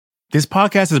This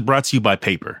podcast is brought to you by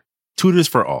Paper, Tutors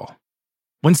for All.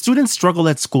 When students struggle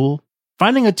at school,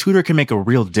 finding a tutor can make a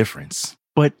real difference.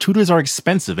 But tutors are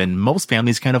expensive and most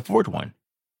families can't afford one.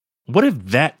 What if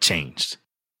that changed?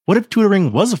 What if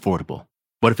tutoring was affordable?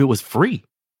 What if it was free?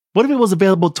 What if it was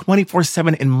available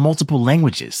 24/7 in multiple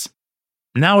languages?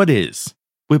 Now it is.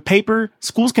 With Paper,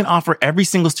 schools can offer every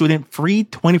single student free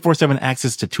 24/7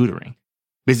 access to tutoring.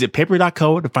 Visit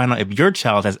paper.co to find out if your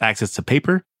child has access to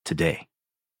Paper today.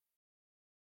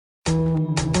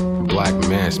 Black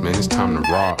mass, man, it's time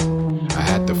to rock. I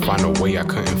had to find a way, I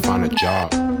couldn't find a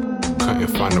job. Couldn't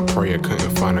find a prayer,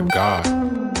 couldn't find a God.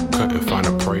 Couldn't find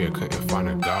a prayer, couldn't find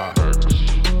a God.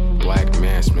 Black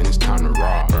mass, man, it's time to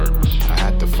rock. I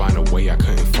had to find a way, I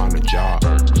couldn't find a job.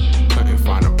 Couldn't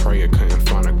find a prayer, couldn't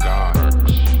find a God.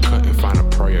 Couldn't find a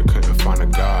prayer, couldn't find a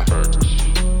God.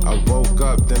 I woke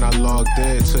up, then I logged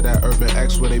in to that Urban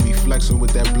X where they be flexing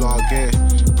with that blog in.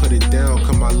 Put it down,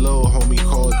 cause my little homie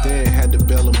called in. Had to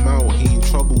bail him out, he in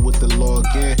trouble with the law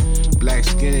again. Black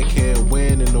skin can't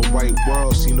win in the white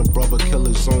world. Seen a brother kill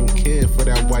his own kid for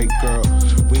that white girl.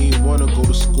 We ain't wanna go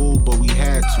to school, but we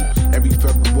had to. Every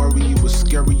February it was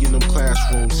scary in them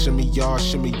classrooms. Shimmy y'all,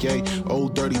 shimmy yay.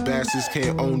 Old dirty bastards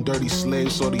can't own dirty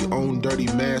slaves, or they own dirty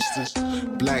masters.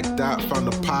 Black Dot found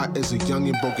a pot as a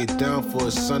youngin', broke it down for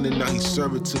his son, and now he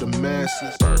serve it to the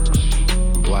masses.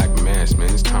 Black mass, man,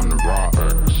 it's time to rock.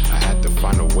 I had to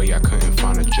find a way, I couldn't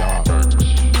find a job.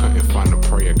 Couldn't find a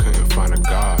prayer, couldn't find a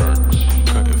God.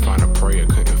 Couldn't find a prayer,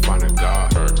 couldn't find a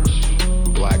God.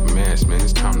 Black mass, man,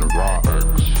 it's time to rock.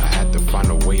 I had to find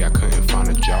a way, I couldn't find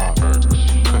a job.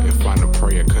 Couldn't find a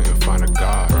prayer, couldn't find a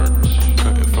God.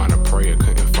 Couldn't find a prayer,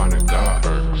 couldn't find a God.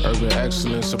 Urban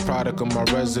excellence, a product of my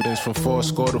residence. From 4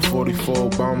 to 44,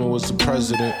 Obama was the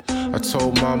president. I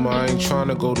told mama I ain't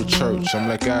tryna go to church. I'm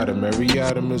like Adam, every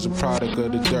Adam is a product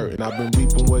of the dirt. And I've been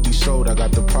reaping what he sowed. I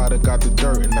got the product, got the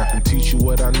dirt. And I can teach you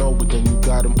what I know, but then you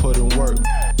gotta put in work.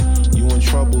 You in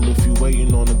trouble if you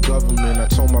waiting on the government. I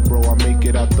told my bro I make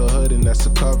it out the hood, and that's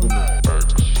a covenant.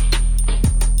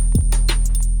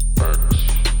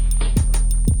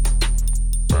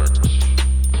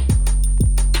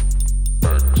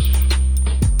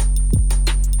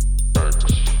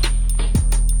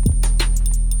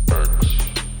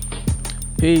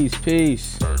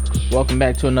 Peace. Welcome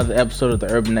back to another episode of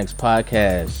the Urban X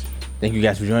Podcast. Thank you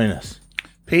guys for joining us.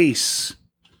 Peace.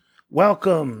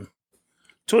 Welcome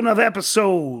to another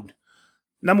episode.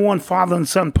 Number one father and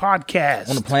son podcast.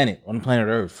 On the planet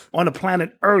Earth. On the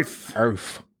planet Earth.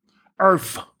 Earth. You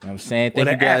know what I'm saying? Thank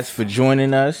you guys for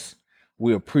joining us.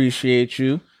 We appreciate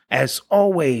you. As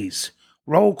always,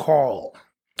 roll call.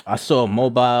 I saw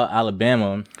Mobile,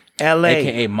 Alabama. LA.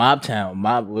 AKA Mobtown.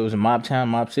 It was in Mobtown,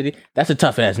 Mob City. That's a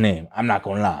tough ass name. I'm not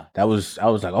gonna lie. I was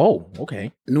like, oh,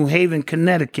 okay. New Haven,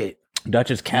 Connecticut.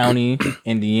 Dutchess County,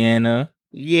 Indiana.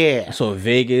 Yeah. So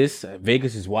Vegas.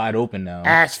 Vegas is wide open now.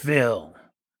 Asheville.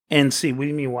 NC. What do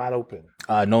you mean wide open?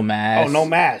 No mask. Oh, no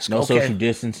mask. No social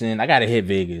distancing. I gotta hit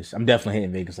Vegas. I'm definitely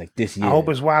hitting Vegas like this year. I hope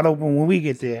it's wide open when we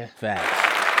get there.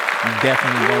 Facts. I'm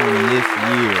definitely going this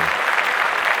year.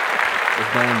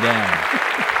 It's going down.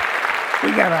 We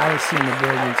got Alice in the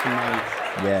building tonight.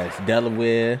 Yes,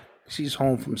 Delaware. She's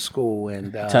home from school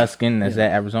and Tuscan. That's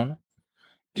at Arizona.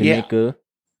 Jamaica.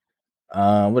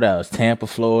 Yeah. What else? Tampa,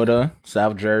 Florida.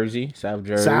 South Jersey.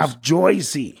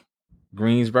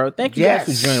 Greensboro. Thank you guys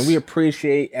for joining. We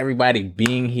appreciate everybody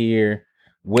being here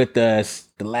with us.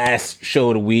 The last show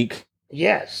of the week.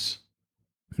 Yes.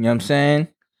 You know what I'm saying?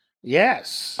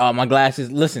 Yes. My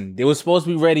glasses. Listen, they were supposed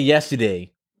to be ready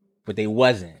yesterday, but they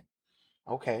wasn't.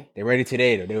 Okay. They're ready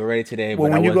today, though. They were ready today.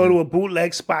 Well, when you go to a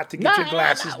bootleg spot to get your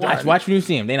glasses done. Watch when you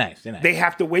see them. They nice. They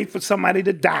have to wait for somebody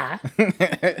to die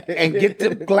and get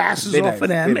the glasses off of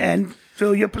them and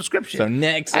fill your prescription. So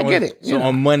next. I get it. So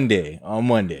on Monday.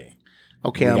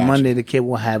 Okay, on Monday, the kid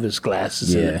will have his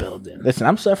glasses in the building. Listen,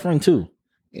 I'm suffering too.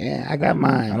 Yeah, I got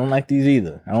mine. I don't like these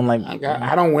either. I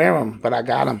don't wear them, but I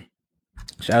got them.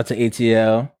 Shout out to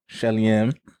ATL, Shelly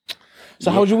M.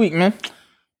 So how was your week, man?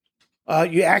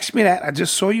 You asked me that. I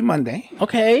just saw you Monday.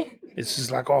 Okay. This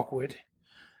is like awkward.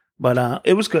 But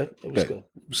it was good. It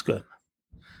was good.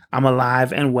 I'm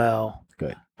alive and well.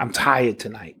 Good. I'm tired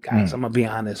tonight, guys. I'm going to be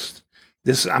honest.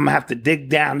 I'm going to have to dig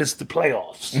down. This is the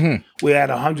playoffs. Mm-hmm. We're at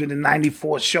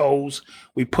 194 shows.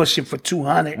 We pushing for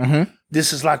 200. Mm-hmm.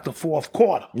 This is like the fourth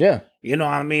quarter. Yeah. You know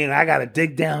what I mean? I got to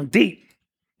dig down deep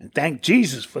and thank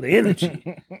Jesus for the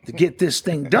energy to get this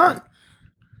thing done.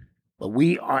 But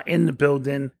we are in the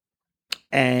building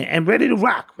and ready to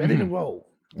rock, ready to roll.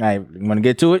 All right, you want to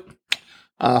get to it?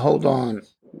 Hold on.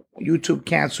 YouTube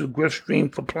canceled Griff Stream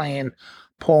for playing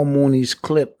Paul Mooney's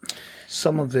clip,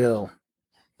 Somerville.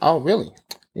 Oh, really?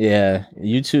 Yeah,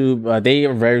 YouTube. They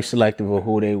are very selective of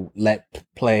who they let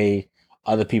play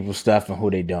other people's stuff and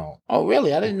who they don't. Oh,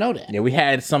 really? I didn't know that. Yeah, we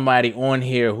had somebody on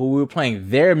here who we were playing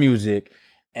their music,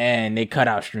 and they cut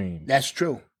out streams. That's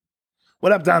true.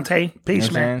 What up, Dante? Peace,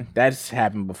 You know what I'm man. saying? That's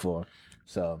happened before.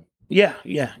 So Yeah.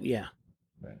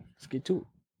 let's get to it.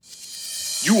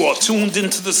 You are tuned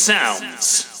into the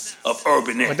sounds of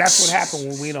Urban X. But that's what happened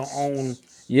when we don't own.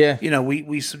 Yeah. You know,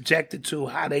 we subjected to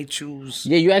how they choose.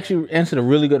 Yeah, you actually answered a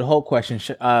really good Hulk question.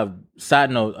 Side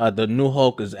note, the new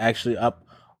Hulk is actually up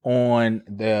on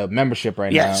the membership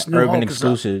right Yes, now. new Urban Hulk is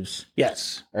up. Exclusives.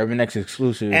 Yes. Urban X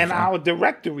Exclusives. And our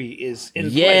directory is in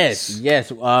yes, place.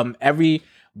 yes. Every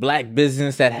black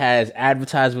business that has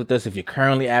advertised with us, if you're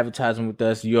currently advertising with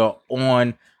us, you're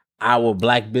on our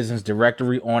black business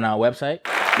directory on our website.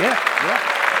 Yeah.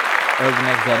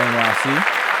 UrbanX.nyc.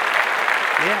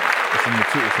 Yeah. It's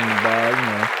in the bar,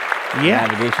 Yeah.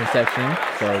 navigation section.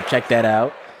 So check that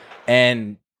out.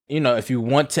 And if you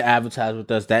want to advertise with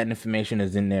us, that information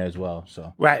is in there as well.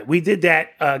 So Right. We did that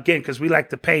again because we like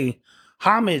to pay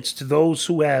homage to those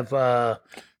who have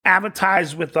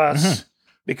advertised with us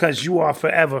because you are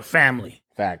forever family.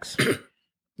 facts.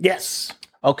 Yes.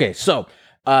 Okay, so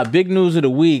big news of the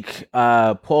week.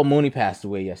 Paul Mooney passed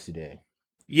away yesterday.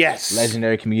 Yes.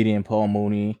 Legendary comedian Paul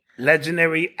Mooney.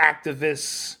 Legendary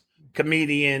activist,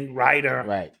 comedian, writer.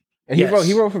 Right. And Yes.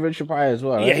 he wrote for Richard Pryor as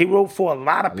well, right? Yeah, he wrote for a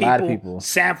lot of people. people.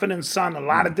 Sanford and Son, a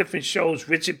lot of different shows.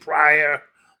 Richard Pryor,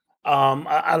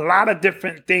 a lot of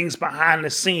different things behind the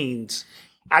scenes.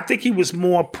 I think he was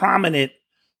more prominent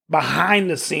behind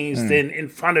the scenes than in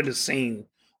front of the scene.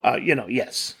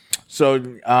 Yes. So,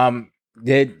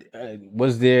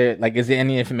 is there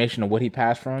any information on what he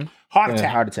passed from? Heart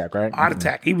attack. Heart attack, right? Heart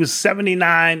attack. He was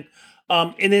 79.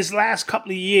 In his last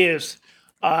couple of years,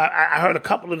 I heard a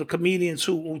couple of the comedians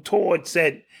who toured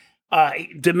said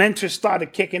dementia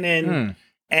started kicking in,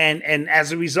 and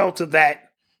as a result of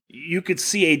that, you could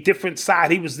see a different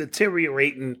side. He was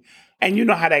deteriorating, and you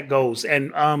know how that goes.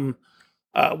 And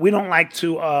we don't like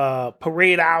to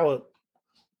parade our.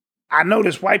 I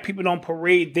notice white people don't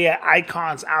parade their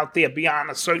icons out there beyond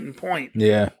a certain point.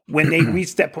 Yeah. When they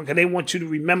reach that point, because they want you to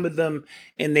remember them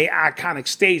in their iconic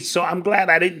state. So I'm glad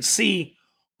I didn't see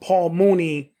Paul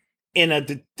Mooney in a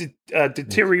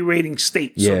deteriorating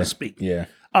state, so to speak. Yeah.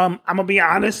 I'm gonna be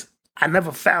honest. I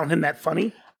never found him that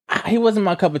funny. He wasn't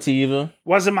my cup of tea either.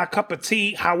 Wasn't my cup of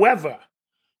tea. However,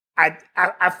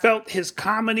 I felt his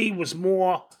comedy was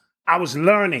more. I was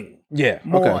learning. Yeah.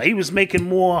 More. Okay. He was making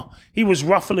more. He was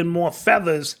ruffling more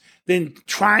feathers than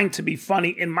trying to be funny,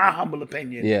 in my humble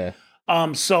opinion. Yeah.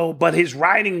 But his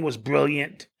writing was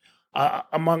brilliant,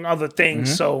 among other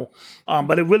things. So,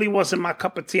 but it really wasn't my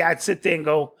cup of tea. I'd sit there and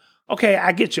go, okay,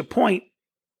 I get your point,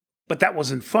 but that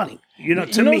wasn't funny.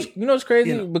 To me. You know what's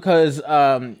crazy? Because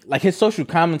his social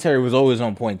commentary was always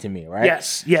on point to me, right?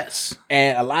 Yes.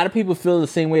 And a lot of people feel the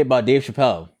same way about Dave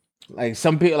Chappelle. Like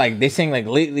some people, they saying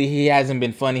lately he hasn't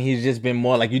been funny. He's just been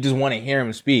more you just want to hear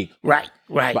him speak. Right.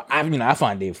 But I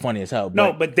find Dave funny as hell.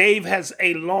 But Dave has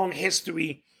a long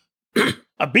history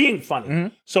of being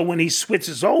funny. So when he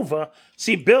switches over,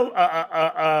 see,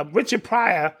 Richard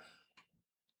Pryor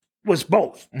was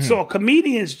both. So a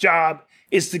comedian's job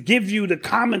is to give you the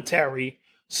commentary,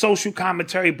 social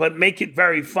commentary, but make it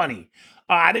very funny.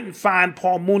 I didn't find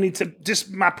Paul Mooney, to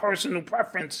just my personal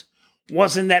preference,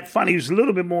 wasn't that funny. He was a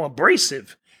little bit more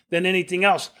abrasive than anything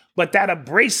else. But that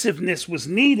abrasiveness was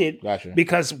needed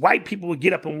because white people would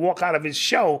get up and walk out of his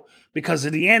show because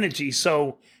of the energy.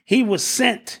 So he was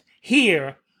sent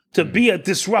here to be a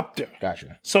disruptor,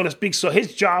 so to speak. So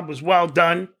his job was well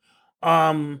done,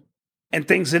 and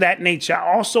things of that nature.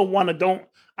 I also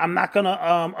I'm not going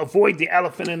to avoid the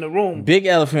elephant in the room. Big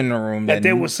elephant in the room. That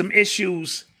there was some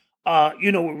issues,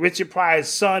 with Richard Pryor's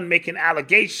son making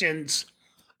allegations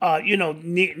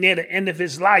near the end of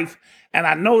his life. And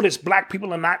I noticed black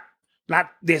people are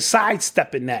they're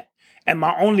sidestepping that. And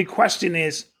my only question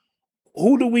is,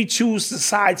 who do we choose to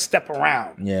sidestep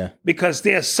around? Yeah. Because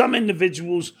there are some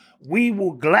individuals we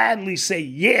will gladly say,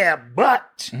 yeah,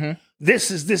 but this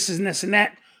is this and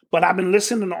that. But I've been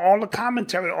listening to all the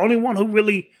commentary. The only one who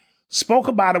really spoke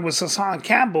about it was Hassan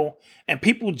Campbell, and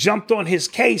people jumped on his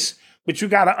case. But you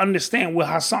got to understand where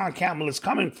Hassan Campbell is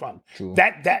coming from. True.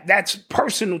 That's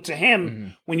personal to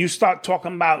him when you start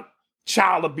talking about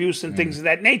child abuse and things of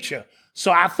that nature.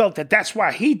 So I felt that's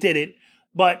why he did it.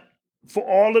 But for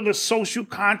all of the social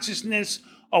consciousness,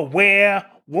 aware,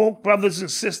 woke brothers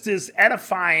and sisters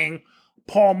edifying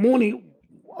Paul Mooney,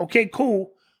 okay,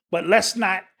 cool. But let's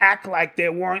not act like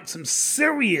there weren't some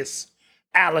serious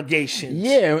allegations.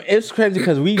 Yeah, it's crazy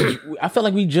because I felt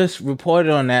like we just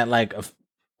reported on that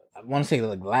want to say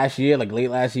like last year, like late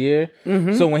last year.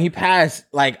 Mm-hmm. So when he passed,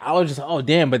 like I was just, oh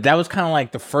damn, but that was kind of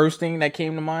like the first thing that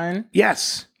came to mind.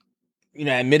 Yes. You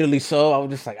know, admittedly so. I was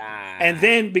just like, ah. And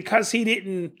then because he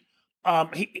didn't,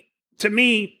 to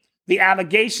me, the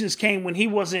allegations came when he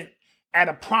wasn't at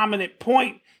a prominent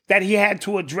point that he had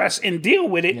to address and deal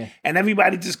with it. Yeah. And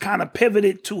everybody just kind of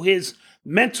pivoted to his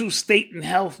mental state and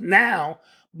health now.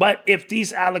 But if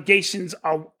these allegations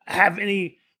have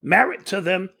any merit to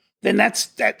them, then that's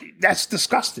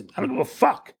disgusting. I don't give a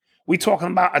fuck. We talking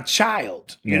about a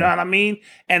child. You know what I mean?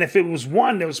 And if it was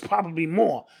one, there was probably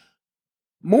more.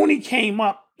 Mooney came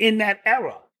up in that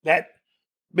era, that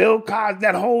Bill Cosby,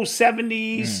 that whole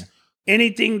 70s,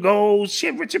 anything goes.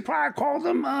 Shit, Richard Pryor called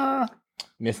them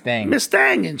Miss Thang. Miss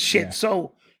Thang and shit. Yeah.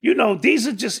 So, you know, these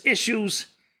are just issues,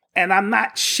 and I'm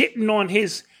not shitting on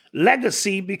his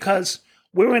legacy because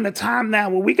we're in a time now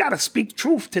where we got to speak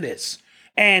truth to this.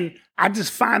 And I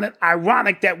just find it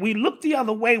ironic that we look the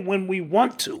other way when we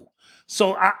want to.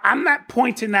 So I'm not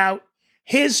pointing out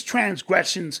his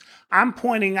transgressions. I'm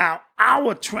pointing out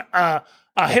our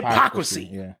hypocrisy,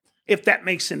 Yeah. if that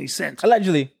makes any sense.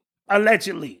 Allegedly.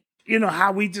 You know,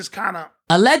 how we just kind of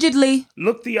Allegedly.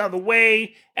 look the other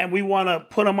way and we want to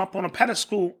put them up on a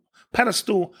pedestal,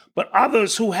 but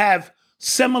others who have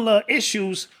similar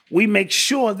issues, we make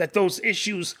sure that those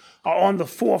issues are on the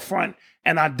forefront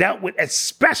and are dealt with,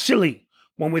 especially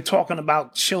when we're talking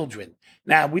about children.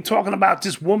 Now, we're talking about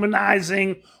just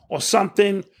womanizing or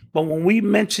something, but when we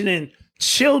mentioning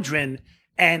children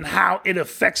and how it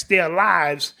affects their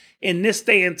lives in this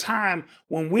day and time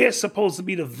when we're supposed to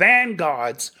be the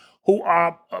vanguards who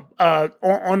are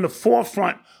on the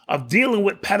forefront of dealing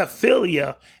with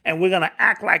pedophilia, and we're going to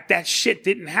act like that shit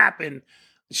didn't happen.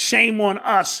 Shame on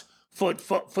us for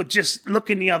just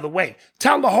looking the other way.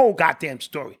 Tell the whole goddamn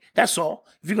story. That's all.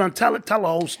 If you're going to tell it, tell the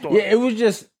whole story. Yeah, it was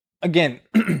just, again,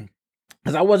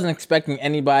 because I wasn't expecting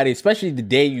anybody, especially the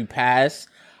day you pass,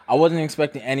 I wasn't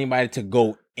expecting anybody to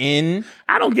go in.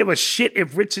 I don't give a shit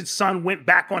if Richard's son went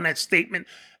back on that statement.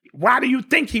 Why do you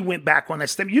think he went back on that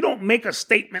statement? You don't make a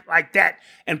statement like that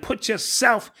and put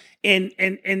yourself in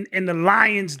the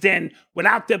lion's den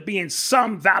without there being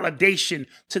some validation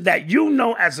to that. You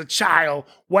know, as a child,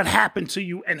 what happened to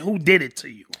you and who did it to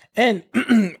you. And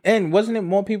and wasn't it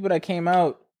more people that came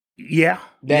out Yeah.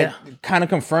 that kind of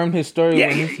confirmed his story?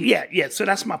 Yeah. So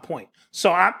that's my point.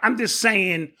 So I'm just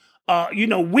saying, you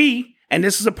know, and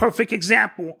this is a perfect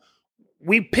example,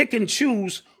 we pick and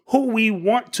choose who we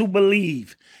want to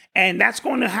believe. And that's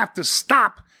going to have to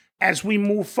stop as we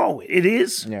move forward. It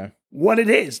is what it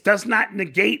is. Does not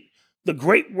negate the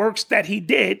great works that he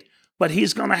did, but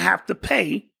he's going to have to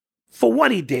pay for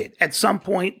what he did at some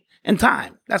point in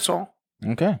time. That's all.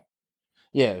 Okay.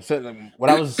 Yeah. So what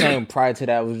I was saying prior to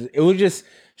that was it was just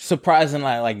surprising,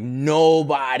 like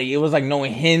nobody. It was like no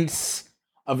hints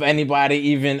of anybody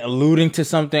even alluding to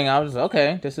something. I was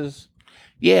okay. This is.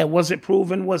 Yeah. Was it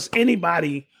proven? Was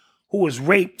anybody who was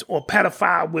raped or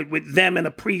pedophile with them and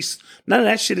a priest? None of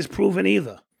that shit is proven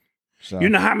either. So. You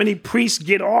know how many priests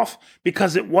get off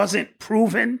because it wasn't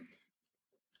proven?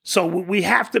 So we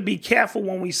have to be careful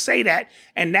when we say that,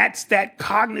 and that's that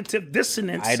cognitive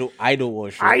dissonance. Idol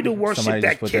worship. Idol worship Somebody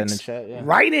that just put that in the kicks chat,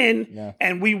 right in,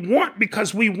 and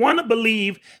because we want to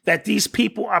believe that these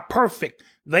people are perfect.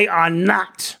 They are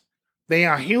not. They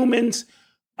are humans,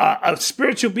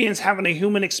 spiritual beings having a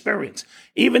human experience.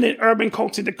 Even in Urban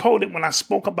Culture Decoded, when I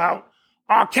spoke about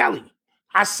R. Kelly,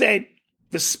 I said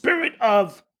the spirit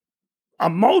of a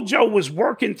mojo was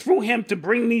working through him to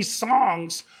bring these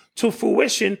songs to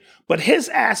fruition, but his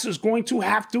ass is going to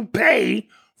have to pay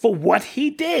for what he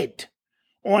did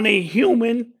on a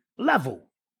human level.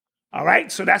 All right?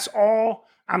 So that's all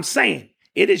I'm saying.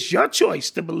 It is your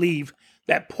choice to believe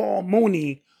that Paul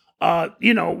Mooney,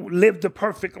 lived the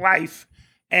perfect life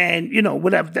and,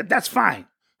 whatever. That's fine.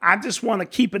 I just want to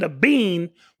keep it a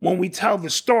bean when we tell the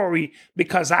story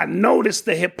because I notice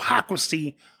the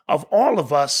hypocrisy of all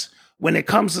of us when it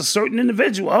comes to certain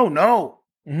individual. Oh, no.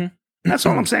 Mm-hmm. That's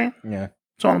all I'm saying. Yeah.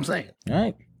 That's all I'm saying. All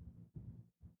right.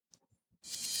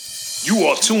 You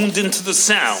are tuned into the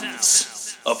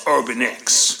sounds of Urban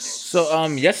X. So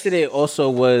yesterday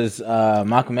also was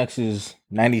Malcolm X's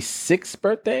 96th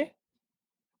birthday.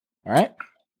 All right?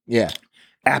 Yeah.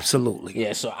 Absolutely.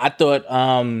 Yeah, so I thought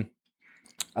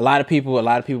a lot of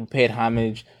people paid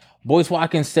homage. Boyce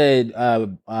Watkins said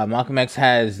Malcolm X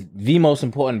has the most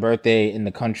important birthday in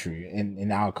the country,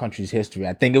 in our country's history.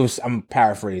 I think I'm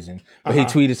paraphrasing, but he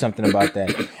tweeted something about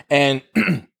that. And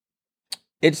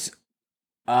it's,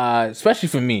 especially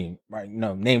for me, right,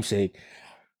 namesake,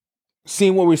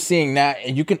 seeing what we're seeing now,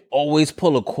 and you can always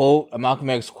pull a Malcolm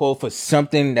X quote for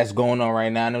something that's going on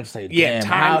right now, and I'm just like, damn,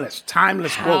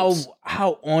 timeless quotes.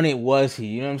 How on it was he?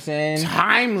 You know what I'm saying?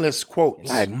 Timeless quotes.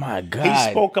 Like, my God.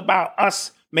 He spoke about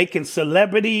us making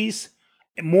celebrities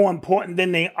more important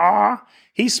than they are.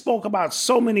 He spoke about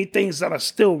so many things that are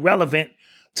still relevant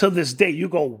to this day. You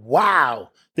go,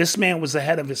 wow, this man was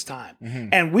ahead of his time. Mm-hmm.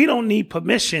 And we don't need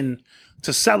permission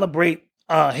to celebrate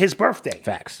his birthday.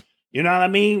 Facts. You know what I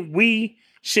mean? We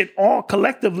should all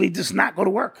collectively just not go to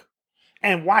work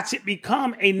and watch it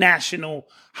become a national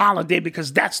holiday,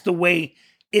 because that's the way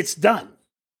it's done.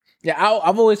 Yeah,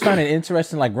 I've always found it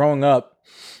interesting, like growing up,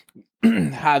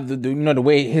 how the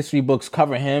way history books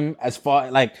cover him as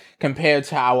far like compared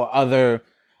to our other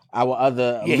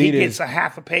leaders. He gets a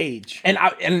half a page, and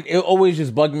it always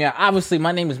just bugged me out. Obviously,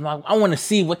 my name is Malcolm. I want to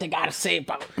see what they got to say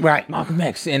about Malcolm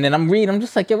X, and then I'm reading. I'm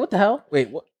just like, yeah, what the hell? Wait,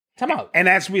 what? Time out. And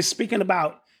as we're speaking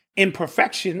about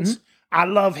imperfections, I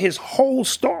love his whole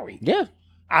story. Yeah,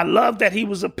 I love that he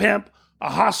was a pimp, a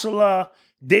hustler,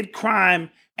 did crime,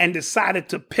 and decided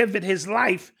to pivot his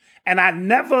life. And I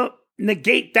never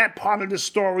negate that part of the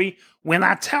story when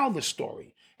I tell the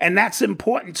story. And that's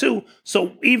important too.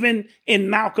 So even in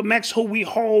Malcolm X, who we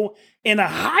hold in the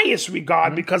highest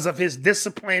regard because of his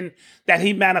discipline that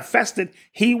he manifested,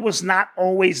 he was not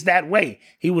always that way.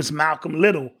 He was Malcolm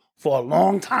Little for a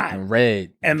long time. And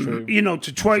Red. And,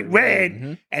 Detroit Red.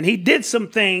 Mm-hmm. And he did some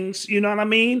things, you know what I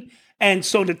mean? And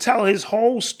so to tell his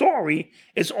whole story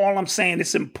is all I'm saying.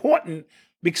 It's important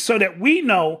so that we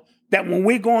know that when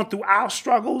we're going through our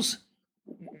struggles,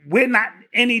 we're not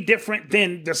any different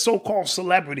than the so-called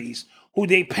celebrities who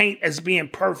they paint as being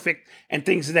perfect and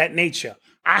things of that nature.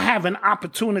 I have an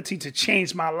opportunity to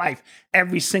change my life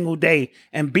every single day.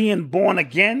 And being born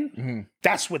again,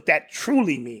 that's what that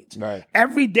truly means. Right.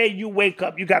 Every day you wake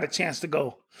up, you got a chance to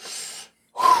go,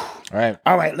 all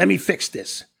right, let me fix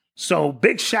this. So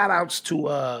big shout outs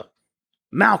to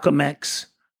Malcolm X,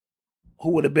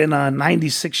 who would have been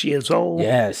 96 years old.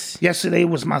 Yes. Yesterday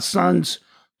was my son's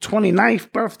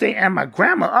 29th birthday, and my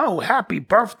grandma. Oh, happy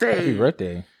birthday. Happy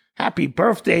birthday. Happy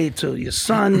birthday to your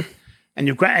son and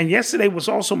your grand. And yesterday was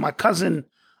also my cousin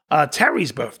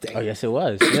Terry's birthday. Oh, yes, it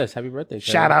was. Yes, happy birthday,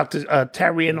 Terry. Shout out to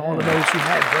Terry and all of those who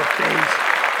had birthdays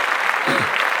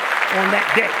on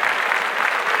that day.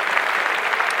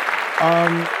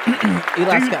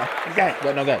 Eli Scott. Okay.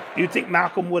 No, go ahead. Do you think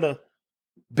Malcolm would have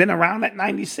been around at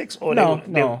 96? Or probably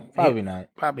not.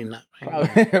 Probably not.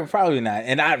 Probably not.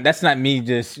 And that's not me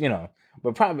just,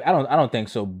 but probably I don't think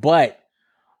so. But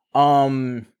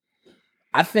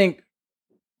I think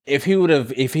if he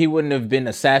wouldn't have been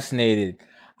assassinated,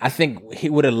 I think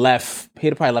he'd probably left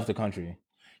the country.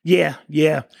 Yeah.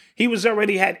 He was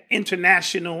already had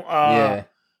international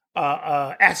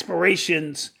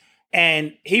aspirations,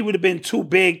 and he would have been too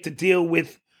big to deal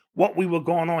with what we were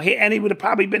going on here, and he would have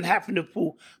probably been having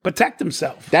to protect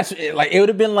himself. That's like, it would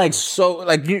have been like, so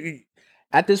like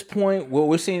at this point, what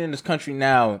we're seeing in this country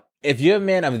now, if you're a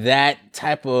man of that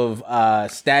type of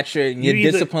stature and your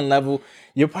discipline level,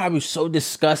 you're probably so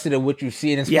disgusted at what you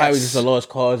see, and it's probably just a lost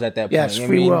cause at that point. Yes,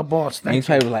 free world boss. And he's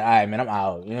probably like, all right, man, I'm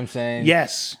out. You know what I'm saying?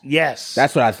 Yes.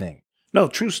 That's what I think. No,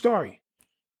 true story.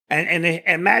 And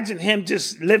imagine him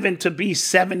just living to be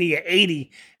 70 or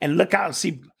 80 and look out and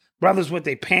see brothers with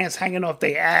their pants hanging off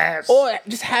their ass. Or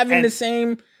just having the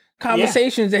same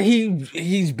conversations that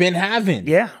he's been having.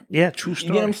 Yeah, true story.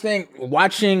 You know what I'm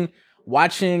saying?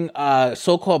 Watching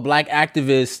so-called black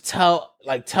activists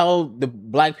tell the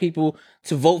black people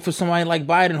to vote for somebody like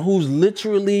Biden,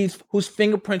 whose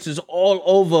fingerprints is all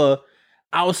over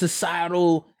our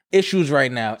societal issues right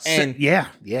now. And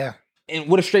and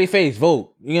with a straight face,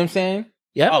 vote. You know what I'm saying?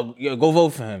 Yeah. Oh, go vote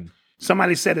for him.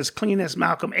 Somebody said as clean as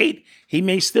Malcolm ate, he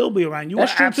may still be around.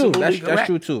 That's true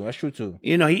too. That's true too.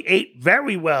 He ate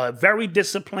very well, very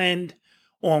disciplined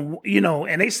on,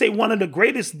 and they say one of the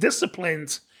greatest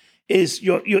disciplines is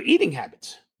your eating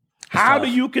habits. How do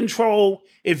you control,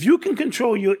 if you can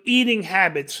control your eating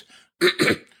habits,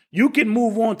 you can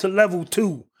move on to level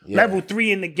 2, level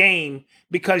 3 in the game,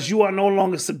 because you are no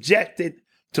longer subjected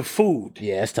to food.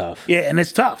 Yeah, it's tough. Yeah, and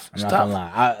it's tough. I'm not gonna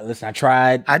lie. I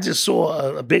tried. I just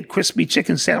saw a big crispy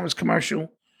chicken sandwich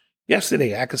commercial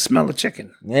yesterday. I could smell the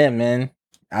chicken. Yeah, man.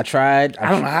 I tried.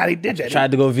 I don't know how they did that. I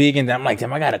tried to go vegan. I'm like,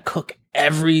 damn, I gotta cook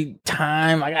every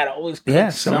time. I gotta always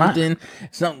cook something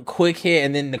quick here,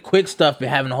 and then the quick stuff been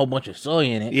having a whole bunch of soy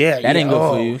in it. Yeah, that ain't good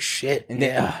for you. Shit. And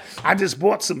then I just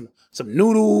bought some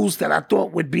noodles that I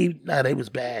thought would be. They was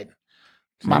bad.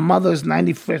 My mother's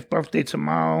 95th birthday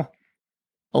tomorrow.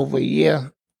 Over a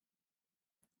year.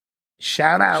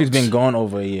 Shout out. She's been gone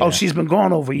over a year. Oh, she's been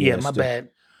gone over a year. My bad.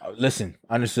 Listen,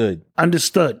 understood.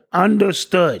 Understood.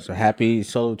 So happy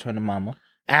solo return to mama.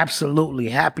 Absolutely.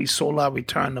 Happy solar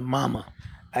return to mama.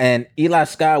 And Eli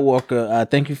Skywalker,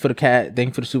 thank you for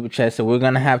the super chat. So we're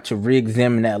gonna have to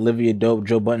re-examine that Olivia Dope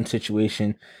Joe Button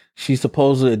situation. She's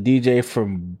supposedly a DJ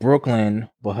from Brooklyn,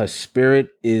 but her spirit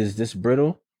is this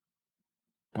brittle.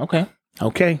 Okay,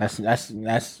 that's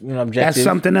objective. That's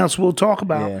something else we'll talk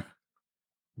about. Yeah,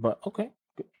 but okay.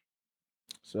 Good.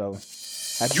 So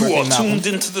you are tuned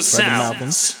into the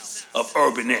sounds of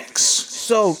Urban X.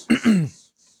 So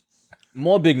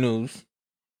more big news.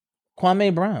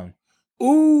 Kwame Brown.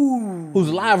 Ooh.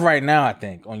 Who's live right now, I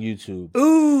think, on YouTube.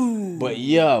 Ooh. But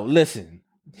yo, listen,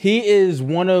 he is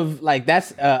one of, like,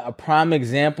 that's a prime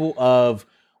example of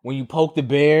when you poke the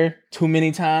bear too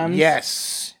many times.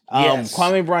 Yes.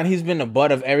 Kwame Brown, he's been the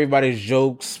butt of everybody's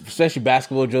jokes, especially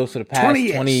basketball jokes for the past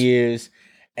 20 years.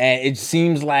 And it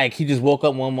seems like he just woke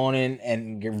up one morning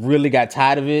and really got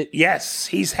tired of it. Yes,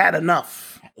 he's had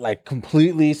enough. Like,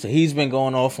 completely. So he's been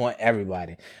going off on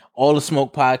everybody. All the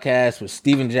Smoke podcast with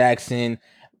Steven Jackson,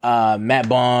 Matt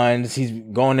Barnes. He's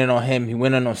going in on him. He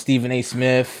went in on Stephen A.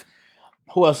 Smith.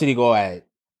 Who else did he go at?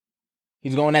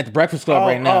 He's going at the Breakfast Club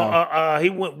right now. He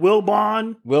went Will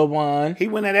Bond. He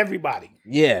went at everybody.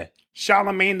 Yeah.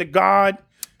 Charlamagne the God.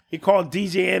 He called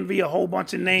DJ Envy a whole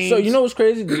bunch of names. So you know what's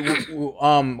crazy?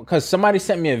 Because somebody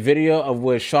sent me a video of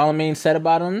what Charlamagne said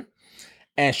about him,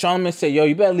 and Charlamagne said, "Yo,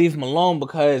 you better leave him alone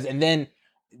because," and then.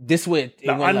 This way, he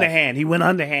went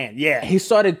underhand. Yeah, he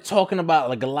started talking about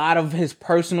like a lot of his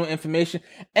personal information.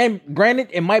 And granted,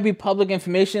 it might be public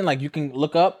information, like you can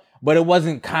look up, but it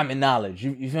wasn't common knowledge.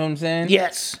 You feel what I'm saying?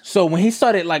 Yes. So when he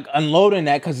started like unloading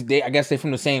that, because I guess they're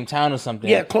from the same town or something.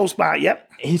 Yeah, close by.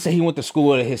 Yep. He said he went to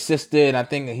school with his sister, and I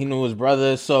think that he knew his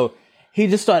brother. So he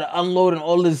just started unloading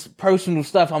all this personal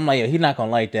stuff. I'm like, yo, he's not gonna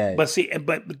like that. But see,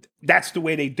 but that's the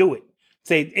way they do it.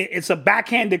 Say it's a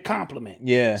backhanded compliment.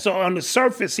 Yeah. So on the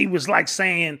surface, he was like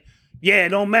saying, "Yeah,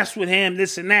 don't mess with him,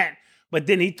 this and that." But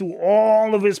then he threw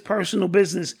all of his personal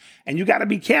business, and you got to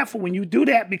be careful when you do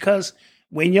that because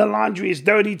when your laundry is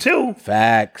dirty too,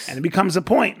 facts, and it becomes a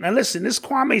point. Now listen, this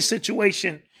Kwame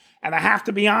situation, and I have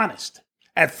to be honest.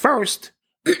 At first,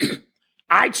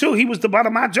 he was the butt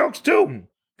of my jokes too,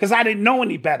 because I didn't know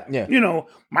any better. Yeah. You know,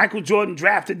 Michael Jordan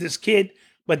drafted this kid.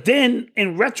 But then,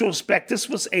 in retrospect, this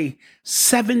was a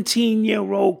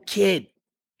 17-year-old kid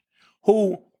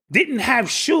who didn't have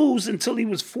shoes until he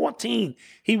was 14.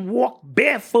 He walked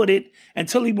barefooted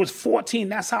until he was 14.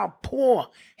 That's how poor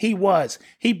he was.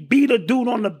 He beat a dude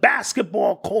on the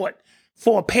basketball court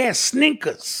for a pair of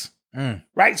sneakers.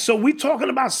 Right? So we're talking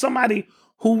about somebody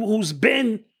who's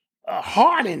been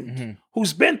hardened,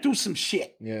 who's been through some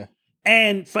shit. Yeah.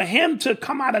 And for him to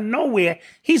come out of nowhere,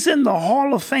 he's in the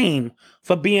Hall of Fame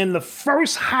for being the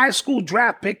first high school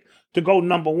draft pick to go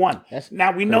number one.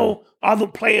 Now we know other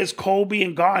players, Kobe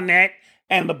and Garnett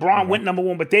and LeBron went number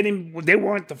one, but they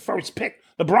weren't the first pick.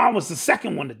 LeBron was the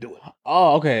second one to do it.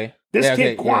 Oh, okay. This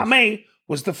kid Kwame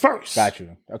was the first. Got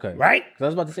you. Okay. Right? I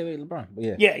was about to say LeBron, but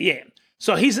yeah. Yeah.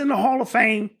 So he's in the Hall of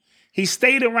Fame. He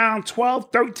stayed around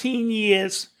 12, 13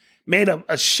 years, made a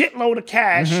shitload of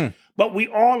cash. But we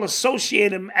all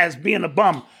associate him as being a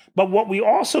bum. But what we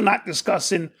also not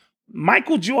discussing,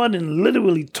 Michael Jordan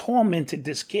literally tormented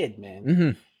this kid,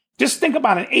 man. Just think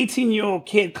about an 18-year-old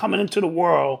kid coming into the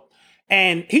world,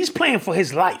 and he's playing for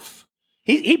his life.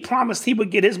 He promised he would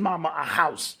get his mama a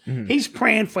house. He's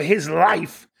praying for his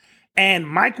life. And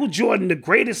Michael Jordan, the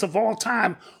greatest of all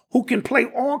time, who can play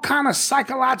all kind of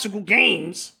psychological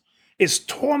games, is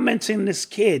tormenting this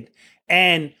kid.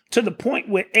 And to the point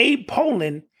where Abe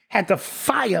Pollin had to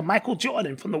fire Michael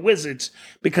Jordan from the Wizards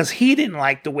because he didn't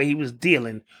like the way he was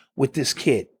dealing with this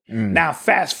kid. Now,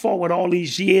 fast forward all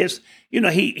these years, you know,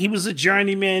 he was a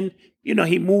journeyman. You know,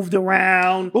 he moved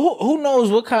around. Who knows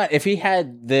what kind, if he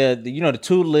had the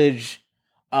tutelage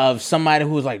of somebody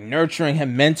who was like nurturing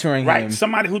him, mentoring him. Right,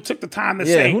 somebody who took the time to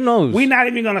say, who knows? We're not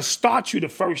even going to start you the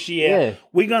first year. Yeah.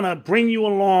 We're going to bring you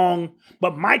along.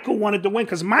 But Michael wanted to win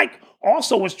because Mike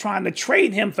also was trying to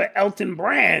trade him for Elton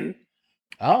Brand.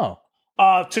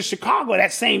 To Chicago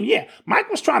that same year. Mike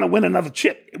was trying to win another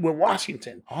chip with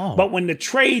Washington. But when the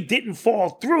trade didn't fall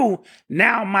through,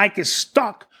 now Mike is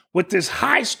stuck with this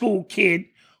high school kid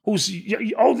who's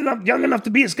young enough to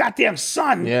be his goddamn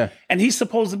son. Yeah. And he's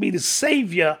supposed to be the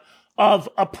savior of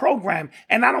a program.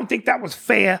 And I don't think that was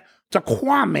fair to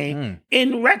Kwame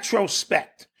in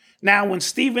retrospect. Now, when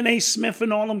Stephen A. Smith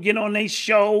and all them get on their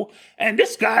show, and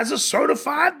this guy's a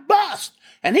certified bust,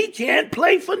 and he can't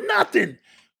play for nothing.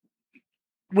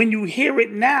 When you hear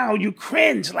it now, you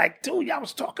cringe like, dude, y'all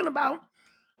was talking about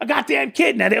a goddamn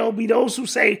kid. Now, there'll be those who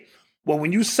say, Well,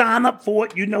 when you sign up for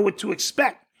it, you know what to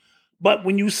expect. But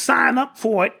when you sign up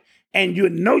for it and you're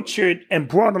nurtured and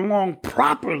brought along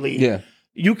properly,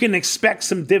 you can expect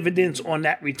some dividends on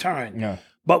that return. Yeah.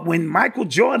 But when Michael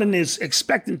Jordan is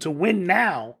expecting to win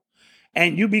now,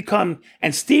 and you become,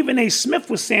 and Stephen A. Smith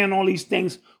was saying all these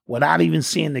things without even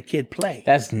seeing the kid play.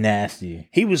 That's nasty.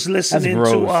 He was listening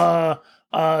That's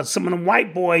to some of the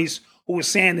white boys who were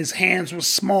saying his hands were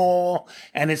small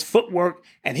and his footwork,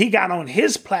 and he got on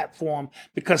his platform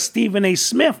because Stephen A.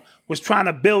 Smith was trying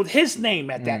to build his name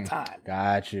at that time.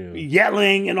 Got you.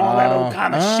 Yelling and all that old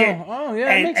kind of shit. Oh,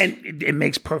 yeah. And it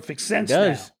makes perfect sense It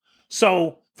does. now.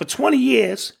 So for 20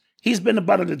 years, he's been the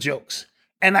butt of the jokes.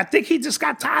 And I think he just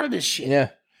got tired of this shit. Yeah.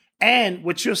 And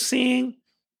what you're seeing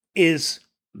is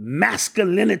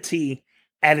masculinity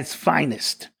at its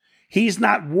finest. He's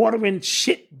not watering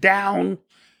shit down.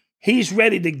 He's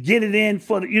ready to get it in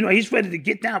for the, he's ready to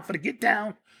get down for the get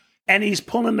down. And he's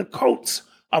pulling the coats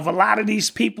of a lot of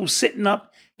these people sitting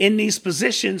up in these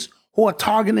positions who are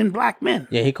targeting black men.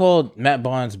 Yeah, he called Matt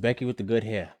Barnes Becky with the good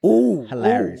hair. Ooh.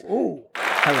 Hilarious. Ooh.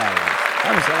 Hilarious.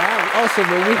 That was hilarious. Also,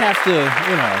 but we have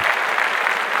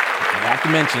to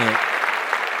mention it.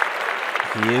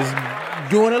 He is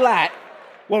doing a lot.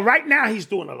 Well, right now he's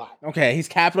doing a lot. Okay, he's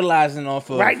capitalizing off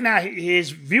of... Right now,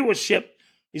 his viewership,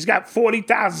 he's got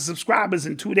 40,000 subscribers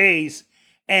in 2 days.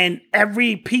 And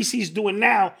every piece he's doing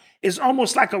now is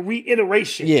almost like a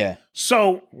reiteration. Yeah.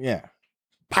 So, Yeah.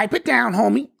 pipe it down,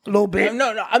 homie, a little bit.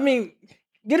 No, I mean,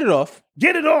 get it off.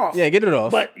 Get it off. Yeah, get it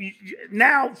off. But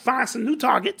now find some new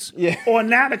targets. Yeah. Or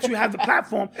now that you have the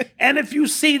platform. And if you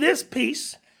see this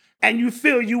piece and you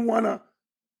feel you want to,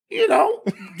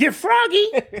 get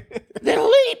froggy, then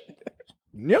leave.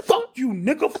 Yep. Fuck you,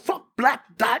 nigga. Fuck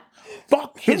Black Dot.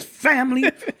 Fuck his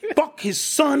family. Fuck his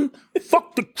son.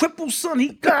 Fuck the crippled son he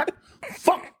got.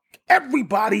 Fuck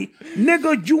everybody.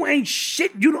 Nigga, you ain't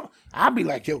shit. I'll be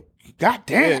like, yo,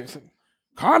 goddamn. Yeah.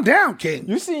 Calm down, King.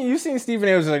 You seen Stephen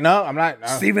A. was like, no, I'm not. No.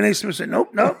 Stephen A. Smith said,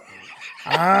 nope.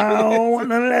 I don't want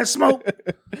none of that smoke.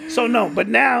 So no, but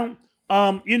now,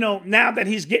 now that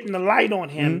he's getting the light on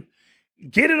him,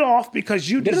 get it off because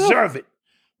you deserve it.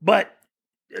 But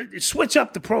switch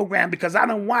up the program because I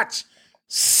done watched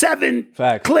 7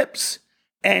 Fact. clips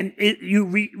and you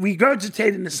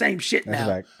regurgitating the same shit That's a now.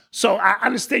 fact. So I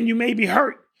understand you may be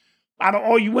hurt out of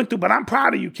all you went through, but I'm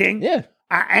proud of you, King. Yeah.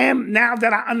 I am, now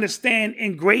that I understand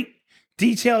in great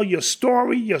detail your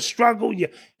story, your struggle,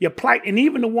 your plight, and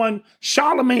even the one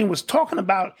Charlemagne was talking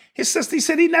about, his sister, he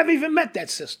said he never even met that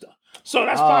sister. So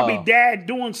that's probably dad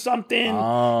doing something.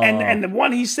 And the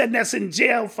one he said that's in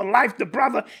jail for life, the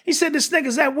brother, he said this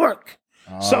nigga's at work.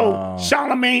 So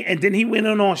Charlemagne, and then he went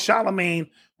on Charlemagne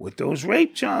with those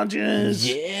rape charges.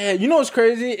 Yeah, you know what's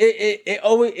crazy?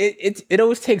 It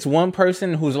always takes one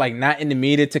person who's like not in the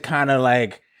media to kind of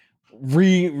like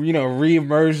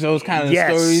reemerge those kind of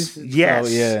stories. Yes.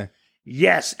 So, yeah.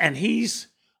 Yes. And he's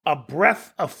a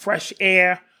breath of fresh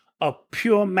air of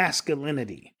pure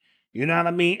masculinity. You know what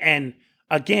I mean? And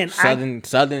again,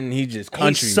 Southern, he just country.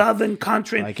 He's Southern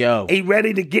country. Like, yo. He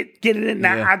ready to get it in.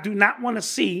 Now, Yeah. I do not want to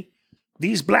see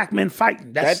these black men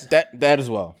fighting. That as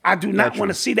well. I do not want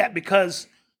to see that because,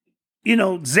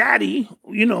 Zaddy,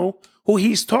 who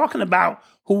he's talking about,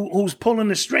 who's pulling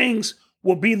the strings,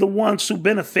 will be the ones who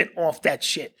benefit off that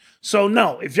shit. So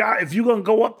no, if you're gonna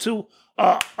go up to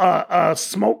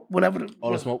smoke, whatever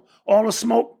All the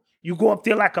smoke, you go up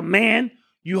there like a man,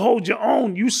 you hold your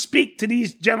own, you speak to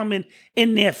these gentlemen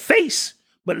in their face,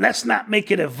 but let's not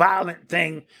make it a violent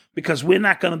thing because we're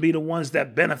not gonna be the ones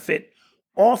that benefit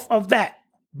off of that.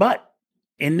 But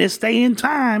in this day and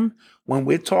time, when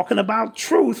we're talking about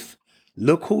truth,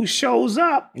 look who shows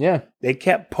up. Yeah. They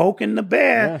kept poking the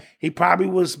bear. Yeah. He probably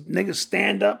was nigga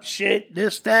stand up shit,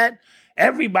 this, that.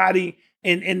 Everybody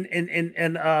in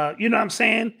you know what I'm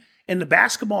saying? In the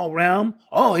basketball realm,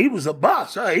 he was a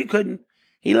bust.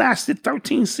 He lasted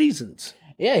 13 seasons.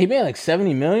 Yeah, he made like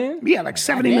 $70 million. Yeah, like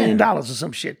 $70 million or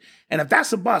some shit. And if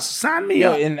that's a bust, sign me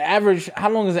up. In average,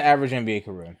 how long is the average NBA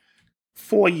career?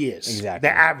 4 years. Exactly.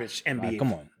 The average NBA. Right,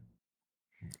 come on.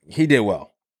 He did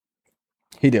well.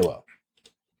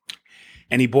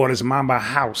 And he bought his mama a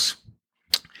house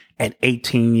at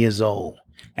 18 years old.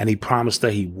 And he promised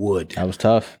her he would. That was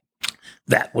tough.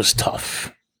 That was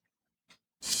tough.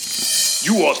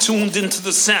 You are tuned into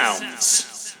the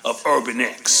sounds of Urban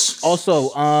X. Also,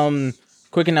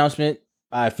 quick announcement.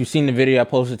 If you've seen the video I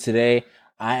posted today,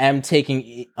 I am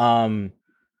taking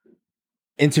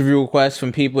interview requests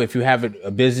from people. If you have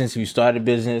a business, if you started a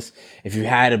business, if you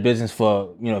had a business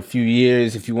for a few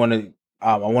years, if you want to,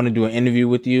 I want to do an interview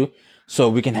with you so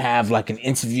we can have like an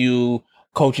interview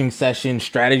coaching session,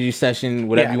 strategy session,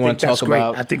 whatever Yeah, you I want think to that's talk great.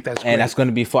 about. I think that's And great. that's going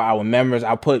to be for our members.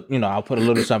 I'll put a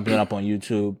little something up on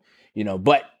YouTube,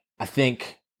 but I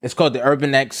think it's called the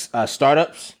Urban X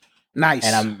Startups. Nice.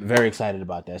 And I'm very excited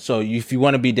about that. So if you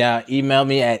want to be down, email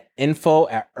me at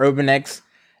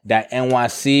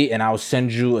info@urbanx.nyc and I'll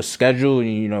send you a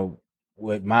schedule,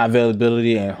 with my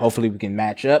availability, and hopefully we can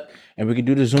match up and we can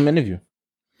do the Zoom interview.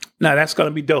 No, that's going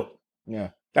to be dope. Yeah.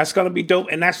 That's going to be dope.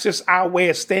 And that's just our way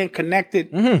of staying connected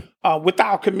with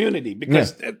our community.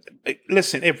 Because,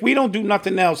 listen, if we don't do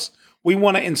nothing else, we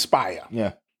want to inspire.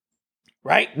 Yeah.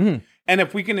 Right? Mhm. And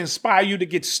if we can inspire you to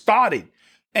get started,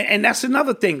 and that's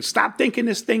another thing. Stop thinking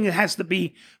this thing has to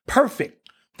be perfect.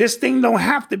 This thing don't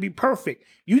have to be perfect.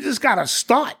 You just got to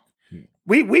start.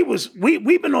 We've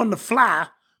been on the fly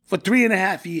for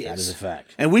 3.5 years. That is a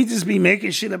fact. And we just be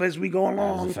making shit up as we go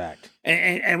along. That is a fact.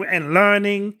 And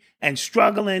learning and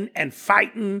struggling and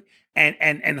fighting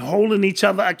and holding each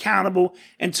other accountable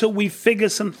until we figure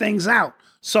some things out.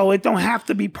 So it don't have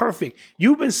to be perfect.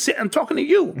 I'm talking to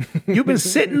you. You've been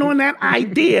sitting on that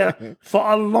idea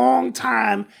for a long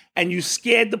time and you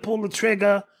scared to pull the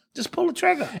trigger. Just pull the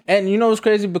trigger. And you know what's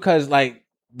crazy? Because like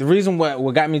the reason what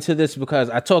got me to this, because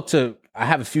I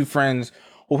have a few friends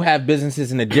who have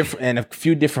businesses in a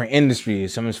few different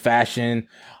industries. Some is fashion,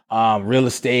 real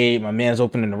estate. My man's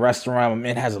opening a restaurant. My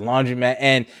man has a laundromat,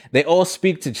 and they all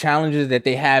speak to challenges that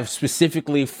they have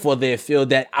specifically for their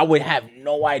field that I would have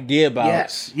no idea about.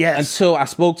 Yes. Until I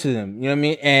spoke to them. You know what I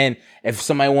mean? And if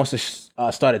somebody wants to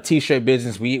start a t-shirt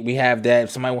business, we have that.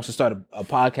 If somebody wants to start a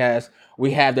podcast,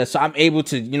 we have that. So I'm able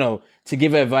to, to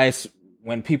give advice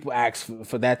when people ask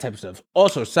for that type of stuff.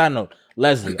 Also, side note,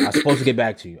 Leslie, I'm supposed to get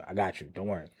back to you. I got you. Don't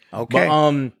worry. Okay.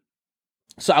 But,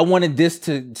 so I wanted this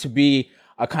to be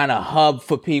a kind of hub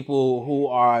for people who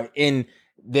are in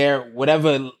their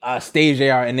whatever stage they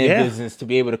are in their business to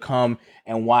be able to come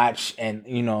and watch and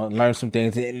learn some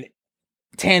things and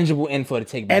tangible info to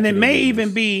take back. And to it their may business.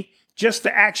 even be just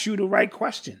to ask you the right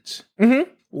questions. Mm-hmm.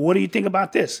 What do you think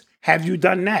about this? Have you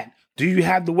done that? Do you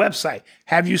have the website?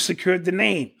 Have you secured the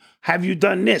name? Have you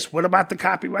done this? What about the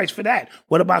copyrights for that?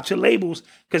 What about your labels?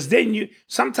 Because then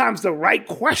sometimes the right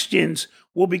questions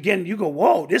will begin. You go,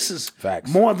 whoa, this is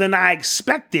Facts. more than I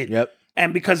expected. Yep.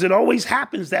 And because it always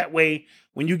happens that way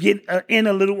when you get in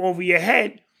a little over your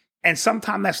head, and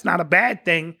sometimes that's not a bad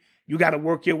thing. You got to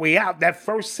work your way out. That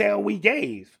first sale we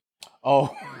gave,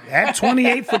 that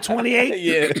 28 for 28.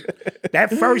 Yeah.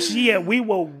 That first year, we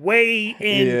were way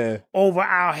in over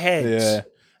our heads. Yeah.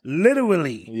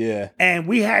 Literally. Yeah. And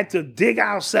we had to dig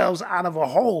ourselves out of a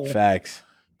hole. Facts.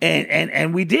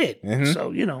 And we did. Mhm.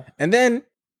 So, And then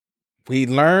we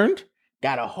learned,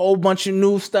 got a whole bunch of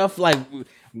new stuff, like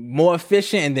more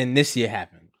efficient. And then this year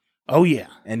happened. Oh, yeah.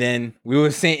 And then we were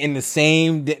not in the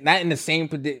same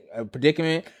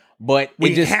predicament, but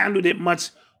We it just handled it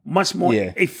much more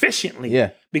efficiently.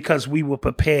 Yeah. Because we were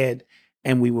prepared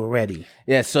and we were ready.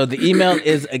 Yeah, so the email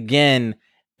is again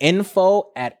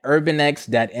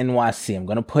info@urbanx.nyc. I'm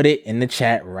gonna put it in the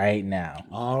chat right now.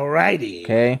 All righty.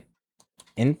 Okay.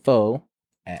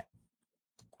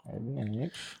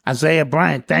 Info@urbanx. Isaiah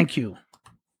Bryant, thank you.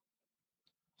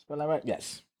 Spell that right?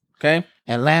 Yes. Okay.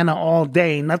 Atlanta all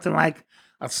day. Nothing like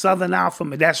a Southern alpha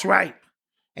male. That's right.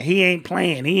 And he ain't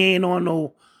playing. He ain't on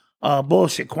no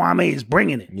bullshit. Kwame is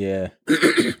bringing it. Yeah.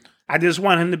 I just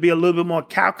want him to be a little bit more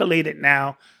calculated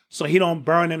now so he don't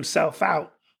burn himself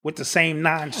out with the same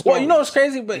 9 stories. Well, you know what's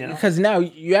crazy? But because now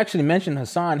you actually mentioned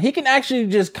Hassan, he can actually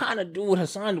just kind of do what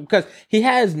Hassan do because he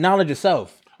has knowledge of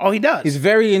self. Oh, he does. He's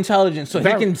very intelligent, so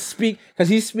Very. he can speak because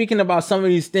he's speaking about some of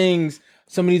these things,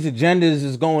 some of these agendas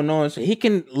is going on. So he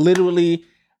can literally,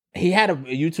 he had a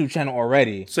YouTube channel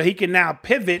already. So he can now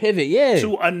pivot Yeah.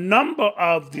 to a number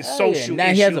of the social now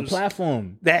issues. he has a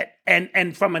platform. That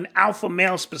and from an alpha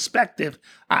male's perspective,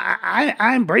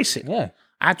 I embrace it. Yeah.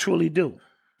 I truly do.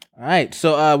 All right.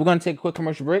 So we're gonna take a quick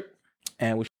commercial break,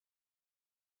 and we.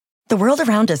 The world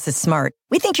around us is smart.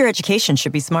 We think your education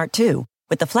should be smart too.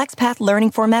 With the FlexPath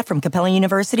learning format from Capella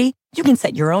University, you can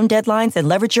set your own deadlines and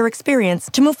leverage your experience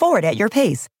to move forward at your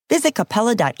pace. Visit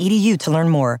capella.edu to learn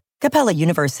more. Capella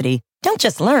University. Don't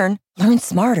just learn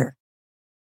smarter.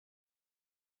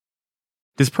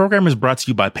 This program is brought to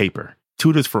you by Paper,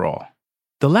 Tutors for All.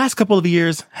 The last couple of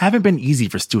years haven't been easy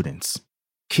for students.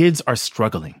 Kids are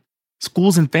struggling.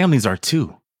 Schools and families are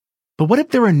too. But what if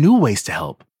there were new ways to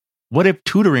help? What if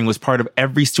tutoring was part of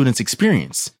every student's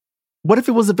experience? What if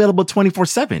it was available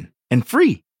 24/7 and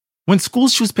free? When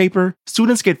schools choose Paper,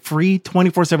 students get free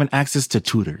 24/7 access to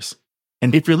tutors.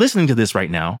 And if you're listening to this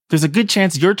right now, there's a good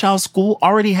chance your child's school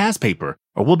already has Paper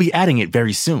or will be adding it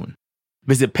very soon.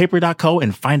 Visit paper.co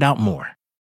and find out more.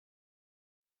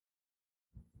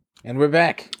 And we're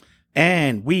back.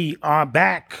 And we are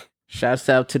back. Shouts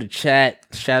out to the chat.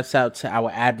 Shouts out to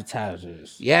our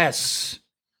advertisers. Yes.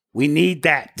 We need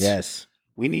that. Yes.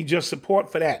 We need your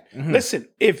support for that. Listen,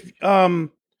 if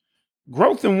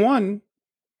Growth in One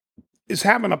is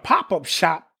having a pop-up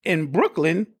shop in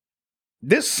Brooklyn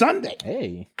this Sunday.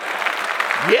 Hey.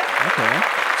 Yeah. Okay.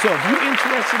 So if you're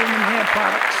interested in them hair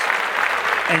products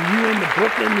and you in the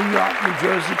Brooklyn, New York, New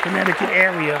Jersey, Connecticut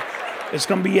area, it's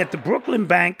going to be at the Brooklyn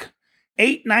Bank,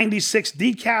 896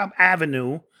 DeKalb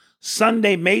Avenue,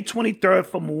 Sunday, May 23rd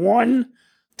from 1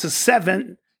 to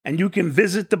 7. And you can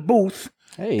visit the booth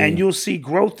and you'll see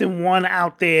Growth in One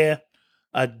out there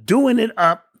doing it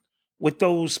up with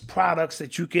those products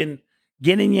that you can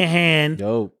get in your hand.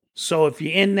 Dope. So if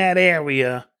you're in that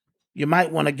area, you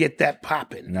might want to get that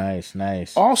popping. Nice,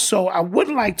 nice. Also, I would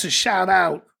like to shout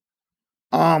out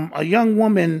a young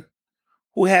woman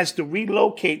who has to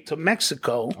relocate to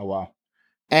Mexico. Oh, wow.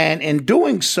 And in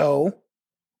doing so,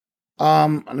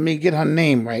 let me get her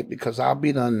name right because I'll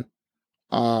be done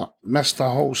messed the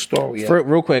whole story up.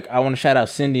 Real quick, I want to shout out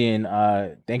Cindy and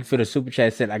thank you for the super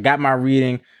chat. Said I got my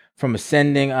reading from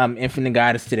Ascending Infinite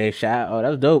Guidance today. Shout out. Oh, that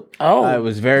was dope. Oh. It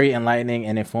was very enlightening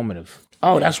and informative.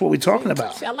 Oh, that's what we're talking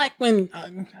about. See, I like when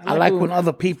when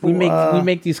other people we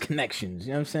make these connections.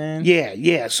 You know what I'm saying? Yeah,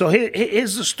 yeah. So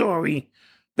here's the story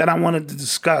that I wanted to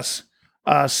discuss.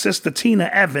 Sister Tina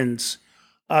Evans,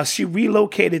 she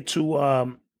relocated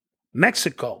to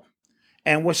Mexico,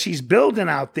 and what she's building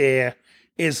out there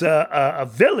is a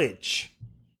village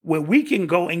where we can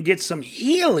go and get some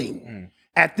healing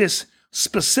at this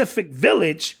specific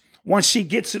village. Once she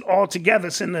gets it all together,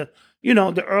 it's in the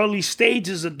the early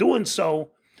stages of doing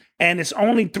so, and it's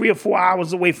only 3 or 4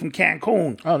 hours away from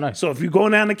Cancun. Oh, nice. So if you go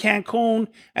down to Cancun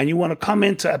and you want to come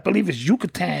into, I believe it's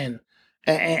Yucatan,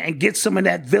 and get some of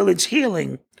that village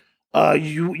healing,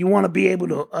 you want to be able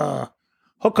to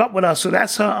hook up with us. So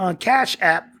that's her Cash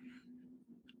App.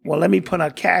 Well, let me put her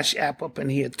Cash App up in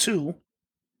here too.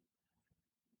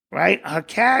 Right? Her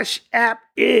Cash App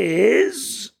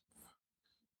is,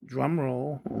 drum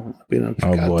roll. Oh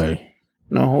boy.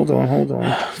 No, hold on.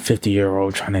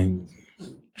 50-year-old trying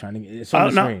to get it's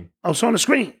on the screen. Oh, it's on the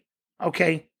screen.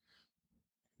 Okay.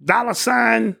 $Tevens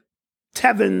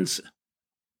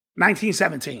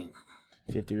 1917.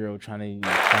 50-year-old trying to use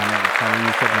technology.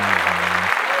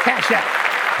 Cash App.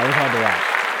 That was hard to watch.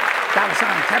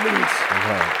 $Tevens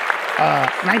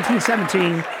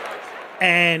 1917.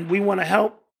 And we want to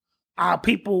help our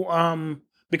people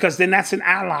because then that's an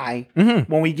ally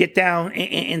when we get down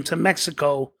into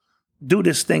Mexico. Do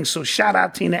this thing. So shout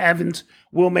out Tina Evans.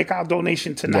 We'll make our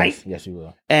donation tonight. Yes, we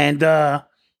will. And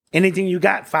anything you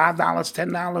got, $5,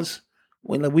 $10,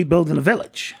 we building a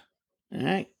village. All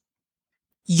right.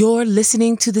 You're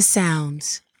listening to the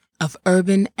sounds of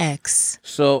Urban X.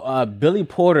 So Billy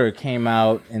Porter came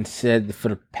out and said for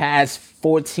the past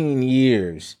 14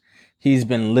 years he's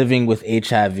been living with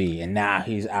HIV, and now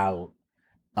he's out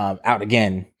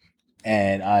again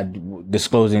and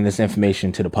disclosing this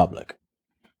information to the public.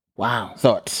 Wow.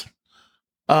 Thoughts?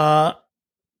 Well,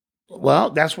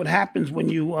 that's what happens when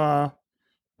you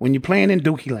playing in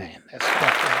Dookie Land. That's what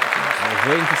happens. I was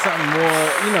waiting for something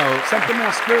more, something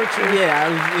more spiritual. Yeah,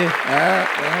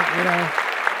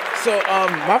 So,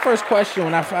 my first question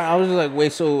when I was like,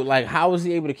 wait, so like, how was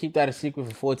he able to keep that a secret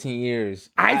for 14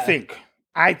 years? I think.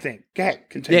 Go ahead,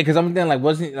 continue. Yeah, because I'm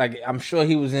thinking I'm sure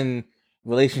he was in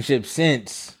relationships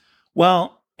since.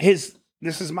 Well, this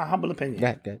is my humble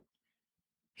opinion. Good.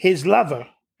 His lover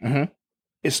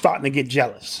is starting to get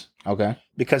jealous. Okay.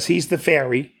 Because he's the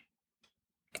fairy.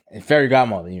 Fairy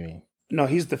godmother, you mean? No,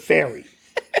 he's the fairy.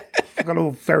 I got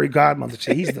a fairy godmother.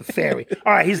 He's the fairy.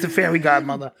 All right, he's the fairy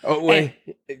godmother. Oh, wait.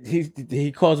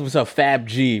 He calls himself Fab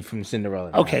G from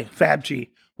Cinderella. Okay, Fab G.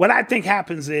 What I think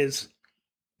happens is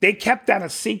they kept that a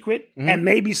secret, and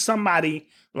maybe somebody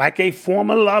like a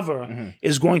former lover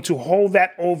is going to hold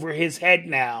that over his head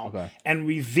now and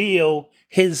reveal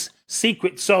his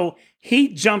secret. So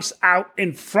he jumps out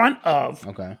in front of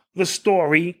the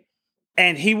story,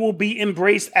 and he will be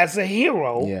embraced as a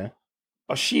hero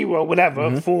or Shiro,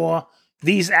 whatever, for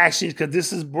these actions, because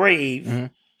this is brave.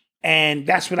 And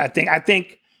that's what I think. I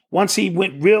think once he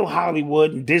went real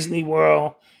Hollywood and Disney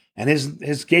World, and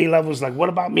his gay lover was like, what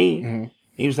about me?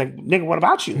 He was like, nigga, what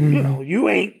about you? You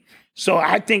ain't. So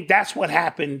I think that's what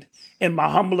happened, in my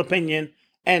humble opinion.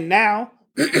 And now,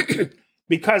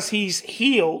 because he's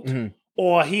healed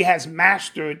or he has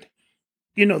mastered,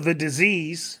 the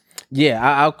disease.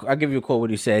 Yeah, I'll give you a quote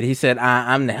what he said. He said,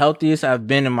 I'm the healthiest I've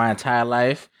been in my entire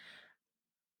life.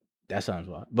 That sounds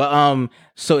wild. But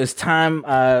so it's time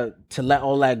to let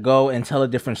all that go and tell a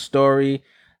different story.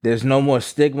 There's no more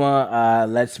stigma.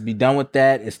 Let's be done with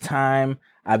that. It's time.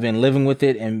 I've been living with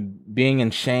it and being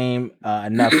in shame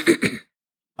enough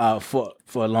for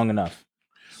long enough.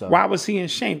 So Why was he in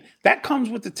shame? That comes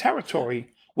with the territory,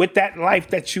 with that life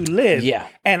that you live. Yeah.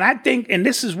 And I think, and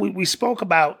this is what we spoke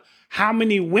about, how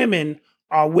many women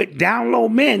are with down low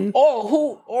men.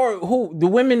 or who the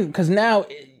women, because now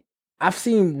I've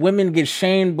seen women get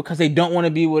shamed because they don't want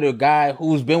to be with a guy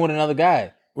who's been with another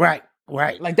guy. Right.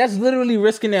 Like that's literally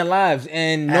risking their lives,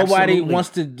 and nobody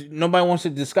Absolutely. wants to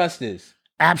discuss this.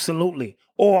 Absolutely.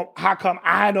 Or how come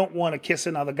I don't want to kiss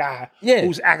another guy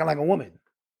who's acting like a woman?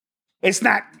 It's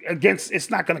not going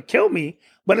to kill me,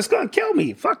 but it's going to kill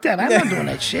me. Fuck that. I'm not doing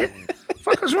that shit.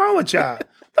 Fuck is wrong with y'all?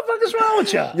 The fuck is wrong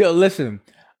with y'all? Yo, listen,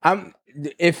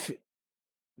 if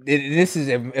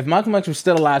Malcolm X was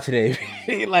still alive today,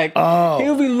 like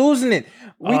he'll be losing it.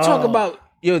 We talk about,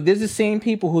 there's the same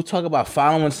people who talk about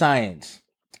following science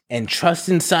and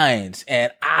trusting science,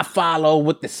 and I follow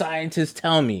what the scientists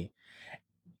tell me,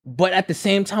 but at the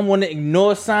same time want to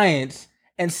ignore science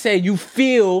and say you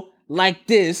feel like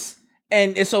this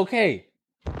and it's okay.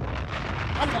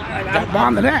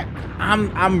 I'm to that.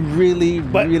 I'm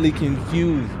really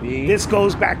confused, B. This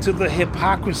goes back to the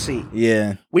hypocrisy.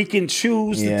 Yeah. We can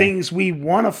choose the things we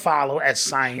want to follow as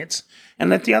science and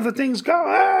let the other things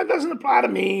go. It doesn't apply to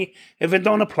me. If it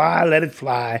don't apply, let it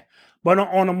fly. But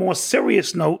on a more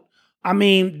serious note, I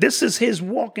mean, this is his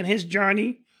walk and his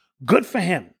journey. Good for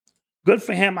him. Good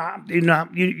for him. You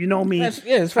know me.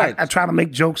 It's right. I try to make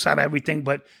jokes out of everything,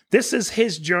 but this is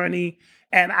his journey,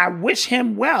 and I wish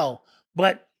him well.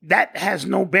 But that has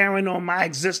no bearing on my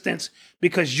existence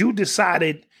because you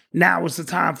decided now is the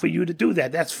time for you to do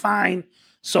that. That's fine.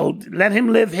 So let him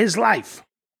live his life.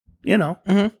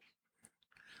 Mm-hmm.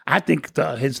 I think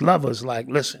his lover's like,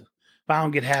 listen, if I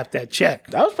don't get half that check,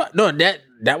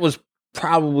 that was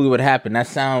probably what happened. That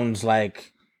sounds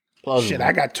like plausible. Shit,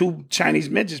 I got 2 Chinese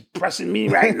midgets pressing me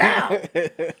right now.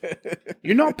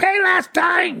 Pay last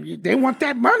time. They want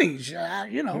that money.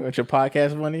 You want your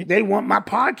podcast money? They want my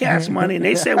podcast money. And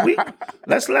they said,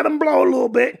 let's let them blow a little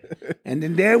bit. And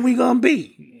then there we gonna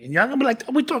be. And y'all gonna be like,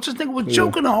 we thought this nigga was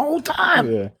joking the whole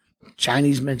time. Yeah.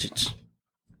 Chinese midgets.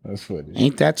 That's funny.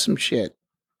 Ain't that some shit?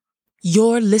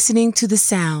 You're listening to the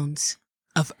sounds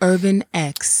of Urban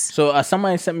X. So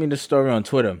somebody sent me this story on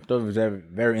Twitter. I thought it was very,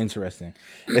 very interesting.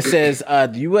 It says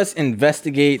the U.S.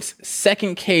 investigates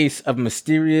second case of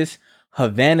mysterious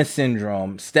Havana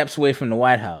syndrome, steps away from the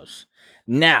White House.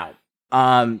 Now,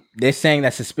 they're saying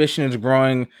that suspicion is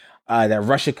growing that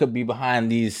Russia could be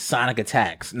behind these sonic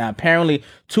attacks. Now, apparently,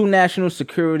 2 national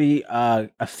security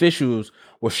officials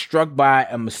were struck by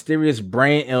a mysterious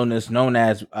brain illness known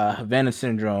as Havana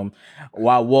syndrome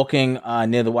while walking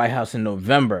near the White House in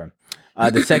November.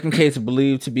 The second case,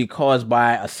 believed to be caused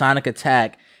by a sonic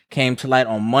attack, came to light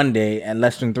on Monday, and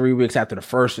less than 3 weeks after the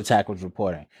first attack was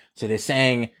reported. So they're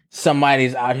saying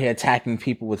somebody's out here attacking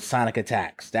people with sonic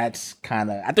attacks. That's kind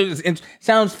of, I think it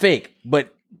sounds fake,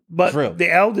 but real.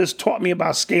 The elders taught me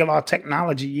about scalar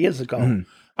technology years ago, on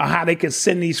how they could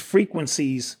send these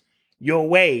frequencies your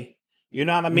way. You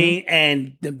know what I mean?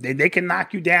 And they can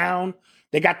knock you down.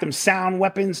 They got them sound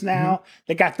weapons now.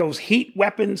 They got those heat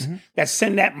weapons that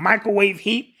send that microwave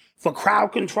heat for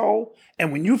crowd control.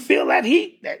 And when you feel that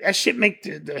heat, that shit make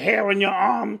the hair on your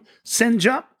arm singe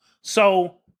up.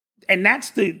 So, and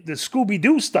that's the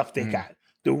Scooby-Doo stuff they got.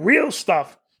 The real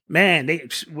stuff, man, they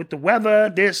with the weather,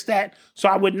 this, that. So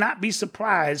I would not be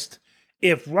surprised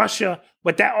if Russia,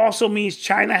 but that also means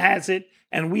China has it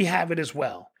and we have it as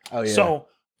well. Oh, yeah. So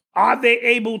are they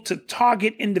able to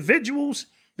target individuals?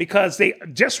 Because they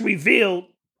just revealed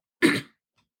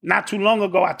not too long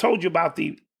ago, I told you about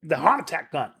the heart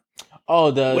attack gun.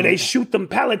 Oh, where they shoot them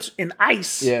pellets in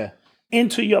ice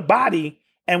into your body,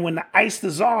 and when the ice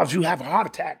dissolves, you have a heart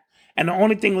attack. And the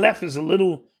only thing left is a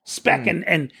little speck.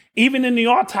 And even in the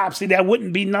autopsy, that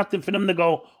wouldn't be nothing for them to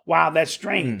go, wow, that's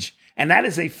strange. And that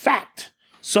is a fact.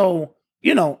 So,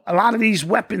 a lot of these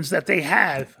weapons that they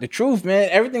have. The truth, man,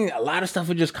 a lot of stuff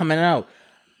is just coming out.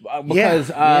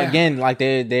 Because again, like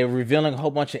they're revealing a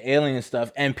whole bunch of alien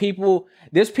stuff, and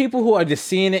there's people who are just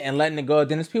seeing it and letting it go.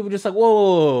 Then there's people just like,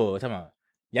 whoa, come on,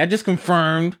 y'all just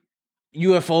confirmed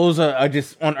UFOs are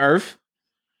just on Earth,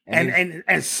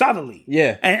 and subtly,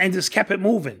 and just kept it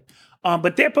moving.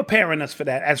 But they're preparing us for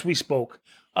that as we spoke.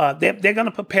 They're going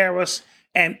to prepare us,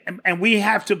 and we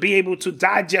have to be able to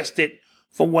digest it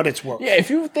for what it's worth. Yeah,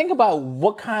 if you think about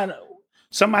what kind of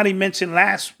somebody mentioned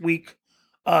last week.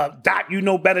 Dot, you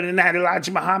know better than that.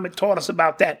 Elijah Muhammad taught us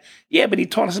about that. Yeah, but he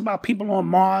taught us about people on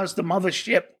Mars, the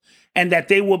mothership, and that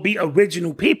they will be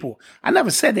original people. I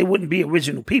never said they wouldn't be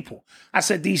original people. I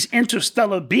said these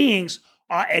interstellar beings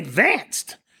are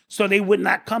advanced, so they would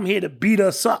not come here to beat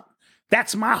us up.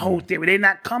 That's my whole theory. They're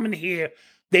not coming here.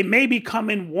 They may be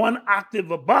coming one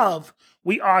octave above.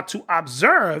 We are to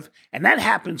observe, and that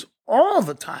happens all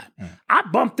the time. I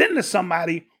bumped into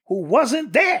somebody who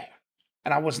wasn't there,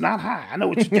 and I was not high. I know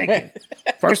what you're thinking.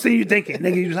 First thing you're thinking,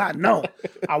 nigga, you was high. No,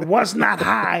 I was not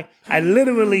high. I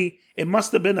literally, it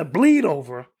must have been a bleed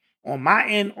over on my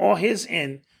end or his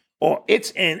end or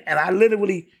its end, and I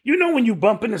literally, you know when you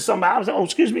bump into somebody, I was like, oh,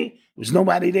 excuse me, there was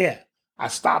nobody there. I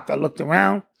stopped, I looked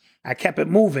around, I kept it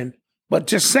moving, but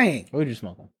just saying. What were you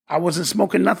smoking? I wasn't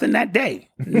smoking nothing that day.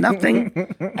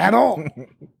 Nothing at all.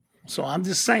 So I'm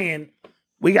just saying,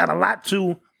 we got a lot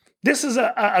to, this is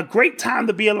a great time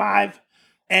to be alive,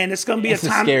 and it's going to be It's a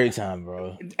time. a scary time,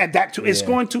 bro. At that too. It's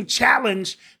going to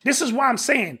challenge, this is why I'm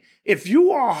saying, if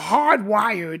you are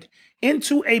hardwired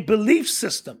into a belief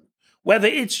system, whether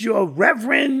it's your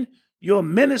reverend, your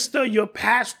minister, your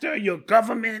pastor, your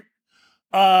government,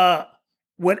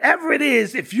 whatever it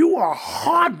is, if you are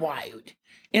hardwired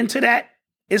into that,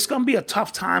 it's going to be a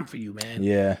tough time for you, man.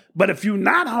 Yeah. But if you're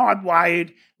not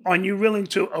hardwired, and you're willing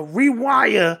to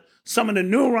rewire some of the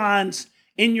neurons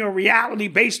in your reality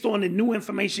based on the new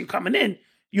information coming in,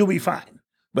 you'll be fine.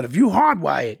 But if you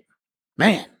hardwired,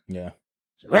 man, Yeah.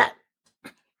 that.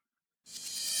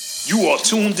 You are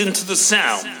tuned into the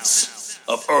sounds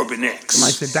of Urban X.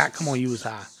 Somebody said, Doc, come on, you was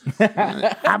high.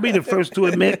 I'll be the first to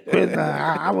admit, Chris,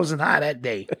 I wasn't high that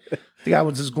day. I think I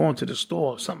was just going to the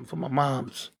store, something for my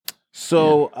mom's.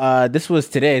 So this was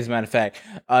today, as a matter of fact.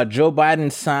 Joe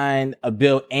Biden signed a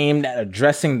bill aimed at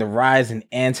addressing the rise in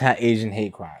anti-Asian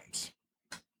hate crimes.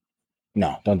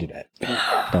 No, don't do that.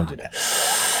 Don't do that.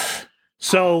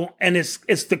 So, and it's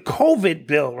the COVID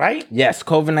bill, right? Yes,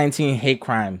 COVID-19 hate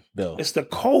crime bill. It's the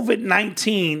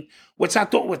COVID-19, which I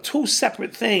thought were two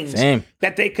separate things Same.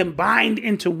 that they combined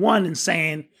into one and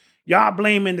saying, y'all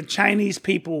blaming the Chinese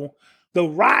people. The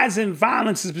rise in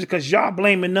violence is because y'all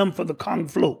blaming them for the Kung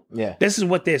flu. Yeah. This is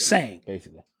what they're saying.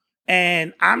 Basically.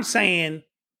 And I'm saying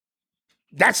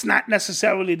that's not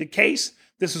necessarily the case.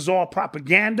 This is all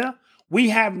propaganda. We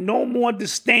have no more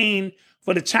disdain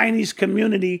for the Chinese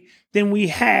community than we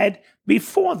had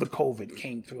before the COVID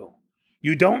came through.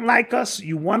 You don't like us.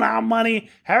 You want our money.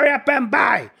 Hurry up and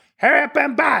buy. Hurry up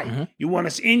and buy. Mm-hmm. You want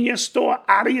us in your store,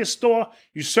 out of your store.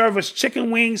 You serve us chicken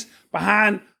wings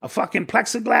behind a fucking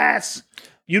plexiglass.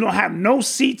 You don't have no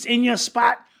seats in your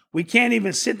spot. We can't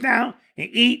even sit down and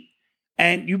eat.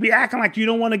 And you be acting like you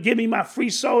don't want to give me my free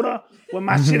soda when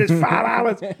my shit is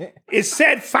 $5. It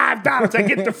said $5. I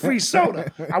get the free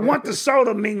soda. I want the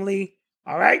soda, Ming Lee.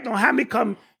 All right? Don't have me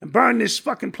come and burn this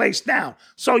fucking place down.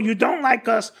 So you don't like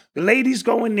us. The ladies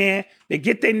go in there. They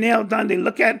get their nail done. They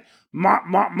look at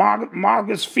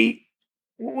Marga's feet.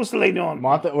 What's the lady on?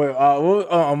 Martha,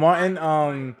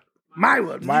 Martin,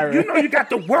 Myra. You know you got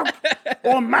to work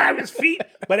on Myra's feet,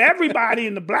 but everybody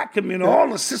in the black community, all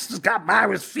the sisters got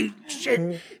Myra's feet and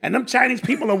shit. And them Chinese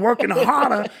people are working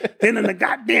harder than in the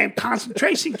goddamn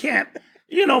concentration camp,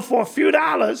 for a few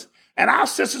dollars. And our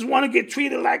sisters want to get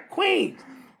treated like queens.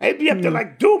 They be up there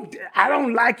like, dude, I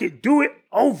don't like it. Do it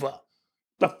over.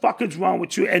 The fuck is wrong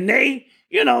with you? And they,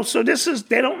 so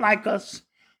they don't like us.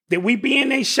 That we be in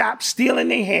their shop stealing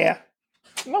their hair.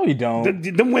 No, you don't.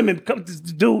 Them women,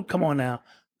 dude, come on now.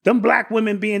 Them black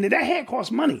women being there, that hair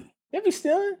costs money. They be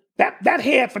stealing? That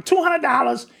hair for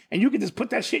 $200, and you can just put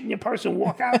that shit in your purse and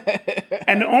walk out.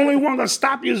 And the only one gonna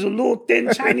stop you is a little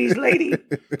thin Chinese lady.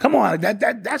 Come on,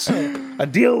 that's a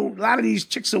deal a lot of these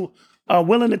chicks are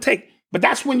willing to take. But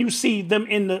that's when you see them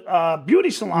in the beauty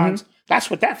salons. Mm-hmm.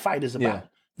 That's what that fight is about. Yeah.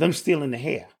 Them stealing the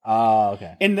hair. Oh,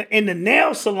 okay. In the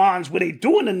nail salons where they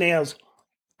doing the nails,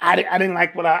 I didn't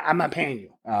like what I'm not paying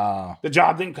you. The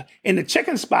job didn't. In the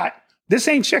chicken spot, this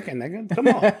ain't chicken, nigga. Come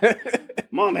on.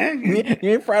 Come on, man.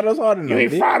 You ain't fried those hard enough. You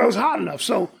ain't fried those hard enough.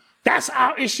 So that's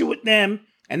our issue with them,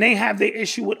 and they have their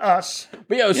issue with us.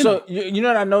 But you know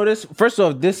what I noticed? First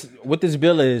off, what this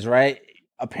bill is, right?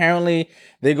 Apparently,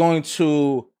 they're going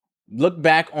to look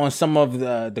back on some of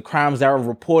the crimes that were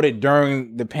reported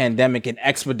during the pandemic and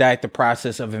expedite the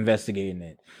process of investigating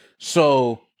it.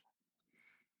 So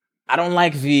I don't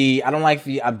like the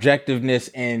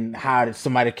objectiveness in how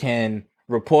somebody can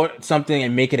report something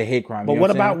and make it a hate crime. But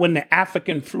what about when the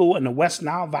African flu and the West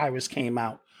Nile virus came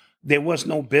out? There was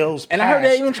no bills passed. And I heard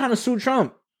they're even trying to sue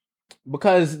Trump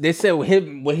because they said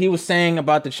what he was saying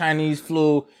about the Chinese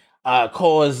flu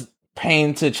caused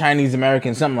pain to Chinese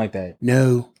Americans, something like that.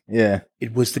 No. Yeah.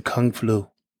 It was the Kung flu.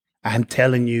 I'm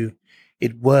telling you,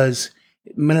 it was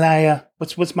Malaya.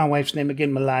 What's my wife's name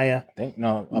again? Malaya. I think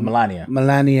Melania.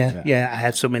 Melania. Yeah, I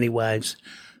have so many wives.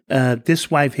 This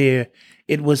wife here,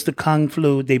 it was the Kung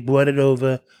flu. They brought it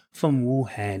over from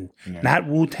Wuhan, not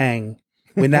Wu-Tang.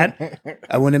 We're not,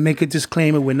 I want to make a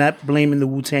disclaimer. We're not blaming the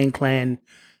Wu-Tang clan.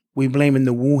 We're blaming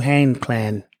the Wuhan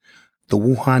clan. The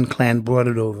Wuhan clan brought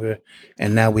it over,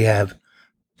 and now we have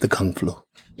the Kung flu.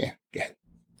 Yeah.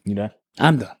 You done?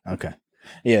 I'm done. Okay.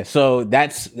 Yeah, so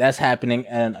that's happening.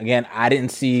 And again, I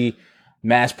didn't see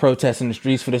mass protests in the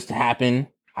streets for this to happen.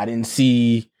 I didn't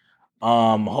see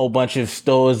a whole bunch of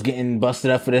stores getting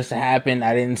busted up for this to happen.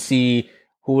 I didn't see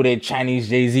who the Chinese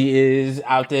Jay-Z is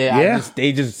out there. Yeah.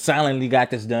 They just silently got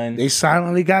this done. They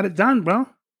silently got it done, bro.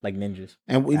 Like ninjas.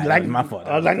 And we That like was my fault.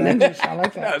 like ninjas. I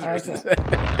like that. I like that.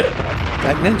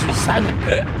 Like ninjas, silent.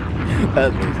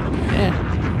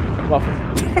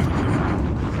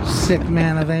 Sick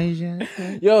man of Asia.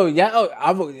 Yo,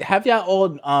 have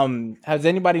y'all all has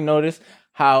anybody noticed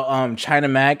how China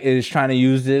Mac is trying to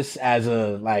use this as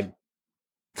a like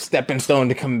stepping stone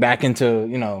to come back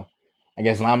into, I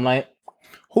guess limelight?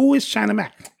 Who is China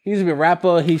Mac? He's a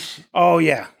rapper. He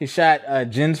shot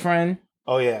Jin's friend.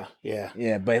 Oh yeah.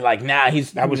 Yeah, but like now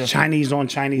That was Chinese on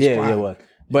Chinese. Yeah, crime. yeah, it was.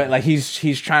 But like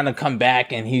he's trying to come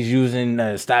back and he's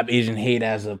using Stop Asian Hate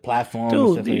as a platform. and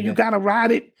Dude, stuff like you that. gotta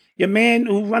ride it. Your man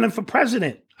who running for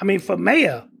president. I mean, for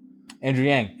mayor. Andrew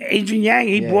Yang. Adrian Yang.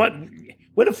 He brought.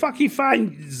 Where the fuck he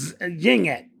find Ying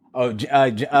at? Oh,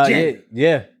 Jin.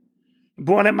 yeah.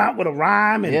 Brought him out with a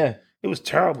rhyme, and Yeah. it was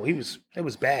terrible. It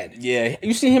was bad. Yeah.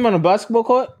 You see him on a basketball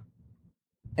court?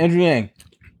 Andrew Yang.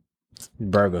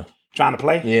 Burger. Trying to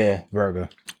play. Yeah, burger.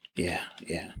 Yeah.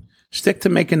 Stick to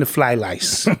making the fly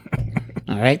lice. All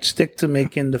right, stick to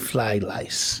making the fly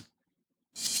lice.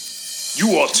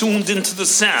 You are tuned into the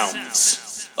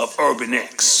sounds of Urban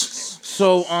X.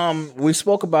 So, we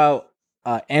spoke about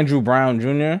Andrew Brown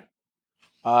Jr.,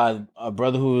 a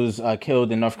brother who was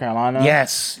killed in North Carolina.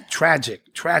 Yes,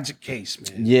 tragic case,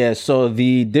 man. Yeah, so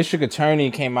the district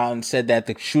attorney came out and said that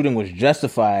the shooting was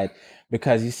justified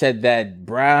because he said that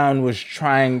Brown was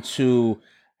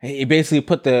he basically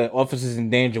put the officers in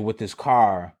danger with his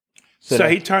car. So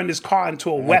he turned his car into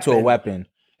a weapon.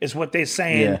 Is what they're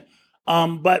saying.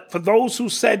 Yeah. But for those who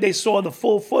said they saw the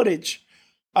full footage,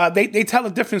 they tell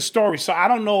a different story. So I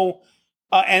don't know.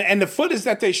 And the footage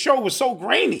that they show was so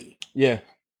grainy. Yeah.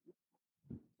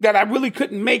 That I really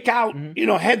couldn't make out,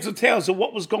 heads or tails of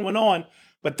what was going on.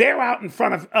 But they're out in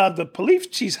front of the police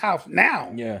chief's house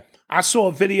now. Yeah. I saw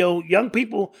a video. Young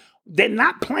people, they're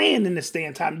not playing in this day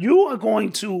and time. You are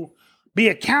going to be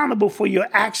accountable for your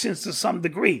actions to some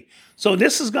degree. So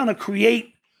this is going to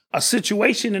create a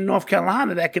situation in North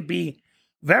Carolina that could be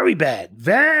very bad.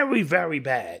 Very, very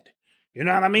bad. You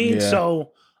know what I mean? Yeah.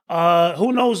 So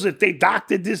who knows if they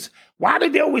doctored this. Why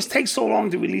did they always take so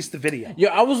long to release the video? Yeah,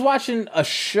 I was watching a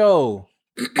show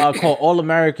called All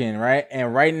American, right?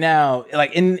 And right now,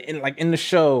 like in the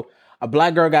show, a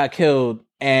black girl got killed,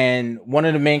 and one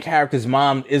of the main characters'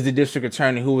 mom is the district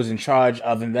attorney who was in charge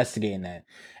of investigating that.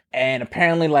 And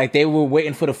apparently, like, they were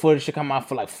waiting for the footage to come out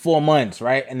for like 4 months,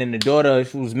 right? And then the daughter,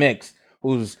 who's mixed,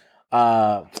 who's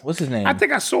what's his name? I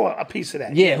think I saw a piece of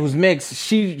that. Yeah, who's mixed.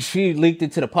 She leaked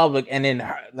it to the public, and then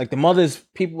the mother's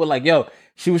people were like, "Yo,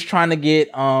 she was trying to get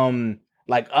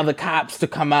like other cops to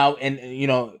come out, and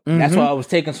that's why it was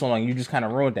taking so long. You just kind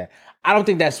of ruined that." I don't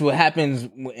think that's what happens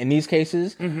in these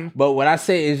cases. But what I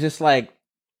say is just like,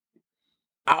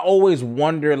 I always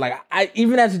wonder, like,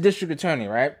 even as a district attorney,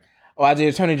 right, or as the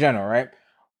attorney general, right,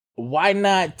 why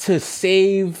not to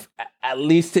save, at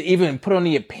least to even put on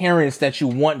the appearance that you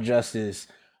want justice,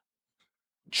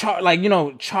 charge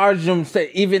them,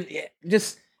 even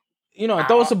just,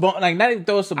 throw us a bone, like, not even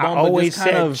throw us a bone, but just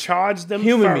kind of charge them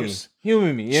human first.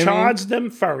 me. Charge them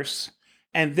first,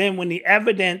 and then when the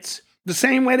evidence, the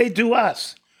same way they do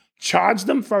us, charge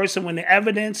them first, and when the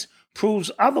evidence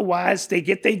proves otherwise, they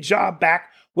get their job back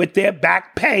with their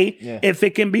back pay if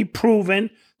it can be proven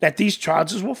that these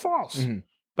charges were false.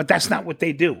 But that's not what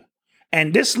they do.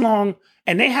 And this long,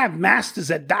 and they have masters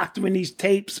at doctoring these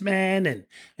tapes, man,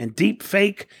 and deep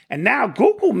fake. And now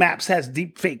Google Maps has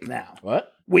deep fake now.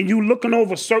 What? When you looking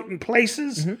over certain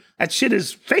places, that shit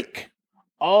is fake.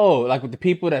 Oh, like with the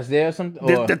people that's there or something?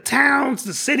 The towns,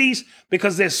 the cities,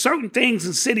 because there's certain things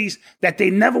in cities that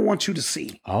they never want you to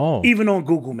see. Oh. Even on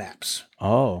Google Maps.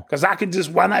 Oh. Because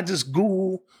why not just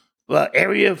Google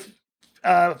Area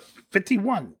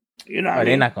 51? You know what I mean?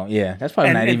 They're not going, that's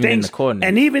probably not even in the coordinates.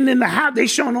 And even in the house, they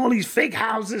showing all these fake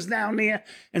houses down there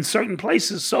in certain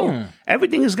places. So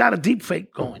everything has got a deep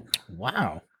fake going.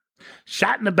 Wow.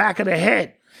 Shot in the back of the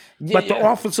head. But the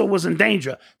officer was in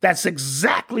danger. That's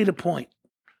exactly the point.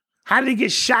 How did he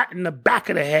get shot in the back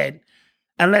of the head?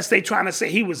 Unless they trying to say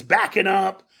he was backing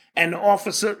up and the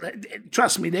officer,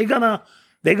 trust me, they're gonna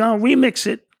remix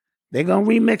it. They're gonna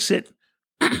remix it.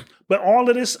 But all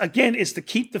of this, again, is to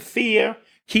keep the fear,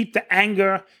 keep the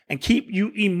anger, and keep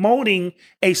you emoting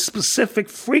a specific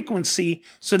frequency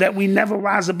so that we never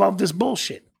rise above this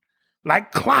bullshit.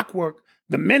 Like clockwork,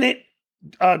 the minute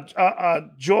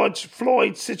George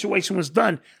Floyd's situation was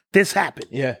done, this happened.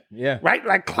 Yeah. Right?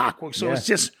 Like clockwork. So Yeah. it's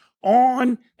just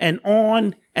on and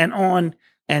on and on,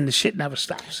 and the shit never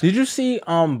stops. Did you see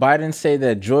Biden say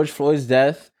that George Floyd's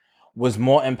death was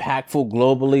more impactful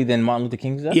globally than Martin Luther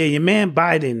King's death? Yeah, your man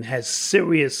Biden has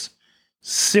serious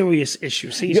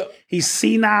issues. He's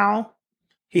senile,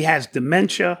 he has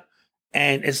dementia,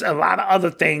 and it's a lot of other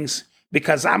things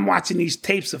because I'm watching these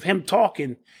tapes of him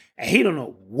talking and he don't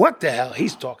know what the hell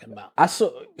he's talking about.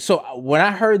 So when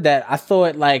I heard that, I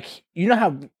thought like, you know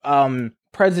how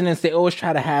presidents, they always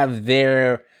try to have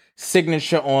their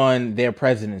signature on their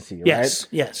presidency, right?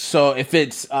 Yes. So if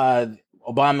it's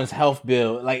Obama's health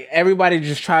bill, like everybody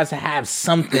just tries to have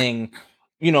something,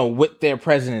 with their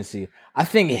presidency. I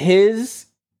think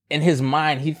in his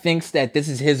mind, he thinks that this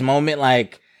is his moment,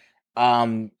 like,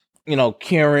 curing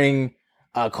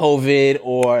COVID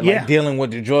or like dealing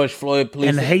with the George Floyd police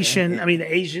and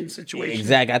the Asian situation.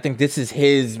 Exactly. I think this is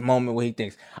his moment where he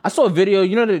thinks. I saw a video,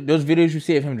 those videos you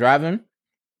see of him driving?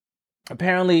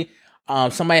 Apparently,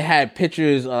 somebody had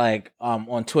pictures like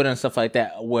on Twitter and stuff like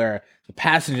that where the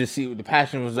passenger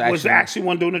was actually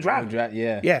one doing the driving.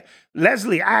 Yeah.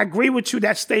 Leslie, I agree with you.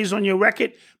 That stays on your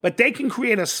record, but they can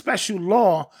create a special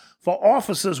law for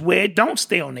officers where it don't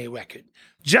stay on their record,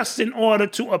 just in order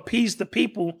to appease the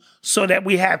people so that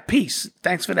we have peace.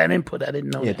 Thanks for that input. I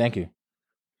didn't know that. Yeah, thank you.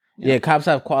 Yeah, cops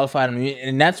have qualified him,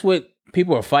 and that's what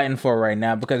people are fighting for right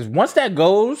now, because once that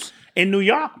goes... In New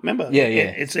York, remember? Yeah.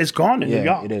 It's gone in New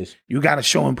York. It is. You got to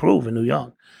show and prove in New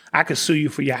York. I could sue you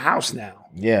for your house now.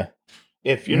 Yeah.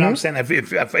 If you know what I'm saying,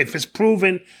 if it's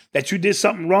proven that you did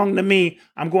something wrong to me,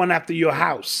 I'm going after your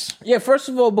house. Yeah. First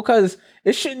of all, because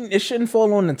it shouldn't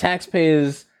fall on the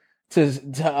taxpayers to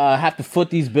have to foot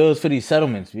these bills for these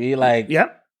settlements. Be like,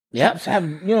 yep. Have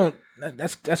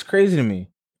that's crazy to me.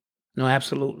 No,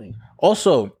 absolutely.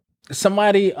 Also,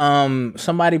 somebody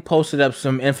posted up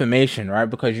some information, right?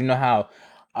 Because you know how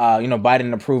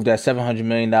Biden approved that $700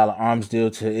 million arms deal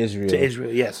to Israel. To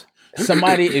Israel, yes.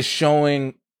 Somebody is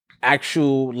showing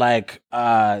actual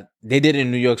they did in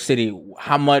New York City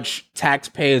how much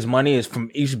taxpayers' money is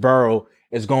from each borough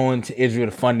is going to Israel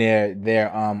to fund their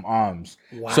arms.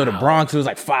 Wow. So the Bronx was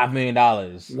like $5 million.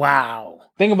 Wow.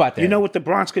 Think about that. You know what the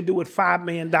Bronx could do with $5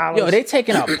 million? Yo, they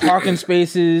taking out parking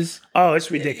spaces. Oh, it's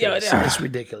ridiculous. It's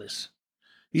ridiculous.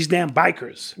 These damn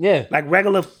bikers. Yeah. Like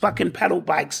regular fucking pedal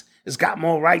bikes has got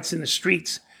more rights in the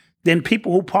streets than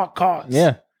people who park cars.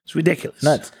 Yeah. It's ridiculous.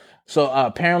 Nuts. So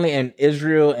apparently in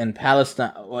Israel and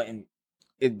Palestine,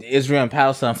 Israel and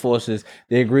Palestine forces,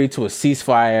 they agreed to a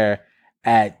ceasefire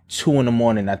at 2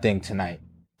 a.m, I think, tonight.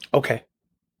 Okay.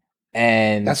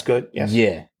 And that's good. Yes.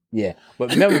 Yeah.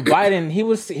 But remember, Biden,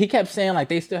 he kept saying like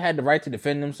they still had the right to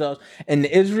defend themselves. And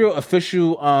the Israel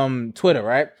official Twitter,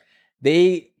 right?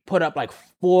 They put up like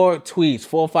 4 or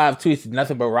 5 tweets,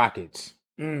 nothing but rockets.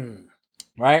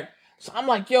 Right? So I'm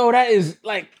like, yo, that is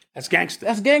like, that's gangster.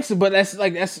 That's gangster, but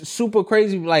that's super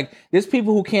crazy. Like, there's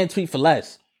people who can't tweet for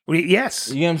less. Yes.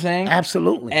 You know what I'm saying?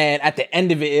 Absolutely. And at the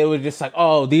end of it, it was just like,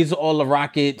 oh, these are all the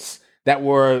rockets that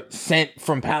were sent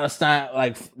from Palestine,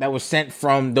 like that was sent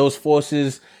from those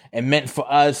forces and meant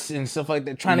for us and stuff like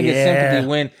that, trying to get sympathy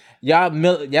when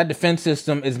y'all defense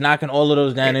system is knocking all of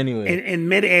those down anyway. In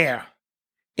midair.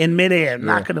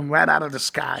 Knocking them right out of the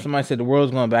sky. Somebody said the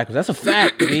world's going backwards. That's a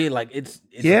fact, dude. Like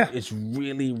it's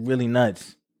really, really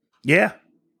nuts. Yeah.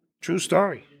 True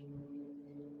story.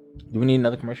 Do we need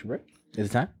another commercial break? Is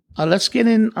it time? Let's get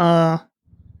in the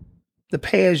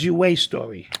pay as you weigh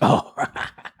story. Oh,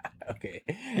 okay.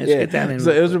 Let's get that in.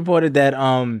 So it was reported that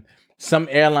some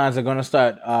airlines are going to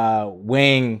start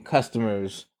weighing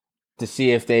customers to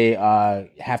see if they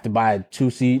have to buy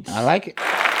 2 seats. I like it.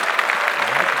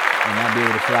 And not be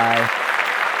able to fly.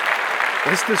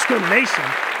 It's discrimination,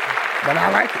 but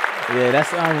I like it. Yeah,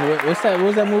 that's what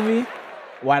was that movie?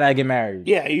 Why Did I Get Married?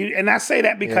 Yeah, and I say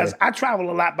that because I travel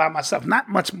a lot by myself, not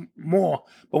much more,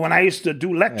 but when I used to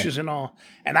do lectures and all,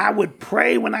 and I would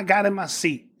pray when I got in my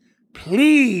seat,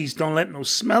 please don't let no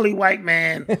smelly white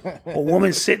man or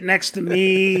woman sit next to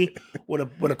me with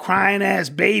a crying ass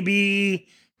baby.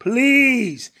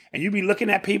 Please. And you be looking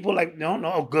at people like,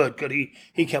 no, good.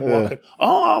 He kept walking.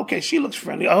 Oh, okay, she looks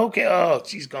friendly. Oh, okay, oh,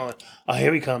 she's going. Oh,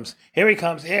 here he comes. Here.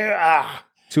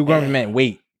 2 grown men,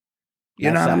 wait. You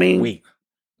know what I mean? Wait.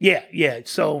 Yeah.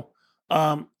 So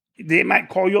they might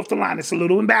call you off the line. It's a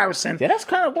little embarrassing. Yeah, that's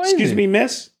kind of crazy. Excuse me,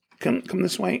 miss. Come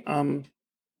this way.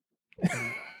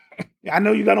 I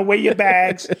know you're gonna weigh your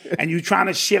bags and you're trying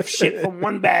to shift shit from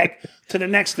one bag to the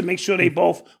next to make sure they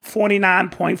both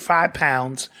 49.5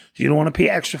 pounds. You don't want to pay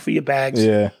extra for your bags.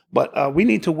 Yeah. But we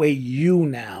need to weigh you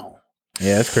now.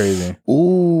 Yeah, that's crazy.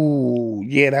 Ooh,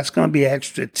 yeah, that's gonna be an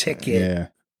extra ticket. Yeah.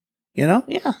 You know?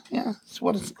 Yeah. That's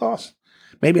what it's cost.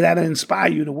 Maybe that'll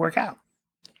inspire you to work out.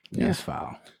 Yeah, that's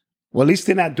foul. Well, at least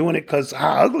they're not doing it because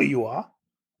how ugly you are.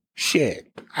 Shit.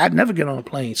 I'd never get on a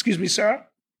plane. Excuse me, sir.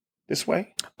 This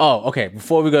way. Oh, okay.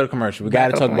 Before we go to commercial, we got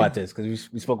to Back talk up, about this because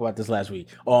we spoke about this last week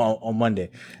on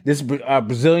Monday. This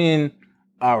Brazilian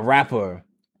rapper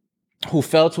who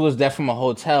fell to his death from a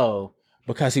hotel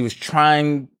because he was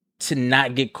trying to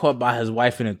not get caught by his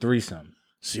wife in a threesome.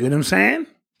 See what I'm saying?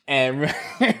 And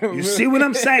you see what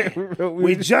I'm saying?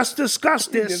 We just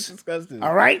discussed this.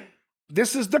 All right?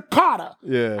 This is the Carter.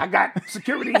 Yeah. I got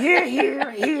security here,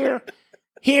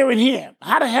 and here.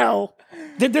 How the hell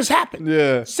did this happen?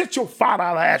 Yeah. Sit your $5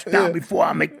 ass down before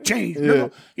I make change. Yeah.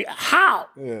 How?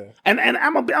 Yeah. And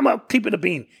I'm gonna keep it a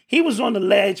bean. He was on the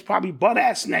ledge, probably butt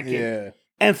ass naked,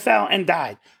 and fell and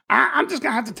died. I'm just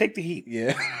gonna have to take the heat.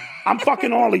 Yeah. I'm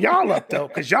fucking all of y'all up though,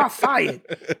 because y'all fired.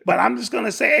 But I'm just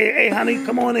gonna say, hey, honey,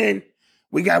 come on in.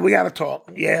 We gotta talk.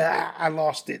 Yeah, I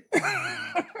lost it.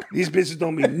 These bitches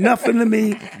don't mean nothing to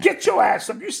me. Get your ass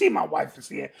up. You see my wife is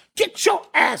here. Get your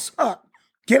ass up.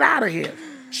 Get out of here.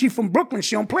 She from Brooklyn.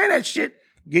 She don't play that shit.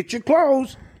 Get your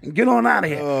clothes and get on out of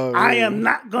here. Oh, I am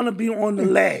not gonna be on the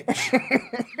ledge,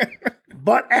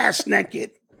 butt ass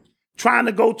naked, trying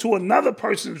to go to another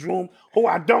person's room who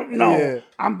I don't know. Yeah.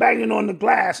 I'm banging on the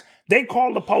glass. They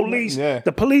call the police. Yeah.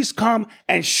 The police come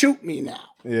and shoot me now.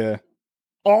 Yeah.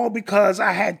 All because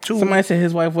I had two. Somebody said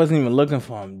his wife wasn't even looking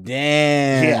for him.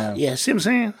 Damn. Yeah. See what I'm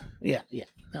saying? Yeah.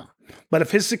 No. But if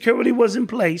his security was in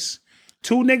place,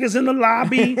 2 niggas in the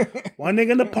lobby, 1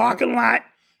 nigga in the parking lot,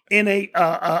 in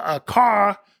a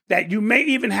car that you may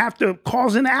even have to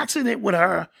cause an accident with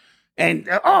her. And,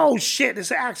 oh, shit, it's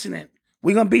an accident.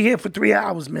 We're going to be here for 3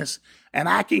 hours, miss. And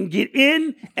I can get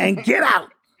in and get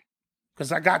out.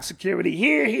 Because I got security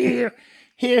here,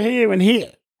 and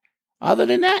here. Other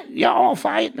than that, y'all all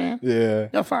fired, man. Yeah.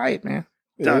 Y'all fired, man.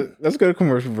 Yeah, let's go to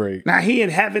commercial break. Now he in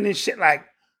heaven and shit like,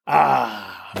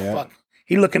 fuck.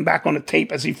 He looking back on the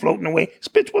tape as he floating away. This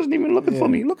bitch wasn't even looking for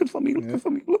me. Looking for me.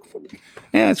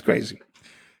 Yeah, it's crazy.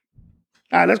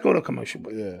 All right, let's go to commercial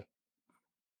break. Yeah.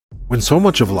 When so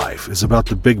much of life is about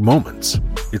the big moments,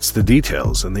 it's the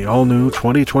details in the all-new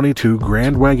 2022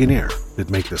 Grand Wagoneer that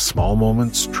make the small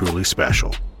moments truly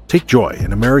special. Take joy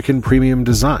in American premium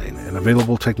design and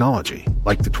available technology,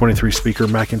 like the 23-speaker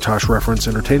Macintosh reference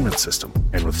entertainment system.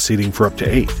 And with seating for up to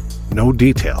 8, no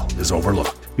detail is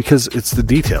overlooked, because it's the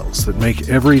details that make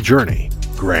every journey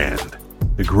grand.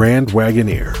 The Grand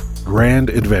Wagoneer. Grand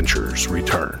adventures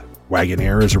return.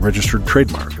 Wagoneer is a registered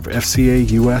trademark of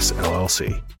FCA US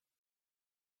LLC.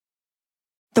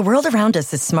 The world around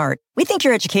us is smart. We think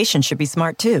your education should be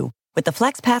smart too. With the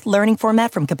FlexPath learning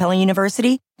format from Capella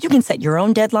University, you can set your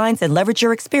own deadlines and leverage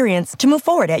your experience to move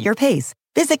forward at your pace.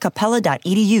 Visit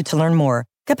capella.edu to learn more.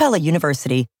 Capella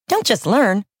University. Don't just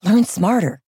learn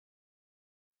smarter.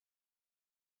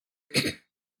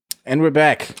 And we're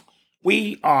back.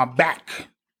 We are back.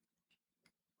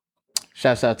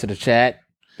 Shouts out to the chat.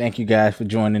 Thank you guys for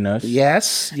joining us.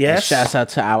 Yes. And shouts out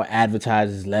to our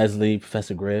advertisers, Leslie,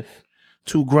 Professor Griff.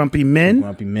 2 grumpy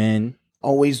men.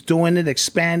 Always doing it,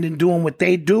 expanding, doing what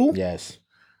they do. Yes.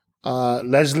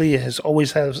 Leslie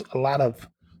always has a lot of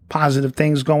positive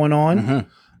things going on. Mm-hmm.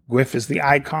 Griff is the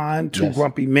icon. 2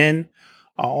 grumpy men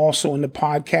are also in the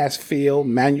podcast field,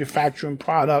 manufacturing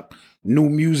product, new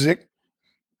music.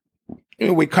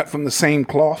 We cut from the same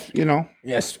cloth, you know.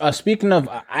 Yes. Speaking of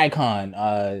icon,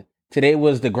 today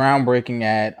was the groundbreaking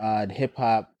at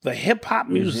the Hip Hop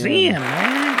Museum,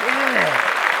 man. Yeah.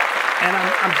 And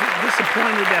I'm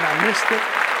disappointed that I missed it.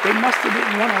 They must have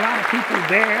didn't want a lot of people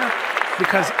there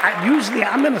because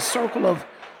I'm in a circle of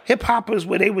hip hoppers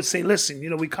where they would say, listen,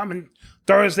 we coming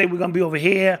Thursday, we're going to be over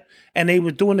here. And they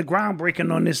were doing the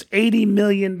groundbreaking on this $80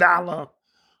 million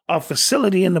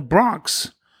facility in the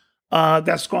Bronx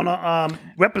that's going to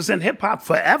represent hip hop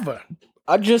forever.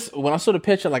 When I saw the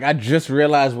picture, I just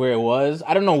realized where it was.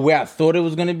 I don't know where I thought it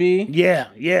was going to be. Yeah.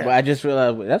 But I just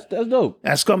realized that's dope.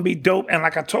 That's going to be dope. And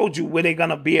like I told you, where they're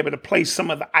going to be able to place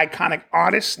some of the iconic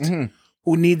artists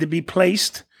who need to be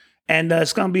placed. And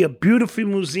it's going to be a beautiful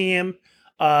museum.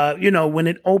 When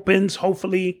it opens,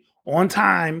 hopefully on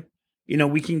time,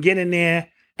 we can get in there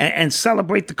and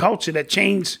celebrate the culture that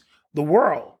changed the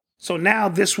world. So now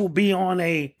this will be on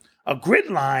a grid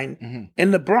line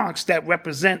in the Bronx that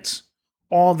represents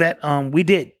all that we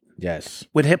did Yes.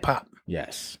 with hip hop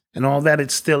Yes. and all that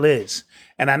it still is.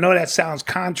 And I know that sounds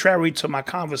contrary to my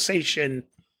conversation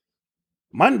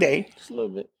Monday, Just a little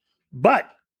bit. but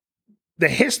the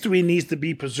history needs to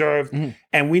be preserved,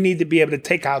 and we need to be able to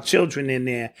take our children in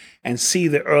there and see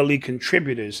the early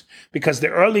contributors, because the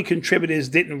early contributors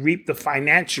didn't reap the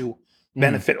financial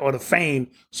benefit or the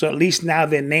fame. So at least now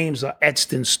their names are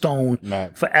etched in stone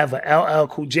forever. LL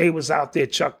Cool J was out there,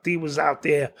 Chuck D was out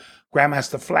there,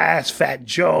 Grandmaster Flash, Fat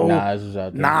Joe,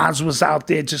 Nas was out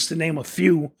there, just to name a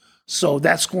few. So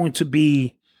that's going to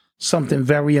be something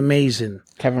very amazing.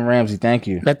 Kevin Ramsey, thank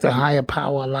you. Let the higher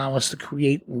power allow us to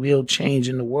create real change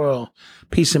in the world.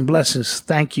 Peace and blessings.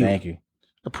 Thank you. Thank you.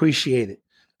 Appreciate it.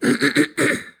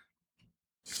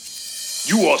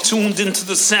 You are tuned into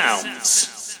the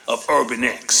sounds of Urban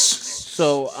X.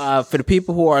 So for the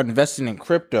people who are investing in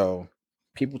crypto,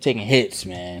 people taking hits,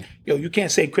 man. Yo, you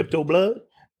can't say crypto blood.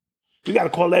 You got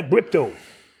to call that Bripto.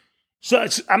 So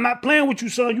I'm not playing with you,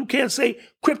 son. You can't say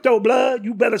crypto blood.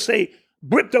 You better say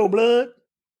Bripto blood.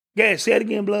 Yeah, say it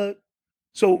again, blood.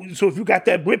 So if you got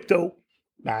that Bripto,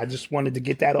 I just wanted to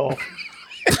get that off.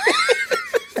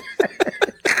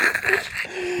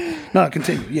 No,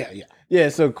 continue. Yeah. Yeah,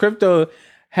 so crypto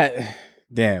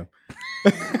damn.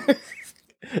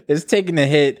 It's taking a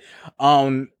hit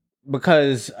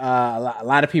because a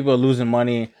lot of people are losing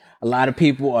money. A lot of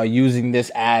people are using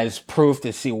this as proof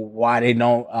to see why they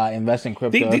don't invest in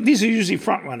crypto. These are usually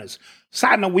front runners.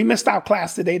 Side note, we missed our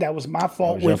class today. That was my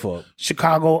fault with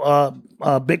Chicago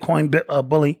Bitcoin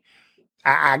bully.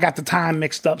 I got the time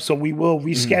mixed up, so we will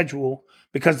reschedule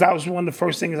because that was one of the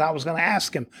first things I was going to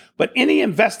ask him. But any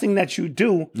investing that you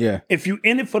do, if you're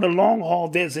in it for the long haul,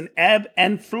 there's an ebb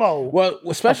and flow. Well,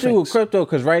 especially with crypto,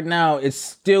 because right now it's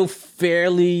still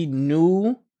fairly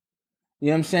new. You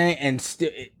know what I'm saying? And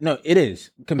still, it is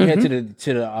compared to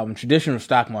the traditional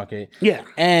stock market. Yeah,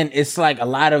 and it's like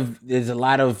there's a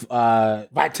lot of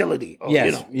vitality.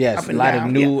 Yes, a lot of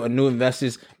new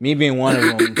investors. Me being one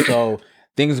of them. So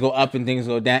things go up and things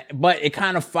go down, but it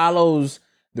kind of follows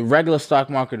the regular stock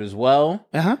market as well.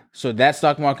 So that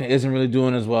stock market isn't really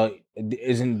doing as well.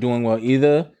 Isn't doing well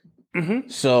either.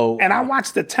 So, and I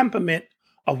watch the temperament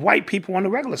of white people on the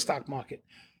regular stock market.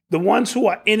 The ones who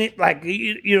are in it, like,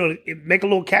 make a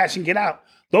little cash and get out,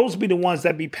 those be the ones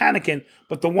that be panicking.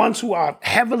 But the ones who are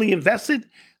heavily invested,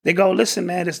 they go, listen,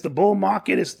 man, it's the bull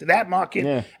market, it's that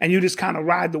market, and you just kind of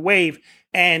ride the wave.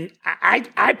 And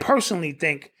I personally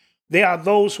think there are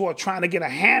those who are trying to get a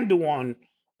handle on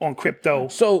crypto.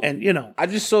 So, and I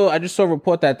just saw a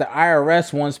report that the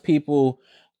IRS wants people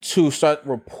to start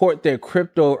report their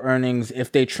crypto earnings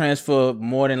if they transfer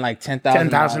more than like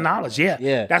 $10,000.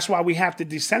 Yeah. That's why we have to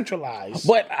decentralize.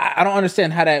 But I don't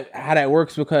understand how that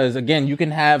works, because again, you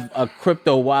can have a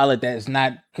crypto wallet that is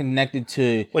not connected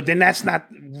to. But then that's not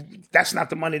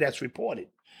the money that's reported.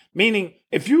 Meaning,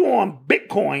 if you're on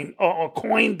Bitcoin or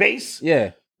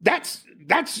Coinbase, that's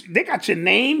they got your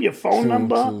name, your phone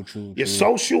number, your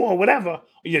social or whatever,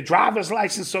 your driver's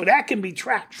license, so that can be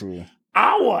tracked.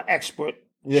 Our expert,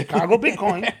 Chicago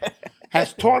Bitcoin,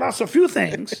 has taught us a few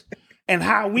things and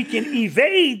how we can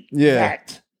evade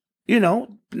that.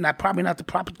 Probably not the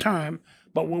proper term,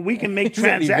 but when we can make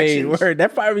transactions.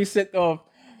 That probably set off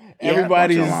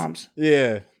everybody's alarms.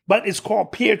 But it's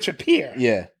called peer-to-peer.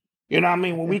 You know what I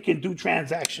mean? When we can do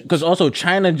transactions. Because also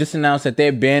China just announced that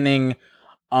they're banning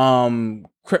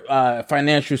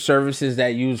financial services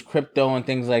that use crypto and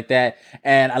things like that.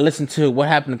 And I listened to What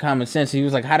Happened to Common Sense. He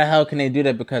was like, how the hell can they do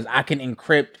that? Because I can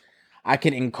encode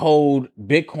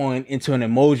Bitcoin into an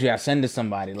emoji I send to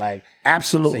somebody. Like,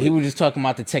 absolutely. So he was just talking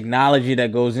about the technology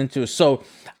that goes into it. So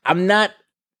I'm not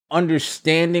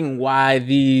understanding why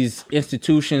these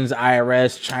institutions,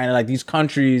 IRS, China, like these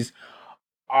countries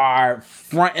are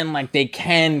fronting like they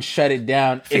can shut it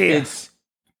down if it's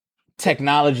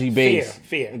technology based.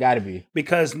 Fear. It gotta be.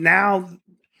 Because now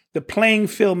the playing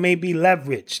field may be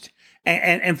leveraged.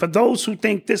 And for those who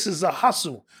think this is a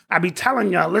hustle, I be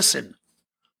telling y'all, listen,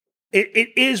 it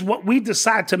is what we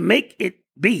decide to make it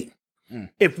be.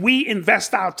 If we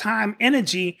invest our time,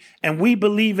 energy, and we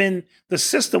believe in the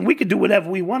system, we can do whatever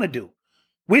we want to do.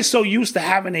 We're so used to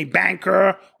having a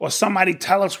banker or somebody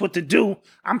tell us what to do.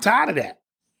 I'm tired of that.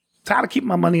 Tired of keeping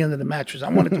my money under the mattress. I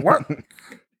want it to work. All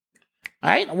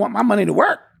right? I want my money to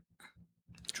work.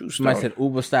 True story. Somebody said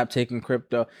Uber stopped taking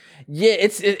crypto. Yeah,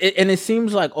 it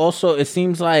seems like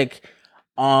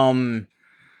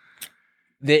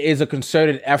there is a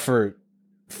concerted effort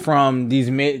from these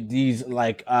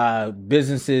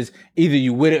businesses. Either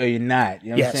you with it or you're not.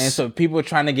 You know what I'm saying? So people are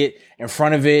trying to get in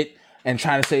front of it and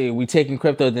trying to say we taking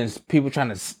crypto. Then people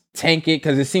trying to tank it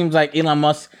because it seems like Elon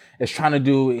Musk is trying to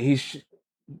do.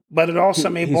 But it also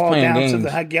may boil down games. to the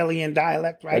Hegelian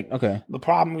dialect, right? Okay. The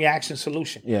problem, reaction,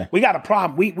 solution. Yeah. We got a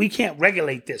problem. We can't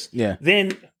regulate this. Yeah.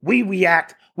 Then we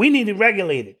react. We need to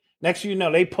regulate it. Next thing you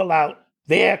know, they pull out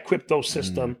their crypto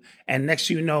system, and next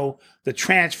thing you know, the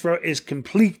transfer is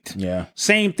complete. Yeah.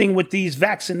 Same thing with these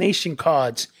vaccination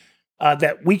cards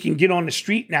that we can get on the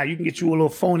street now. You can get you a little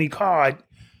phony card.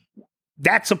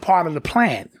 That's a part of the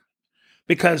plan.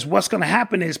 Because what's going to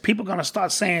happen is people are going to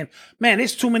start saying, man,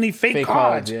 there's too many fake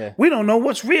cards. Yeah. We don't know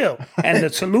what's real. And the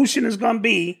solution is going to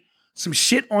be some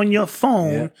shit on your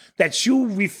phone that you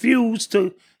refuse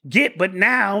to get, but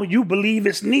now you believe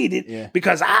it's needed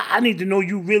because I need to know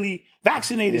you really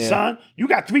vaccinated, son. You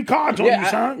got 3 cards on you,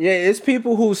 son. It's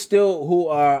people who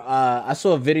are, I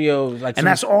saw a video. And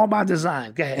that's all by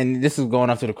design. Go ahead. And this is going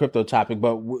off to the crypto topic,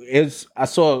 but I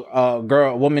saw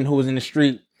a woman who was in the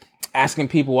street asking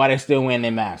people why they're still wearing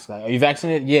their mask. Like, are you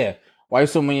vaccinated? Yeah. Why are you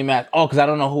still wearing your mask? Oh, because I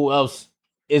don't know who else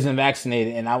isn't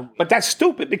vaccinated. But that's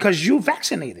stupid because you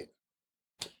vaccinated.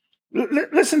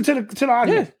 Listen to the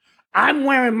argument. Yeah. I'm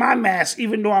wearing my mask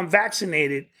even though I'm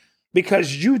vaccinated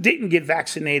because you didn't get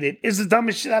vaccinated is the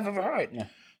dumbest shit I've ever heard. Yeah.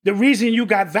 The reason you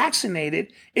got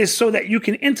vaccinated is so that you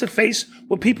can interface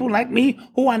with people like me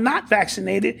who are not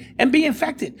vaccinated and be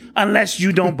infected, unless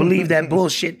you don't believe that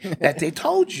bullshit that they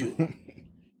told you.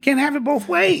 Can't have it both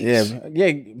ways. Yeah.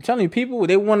 I'm telling you, people,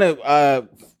 they want to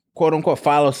quote unquote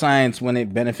follow science when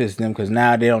it benefits them because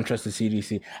now they don't trust the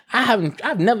CDC.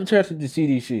 I've never trusted the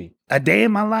CDC a day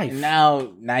in my life.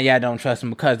 Now y'all don't trust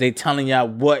them because they telling y'all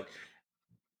what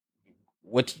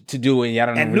to do and y'all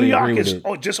don't and really New York agree is with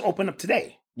it. Just opened up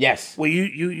today. Yes. Well,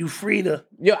 you free to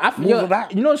move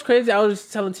about. You know what's crazy? I was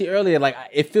just telling T earlier, like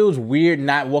it feels weird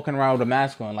not walking around with a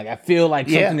mask on. Like I feel like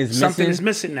something is missing. Something is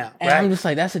missing now. And I'm just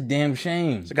like, that's a damn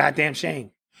shame. It's a goddamn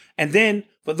shame. And then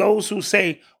for those who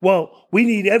say, well, we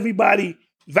need everybody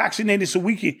vaccinated so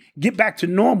we can get back to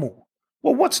normal.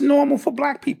 Well, what's normal for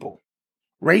black people?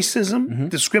 Racism,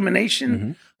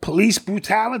 discrimination, police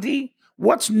brutality.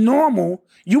 What's normal?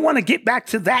 You want to get back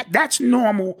to that? That's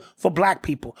normal for black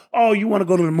people. Oh, you want to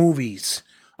go to the movies.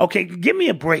 Okay, give me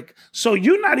a break. So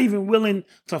you're not even willing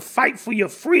to fight for your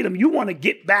freedom. You want to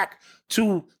get back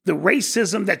to the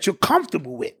racism that you're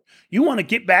comfortable with. You want to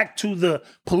get back to the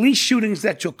police shootings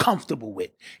that you're comfortable with.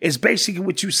 It's basically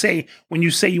what you say when you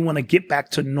say you want to get back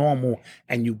to normal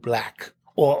and you black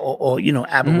or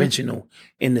Aboriginal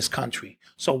in this country.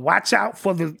 So watch out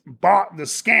for the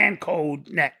scan code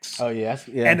next. Oh, yes.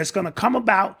 Yeah. And it's going to come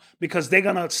about because they're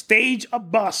going to stage a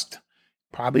bust,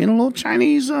 probably in a little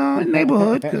Chinese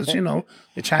neighborhood, because, the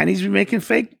Chinese be making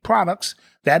fake products.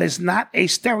 That is not a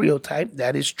stereotype.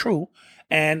 That is true.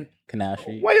 And Canal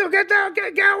Street. Where you get down?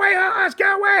 Get away, us,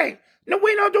 get away. No,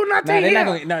 we don't do nothing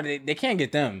here. They can't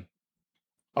get them.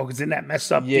 Oh, because then that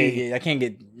mess up. Yeah, I can't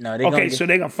get. No, so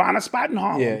they're gonna find a spot in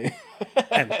Harlem. Yeah.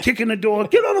 And kick in the door.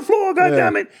 Get on the floor,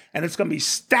 goddammit. And it's gonna be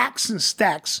stacks and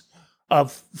stacks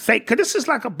of fake. Because this is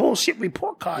like a bullshit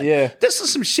report card. Yeah. This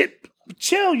is some shit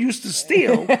Chill used to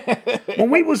steal when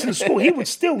we was in school. He would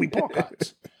steal report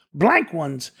cards, blank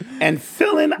ones, and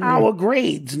fill in our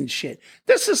grades and shit.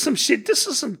 This is some shit. This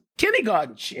is some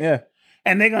kindergarten shit. Yeah.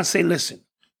 And they're gonna say, listen.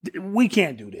 We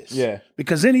can't do this. Yeah.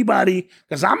 Because I'm going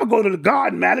to go to the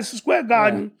Garden, Madison Square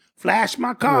Garden, flash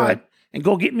my card, and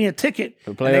go get me a ticket.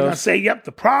 And they're going to say, yep,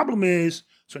 the problem is,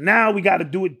 so now we got to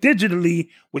do it digitally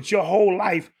with your whole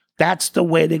life. That's the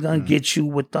way they're going to get you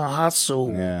with the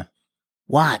hustle. Yeah.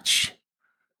 Watch.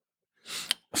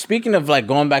 Speaking of like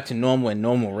going back to normal and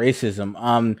normal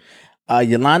racism,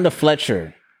 Yolanda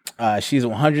Fletcher, she's a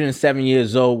 107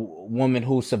 years old woman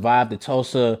who survived the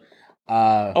Tulsa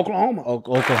Oklahoma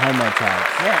attack.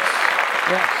 Yes.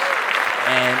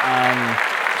 And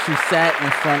she sat in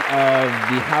front of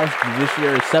the House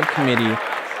Judiciary Subcommittee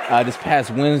this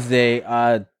past Wednesday,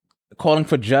 calling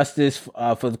for justice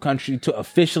for the country to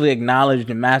officially acknowledge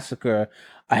the massacre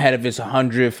ahead of its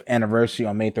 100th anniversary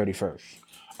on May 31st.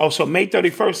 Oh, so May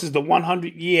 31st is the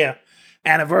 100-year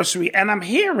anniversary. And I'm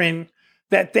hearing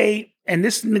that and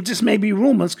this just may be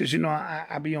rumors, because,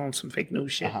 I be on some fake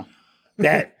news shit,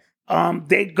 that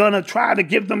they're going to try to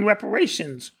give them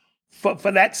reparations for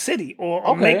that city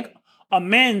or make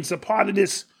amends. A part of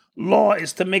this law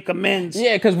is to make amends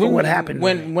because for what happened.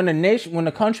 When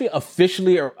the country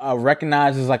officially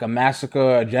recognizes like a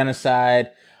massacre, a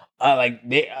genocide,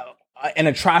 an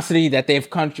atrocity that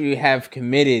country have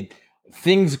committed,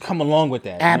 things come along with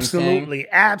that. Absolutely.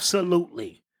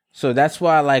 Absolutely. So that's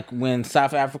why, like, when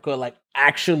South Africa, like,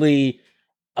 actually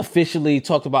officially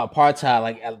talked about apartheid,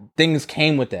 like, things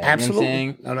came with that. Absolutely. You know what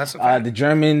I'm saying? No, that's a fact. The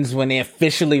Germans, when they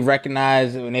officially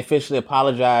recognized, when they officially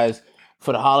apologized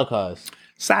for the Holocaust.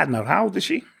 Side note, how old is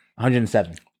she?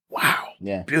 107. Wow.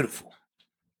 Yeah. Beautiful.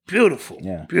 Beautiful.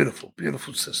 Yeah. Beautiful.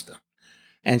 Beautiful sister.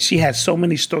 And she has so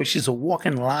many stories. She's a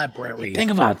walking library.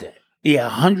 Think about that. Yeah,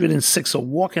 106, a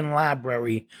walking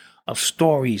library of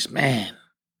stories. Man.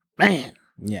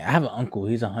 Yeah, I have an uncle.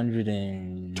 He's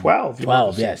 112.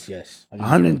 12. Yes.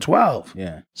 112.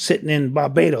 Yeah. Sitting in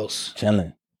Barbados.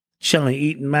 Chilling,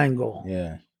 eating mango.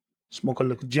 yeah. Smoke a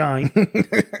little joint.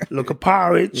 Look at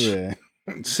pirates. Yeah.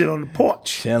 Sit on the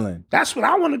porch. Chilling. That's what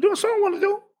I want to do. That's what I want to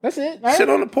do. That's it, right? Sit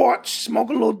on the porch, smoke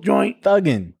a little joint,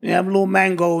 Thugging. and have a little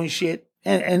mango and shit,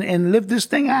 and live this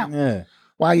thing out. Yeah.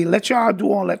 While you let y'all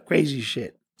do all that crazy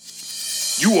shit.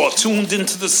 You are tuned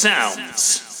into the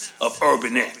sounds of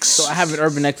Urban X. So I have an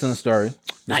Urban Excellence story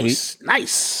this week.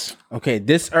 Nice. Okay,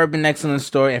 this Urban Excellence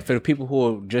story, and for the people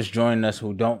who are just joining us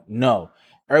who don't know,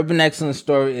 Urban Excellence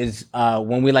story is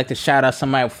when we like to shout out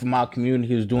somebody from our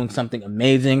community who's doing something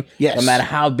amazing. Yes. No matter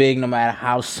how big, no matter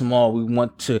how small, we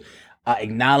want to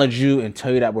acknowledge you and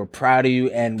tell you that we're proud of you.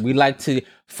 And we like to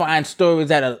find stories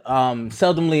that are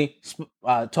seldomly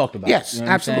talked about. Yes, You know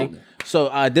what I'm saying? absolutely.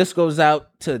 So this goes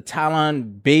out to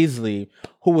Talon Baisley,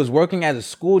 who was working as a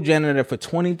school janitor for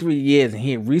 23 years, and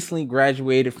he had recently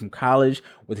graduated from college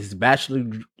with his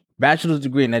bachelor's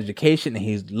degree in education, and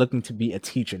he's looking to be a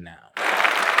teacher now.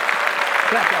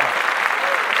 Clap that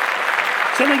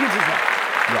up. So let me get this right.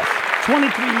 Yes.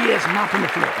 23 years mopping the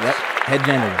floor. Yep. Head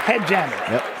janitor. Head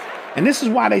janitor. Yep. And this is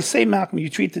why they say, Malcolm, you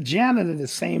treat the janitor the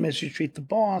same as you treat the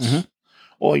boss. Mm-hmm.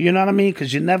 Or, you know what I mean?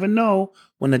 Because you never know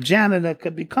when the janitor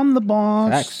could become the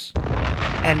boss. Facts.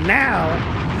 And now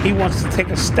he wants to take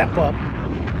a step up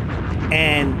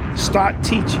and start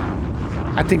teaching.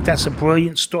 I think that's a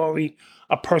brilliant story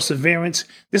of perseverance.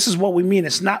 This is what we mean.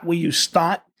 It's not where you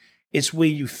start, it's where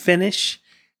you finish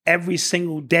every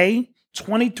single day.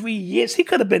 23 years. He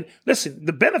could have been, listen,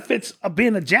 the benefits of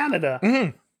being a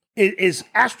janitor is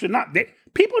astronomical.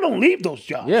 People don't leave those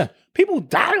jobs. Yeah. People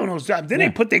die on those jobs. Then they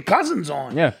put their cousins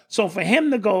on. Yeah. So for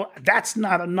him to go, that's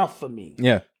not enough for me.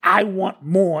 Yeah. I want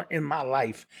more in my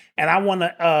life. And I want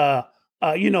to,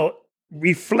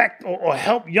 reflect or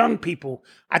help young people.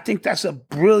 I think that's a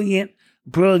brilliant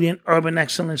urban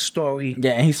excellence story.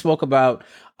 Yeah, and he spoke about,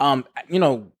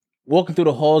 walking through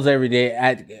the halls every day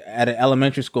at an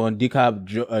elementary school in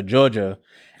DeKalb, Georgia,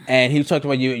 and he talked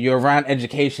about you're around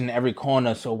education in every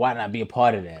corner, so why not be a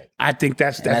part of that? I think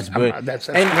that's That's good. That's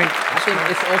And great. I think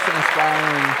it's also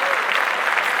inspiring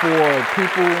for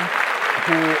people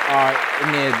who are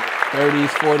in their 30s,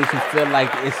 40s who feel like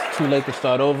it's too late to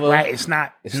start over. Right? It's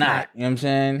not. It's not. You know what I'm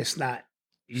saying? It's not.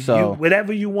 So-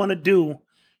 Whatever you want to do,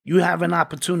 you have an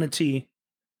opportunity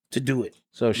to do it.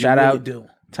 So You shout really out do.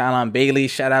 Talon Bailey.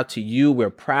 Shout out to you. We're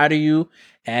proud of you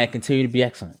and continue to be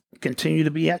excellent. Continue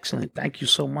to be excellent. Thank you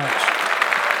so much.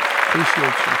 Appreciate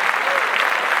you.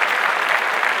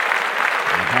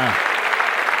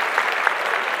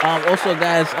 Also,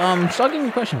 guys, start getting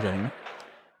your questions ready, man.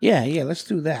 Yeah. Let's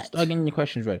do that. Start getting your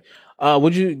questions ready.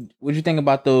 What'd you think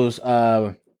about those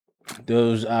New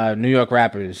York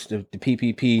rappers, the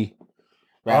PPP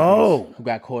rappers who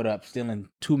got caught up stealing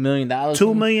 $2 million?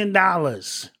 $2 million.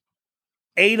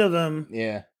 8 of them.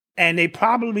 Yeah. And they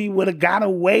probably would have got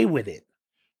away with it.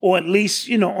 Or at least,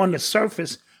 on the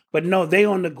surface. But no, they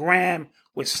on the gram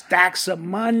with stacks of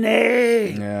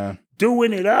money. Yeah.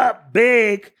 Doing it up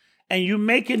big. And you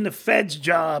making the Fed's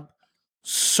job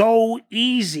so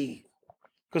easy.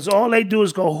 Because all they do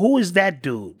is go, who is that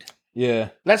dude? Yeah.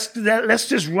 Let's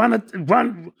just run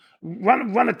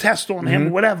a test on him or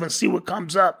whatever and see what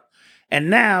comes up. And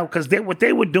now, because what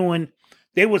they were doing,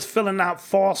 they was filling out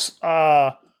false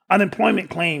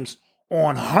unemployment claims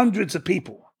on hundreds of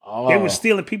people. Oh. They were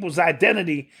stealing people's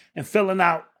identity and filling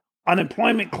out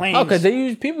unemployment claims. Oh, because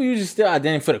people usually steal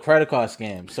identity for the credit card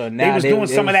scam. So now they was doing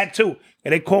some of that too.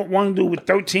 And they caught one dude with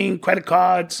 13 credit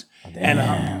cards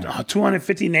and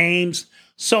 250 names.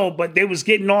 So, but they was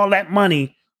getting all that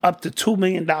money up to $2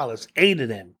 million, 8 of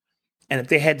them. And if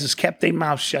they had just kept their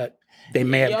mouth shut, they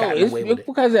may have gotten away with it.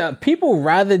 Because people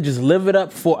rather just live it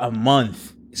up for a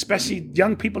month. Especially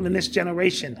young people in this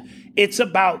generation. It's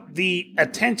about the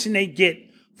attention they get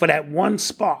for that one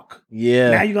spark.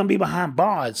 Yeah. Now you're going to be behind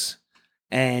bars.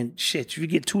 And shit, you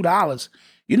get $2.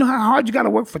 You know how hard you got to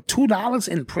work for $2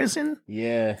 in prison?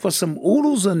 Yeah. For some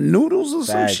oodles or noodles or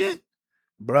Facts. some shit?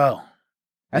 Bro.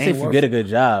 That's ain't if you worth get a it. good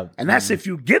job. And that's if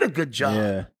you get a good job.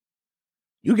 Yeah.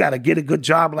 You got to get a good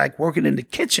job like working in the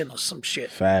kitchen or some shit.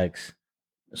 Facts.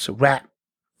 It's a wrap.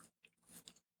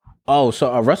 Oh,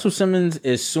 so Russell Simmons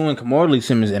is suing Kimora Lee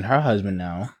Simmons and her husband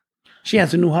now. She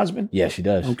has a new husband? Yeah, she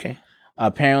does. Okay.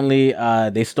 Apparently,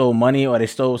 they stole money or they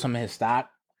stole some of his stock.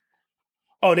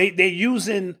 Oh, they're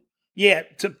using,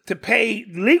 to pay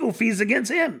legal fees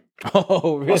against him.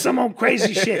 Oh, really? Or some old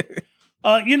crazy shit.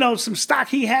 Some stock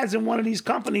he has in one of these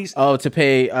companies. Oh, to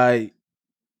pay.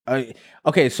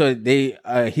 Okay, so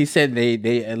he said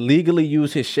they illegally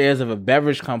used his shares of a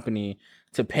beverage company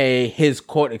to pay his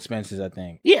court expenses, I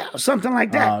think. Yeah, something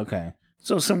like that. Oh, okay.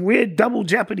 So some weird double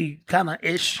jeopardy kind of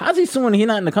ish. How's he suing? He's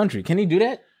not in the country. Can he do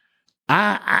that?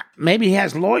 Maybe he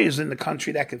has lawyers in the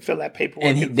country that can fill that paperwork.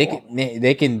 And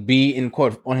they can be in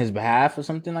court on his behalf or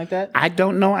something like that? I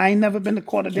don't know. I ain't never been to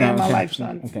court a day in my life,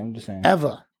 son. Okay, I'm just saying.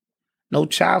 Ever. No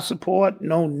child support,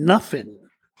 no nothing.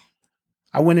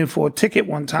 I went in for a ticket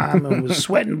one time and was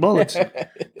sweating bullets.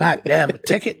 God damn, a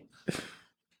ticket.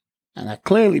 And I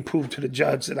clearly proved to the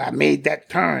judge that I made that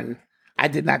turn. I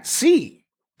did not see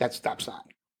that stop sign.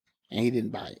 And he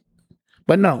didn't buy it.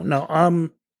 But no.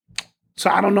 So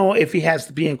I don't know if he has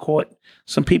to be in court.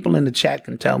 Some people in the chat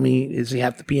can tell me, does he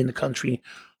have to be in the country?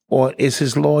 Or is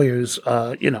his lawyers,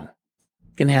 can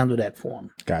handle that for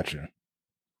him? Gotcha.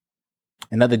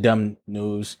 Another dumb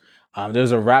news.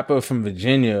 There's a rapper from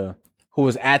Virginia who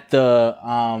was at the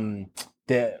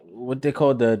what they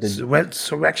call the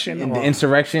insurrection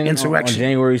on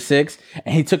January 6th,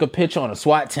 and he took a picture on a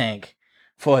SWAT tank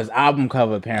for his album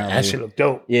cover. Apparently, that shit looked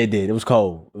dope. Yeah, it did. It was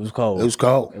cold.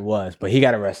 It was, but he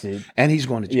got arrested, and he's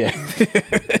going to jail.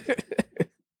 Yeah.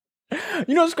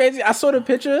 You know what's crazy? I saw the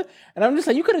picture, and I'm just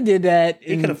like, you could have did that.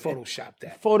 You could have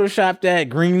photoshopped that.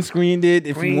 Green screened it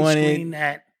if you wanted. Green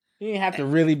that. You didn't have to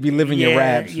really be living your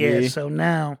raps. Yeah. Really. So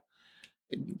now,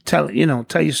 tell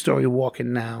your story of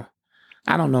walking now.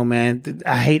 I don't know, man.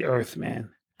 I hate Earth, man.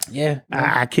 Yeah.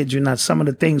 I kid you not. Some of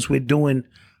the things we're doing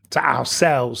to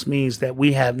ourselves means that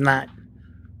we have not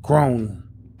grown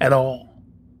at all.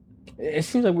 It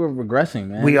seems like we're regressing,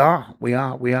 man. We are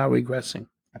regressing.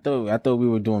 I thought we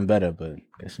were doing better, but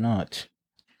guess not.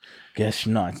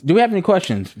 Do we have any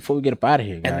questions before we get up out of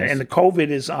here, guys? And the COVID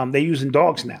is they're using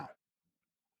dogs now.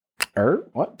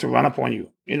 What? To run up on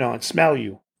you, and smell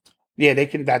you. Yeah, they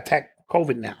can detect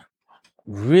COVID now.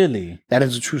 Really? That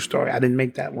is a true story. I didn't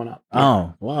make that one up.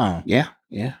 Oh, wow. Yeah.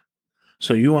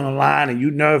 So you on the line and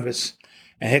you nervous,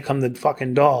 and here come the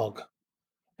fucking dog.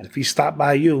 And if he stopped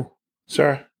by you,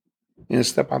 sir,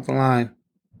 step out the line.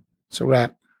 It's a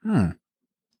wrap.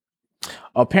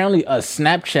 Apparently,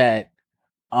 Snapchat,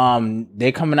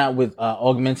 they're coming out with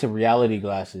augmented reality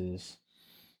glasses.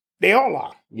 They all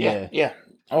are. Yeah.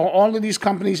 All of these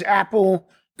companies, Apple,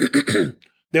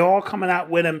 they're all coming out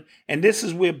with them. And this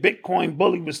is where Bitcoin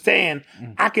Bully was saying,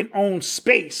 I can own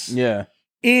space. Yeah.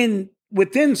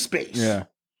 Within space. Yeah.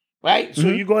 Right? So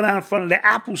you go down in front of the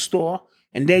Apple store,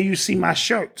 and there you see my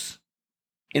shirts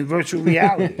in virtual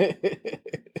reality.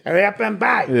 Hurry up and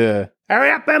buy. Yeah.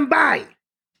 Hurry up and buy.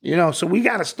 So we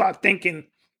got to start thinking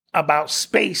about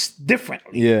space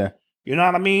differently. Yeah. You know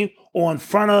what I mean? Or in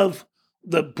front of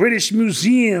the British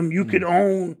Museum, you could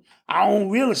own, I own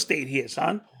real estate here,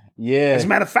 son. Yeah. As a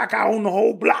matter of fact, I own the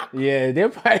whole block. Yeah, they're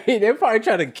probably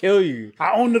trying to kill you.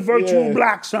 I own the virtual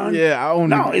block, son. Yeah, I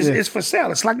own it's for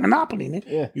sale. It's like Monopoly, man.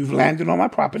 Yeah. You've landed on my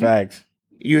property. Facts.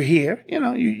 You're here.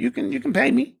 You can pay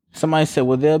me. Somebody said,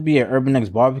 well, there'll be an Urban X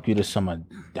barbecue this summer.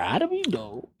 That'll be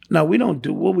dope. No, we don't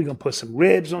do. What we gonna put some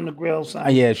ribs on the grill,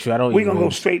 son? Yeah, sure. I don't. We gonna go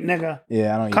straight, nigga.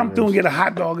 Yeah, I don't. Come through and get a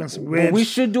hot dog and some ribs. Well, we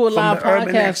should do a live from the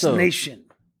Urban podcast. X Nation.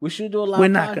 We should do a live. We're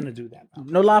not gonna do that.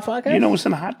 No live podcast. You know what's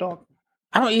in a hot dog?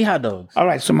 I don't eat hot dogs. All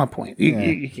right, so my point.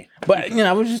 You can't. But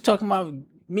I was just talking about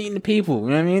meeting the people. You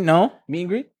know what I mean? No meet and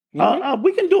greet.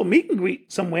 We can do a meet and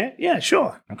greet somewhere. Yeah,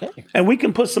 sure. Okay. And we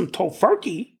can put some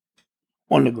tofurkey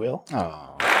on the grill.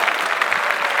 Oh.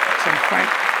 Some Frank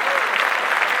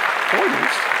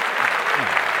Hoyers.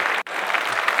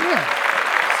 Yeah.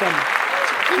 Some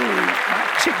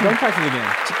chicken. Don't press it again.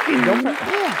 Chicken.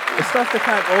 Yeah. It starts to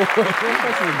clap over. Don't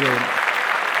press it again.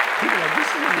 People are like, this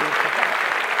is a real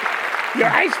cookout. Yo,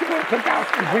 I used to go to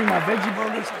cookouts and bring my veggie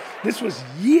burgers. This was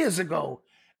years ago.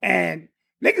 And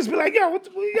niggas be like, yo, what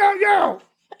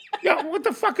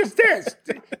the fuck is this?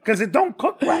 Because it don't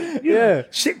cook right. You know,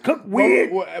 shit cook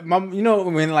weird. When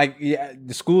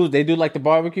the schools, they do like the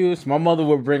barbecues, my mother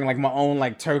would bring like my own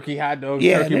like turkey hot dogs,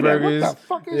 turkey burgers. What the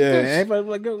fuck is this?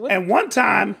 Like, and one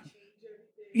time,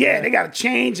 they got to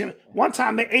change. And one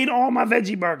time they ate all my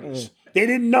veggie burgers. They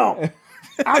didn't know.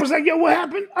 I was like, yo, what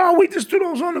happened? Oh, we just threw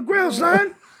those on the grill,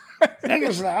 son.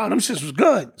 Niggas like, oh, them shits was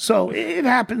good. So it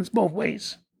happens both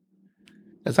ways.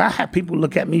 Because I have people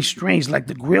look at me strange, like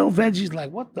the grilled veggies, like,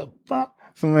 what the fuck?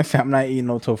 Someone said I'm not eating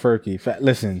no tofurkey.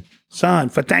 Listen, Son,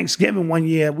 for Thanksgiving one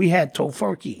year, we had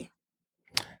tofurkey.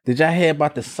 did y'all hear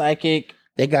about the psychic?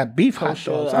 They got beef hot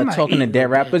dogs. I'm not talking to eating dead no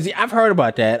rappers. Yeah, I've heard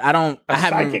about that. I haven't.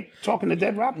 psychic talking to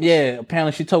dead rappers? Yeah,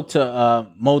 apparently she talked to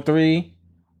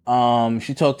Mo3.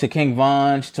 She talked to King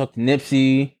Von. She talked to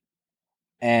Nipsey,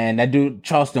 and that dude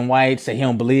Charleston White said he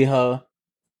don't believe her.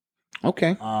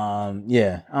 Okay.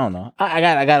 Yeah, I don't know.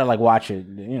 I gotta like watch it.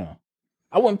 You know,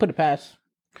 I wouldn't put it past.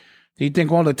 Do you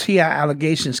think all the T.I.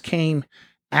 allegations came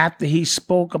after he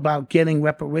spoke about getting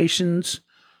reparations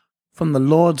from the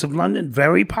Lords of London?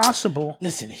 Very possible.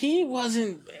 Listen, he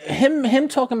wasn't him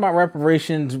talking about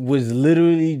reparations was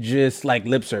literally just like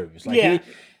lip service. Like Yeah.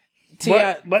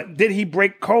 T.I. But did he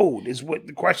break code is what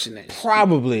the question is.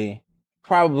 Probably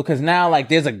because now like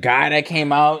there's a guy that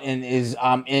came out and is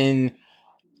in.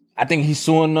 I think he's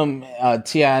suing them,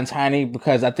 T.I. and Tiny,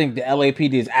 because I think the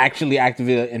LAPD is actually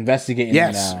actively investigating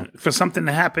him now. For something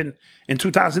that happened in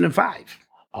 2005.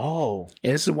 Oh.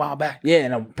 Yeah, this is a while back. Yeah,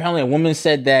 and apparently a woman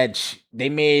said that they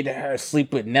made her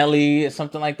sleep with Nelly or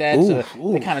something like that. So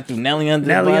they kind of threw Nelly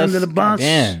under the bus.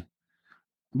 Damn.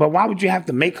 But why would you have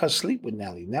to make her sleep with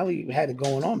Nelly? Nelly had it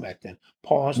going on back then.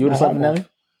 Pause. You would have slept with Nelly?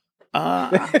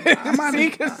 I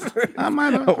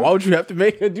might have. Why would you have to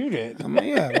make her do that? I mean,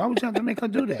 yeah, why would you have to make her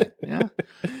do that? Yeah.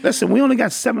 Listen, we only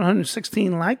got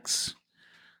 716 likes.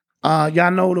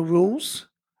 Y'all know the rules.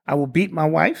 I will beat my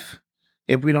wife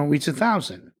if we don't reach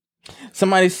 1,000.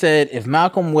 Somebody said if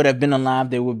Malcolm would have been alive,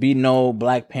 there would be no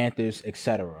Black Panthers,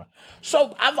 etc.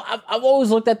 So I've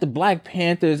always looked at the Black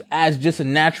Panthers as just a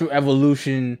natural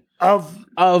evolution of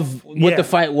what the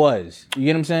fight was. You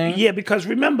get what I'm saying? Yeah, because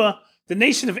remember, the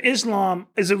Nation of Islam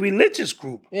is a religious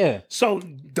group. Yeah. So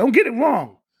don't get it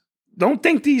wrong. Don't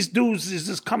think these dudes is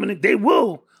just coming in. They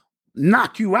will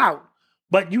knock you out,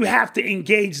 but you have to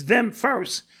engage them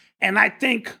first. And I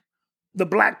think the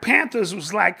Black Panthers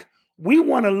was like, we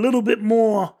want a little bit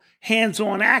more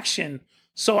hands-on action.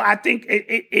 So I think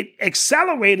it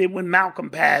accelerated when Malcolm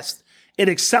passed. It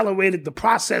accelerated the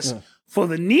process for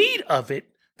the need of it.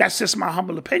 That's just my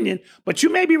humble opinion. But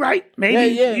you may be right.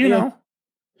 Maybe, you know.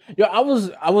 Yo, I was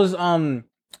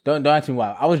don't ask me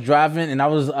why. I was driving and I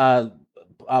was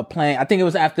playing. I think it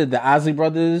was after the Ozzy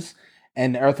Brothers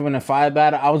and the Earth, Wind and Fire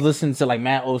battle. I was listening to like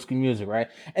mad old school music, right?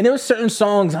 And there was certain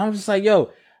songs. I was just like,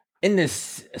 yo, in the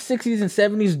 60s and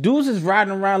 70s, dudes is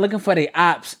riding around looking for their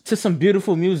ops to some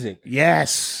beautiful music.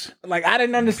 Yes. Like I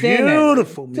didn't understand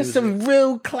beautiful that. Music. To some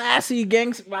real classy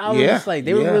gangster. I was just like,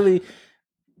 they were really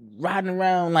riding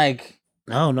around like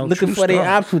looking for their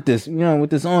ops with this,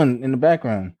 with this on in the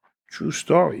background. True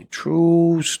story.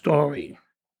 True story.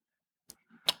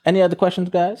 Any other questions,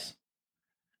 guys?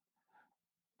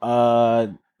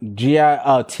 T.I.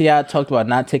 talked about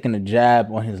not taking a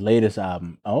jab on his latest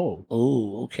album. Oh,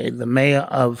 okay. The mayor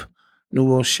of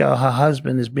New Rochelle, her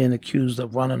husband is being accused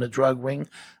of running a drug ring.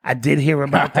 I did hear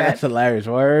about that. That's hilarious.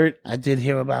 Word. I did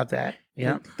hear about that.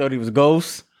 Yeah. Thought he was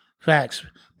ghosts. Facts.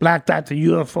 Black Dot, the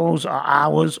UFOs are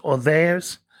ours or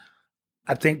theirs.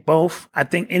 I think both. I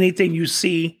think anything you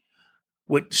see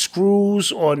with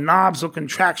screws or knobs or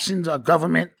contractions or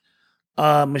government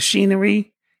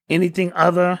machinery, anything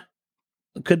other,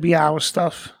 it could be our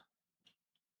stuff.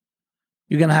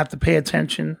 You're going to have to pay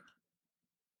attention.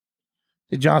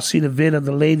 Did y'all see the vid of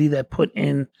the lady that put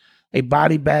in a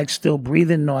body bag still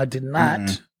breathing? No, I did not.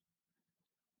 Mm-hmm.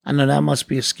 I know that must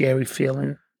be a scary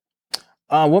feeling.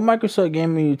 What Microsoft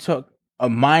game you took? A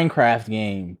Minecraft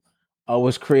game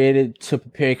was created to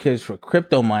prepare kids for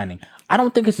crypto mining. I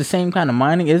don't think it's the same kind of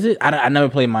mining, is it? I never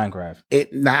played Minecraft.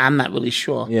 I'm not really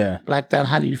sure. Yeah. Black Dot,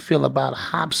 how do you feel about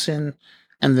Hobson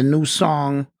and the new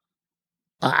song?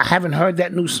 I haven't heard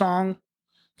that new song.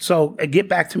 So get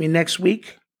back to me next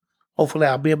week. Hopefully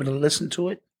I'll be able to listen to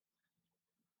it.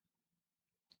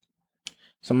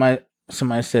 Somebody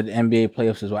said NBA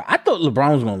playoffs as well. I thought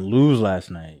LeBron was going to lose last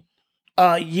night.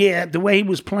 Yeah, the way he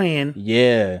was playing.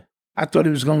 Yeah. I thought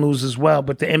he was going to lose as well,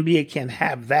 but the NBA can't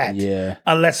have that. Yeah.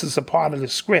 Unless it's a part of the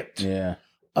script. Yeah.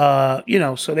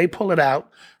 So they pull it out.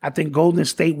 I think Golden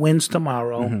State wins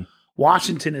tomorrow. Mm-hmm.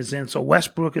 Washington is in, so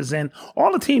Westbrook is in.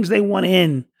 All the teams they want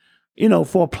in,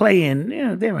 for a play-in,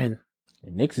 they're in.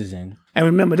 The Knicks is in. And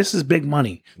remember, this is big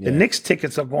money. Yeah. The Knicks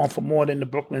tickets are going for more than the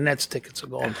Brooklyn Nets tickets are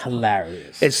going for.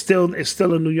 Hilarious. It's still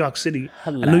a New York City,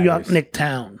 hilarious. A New York Knick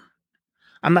town.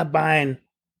 I'm not buying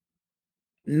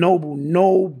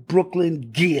no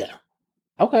Brooklyn gear.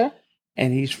 Okay.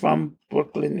 And he's from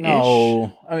Brooklyn.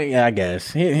 No, I mean, yeah, I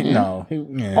guess. No.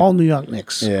 All New York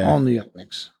Knicks. Yeah. All New York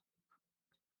Knicks.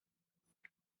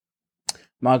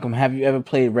 Malcolm, have you ever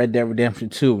played Red Dead Redemption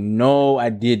 2? No,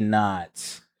 I did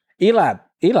not. Eli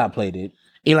played it.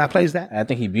 Eli plays that? I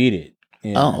think he beat it.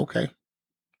 Yeah. Oh, okay.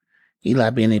 Eli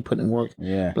being there putting work.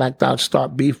 Yeah. Black Dog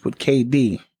start beef with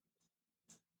KD.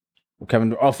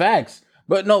 Kevin. Oh, facts.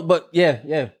 But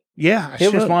yeah. Yeah, I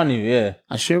He'll should. respond to you. Yeah.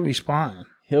 I should respond.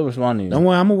 He'll respond to you. Don't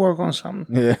worry, I'm gonna work on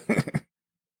something. Yeah.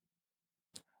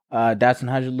 Datsun,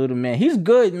 how's your little man? He's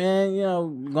good, man. You know,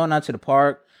 going out to the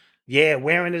park. Yeah,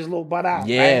 wearing his little butt out.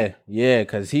 Yeah, right? yeah.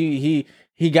 Because he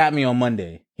got me on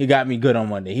Monday. He got me good on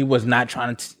Monday. He was not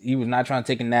trying to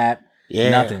take a nap. Yeah.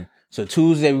 Nothing. So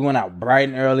Tuesday we went out bright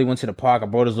and early. Went to the park. I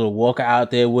brought his little walker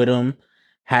out there with him.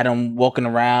 Had him walking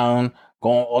around,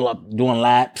 going all up, doing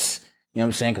laps. You know what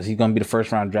I'm saying? Because he's gonna be the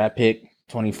first round draft pick,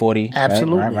 2040.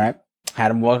 Absolutely. Right.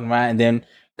 Had him walking around, and then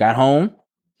got home.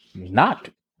 He was knocked.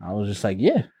 I was just like,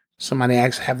 yeah. Somebody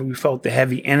asked, have we felt the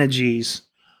heavy energies?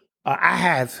 I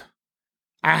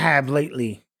have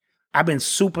lately. I've been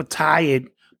super tired,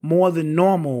 more than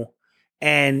normal.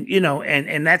 And, you know,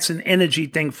 and that's an energy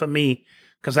thing for me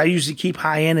because I usually keep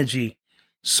high energy.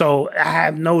 So I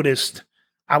have noticed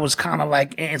I was kind of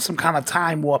like in some kind of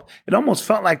time warp. It almost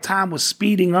felt like time was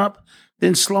speeding up,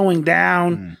 then slowing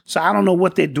down. So I don't know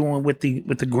what they're doing with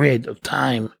the grid of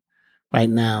time right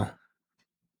now.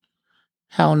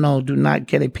 Hell no, do not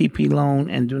get a PP loan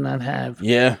and do not have.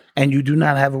 Yeah. And you do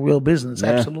not have a real business.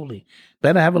 Yeah. Absolutely.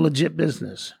 Better have a legit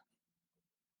business.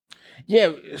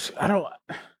 Yeah. I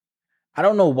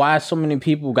don't know why so many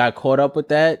people got caught up with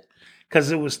that.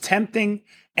 Because it was tempting.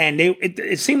 And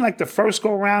it seemed like the first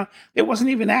go around, they wasn't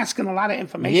even asking a lot of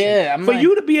information. Yeah. For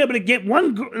you to be able to get,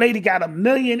 one lady got $1.8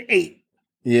 million.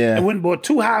 Yeah. And went and bought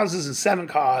 2 houses and 7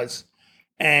 cars.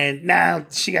 And now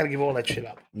she got to give all that shit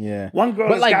up. Yeah. One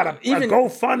girl has got a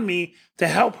GoFundMe to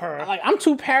help her. Like, I'm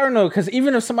too paranoid because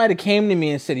even if somebody came to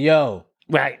me and said, yo.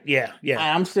 Right, yeah.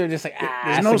 I'm still just like,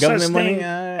 there's no such thing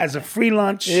as a free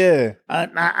lunch. Yeah.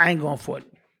 I ain't going for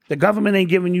it. The government ain't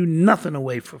giving you nothing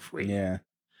away for free. Yeah.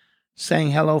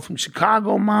 Saying hello from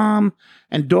Chicago, mom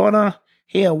and daughter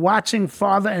here watching,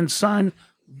 father and son.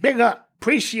 Big up.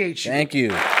 Appreciate you. Thank you.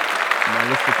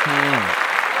 Melissa King.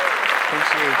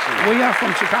 Appreciate you. Where y'all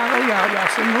from? Chicago? Y'all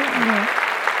single?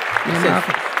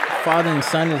 Father and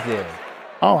son is there.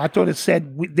 Oh, I thought it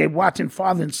said they're watching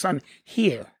father and son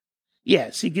here.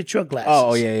 Yeah, see, get your glasses.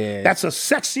 Oh, yeah. That's a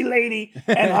sexy lady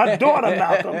and her daughter,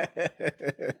 Malcolm.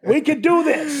 We could do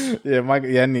this. Yeah,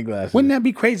 I need glasses. Wouldn't that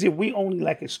be crazy if we only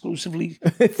like exclusively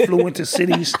flew into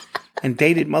cities and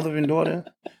dated mother and daughter?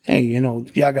 Hey, you know,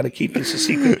 y'all got to keep this a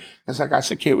secret. That's like our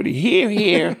security. Here,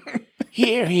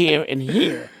 and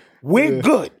here. We're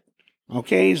good.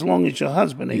 Okay, as long as your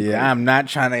husband ain't. Yeah, I'm not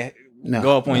trying to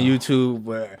go up on YouTube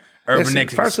where Urban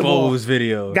X exposed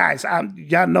videos. Guys,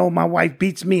 y'all know my wife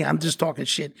beats me. I'm just talking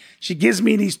shit. She gives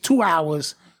me these 2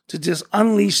 hours to just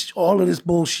unleash all of this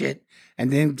bullshit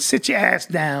and then sit your ass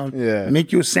down,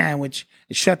 make you a sandwich,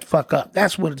 and shut the fuck up.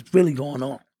 That's what's really going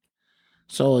on.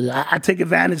 So I take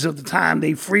advantage of the time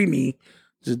they free me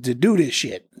to do this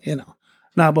shit, you know.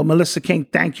 No, but Melissa King,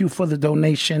 thank you for the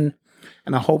donation.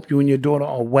 And I hope you and your daughter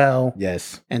are well.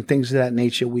 Yes. And things of that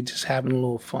nature. We just having a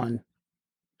little fun.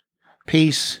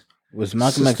 Peace. Was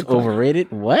Malcolm X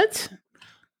overrated? What?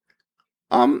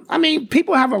 I mean,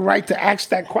 people have a right to ask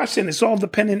that question. It's all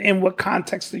dependent in what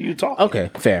context are you talking.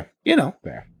 Okay, fair. You know.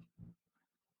 Fair.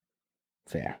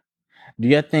 Do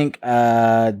you think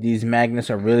these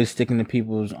magnets are really sticking to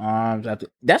people's arms?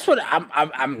 That's what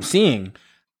I'm seeing.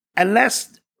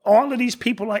 Unless all of these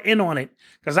people are in on it.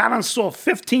 Because I done saw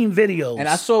 15 videos. And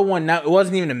I saw one, now it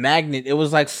wasn't even a magnet. It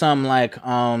was like some like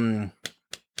a,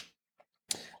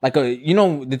 you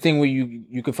know, the thing where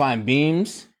you could find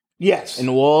beams? Yes. In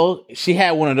the wall? She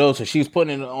had one of those, so she was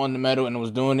putting it on the metal and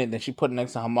was doing it. Then she put it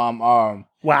next to her mom's arm.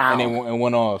 Wow. And it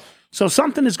went off. So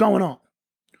something is going on.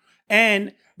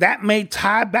 And that may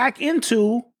tie back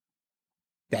into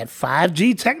that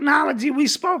 5G technology we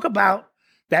spoke about.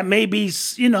 That may be,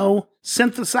 you know,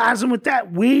 synthesizing with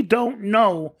that. We don't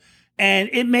know. And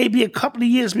it may be a couple of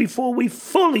years before we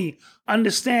fully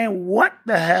understand what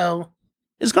the hell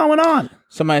is going on.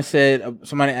 Somebody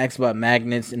asked about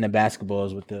magnets in the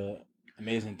basketballs with the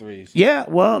amazing threes. Yeah,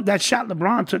 well, that shot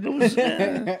LeBron took, it was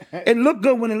it looked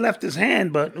good when it left his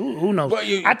hand, but who knows?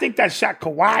 I think that shot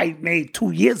Kawhi made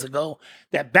 2 years ago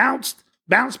that bounced,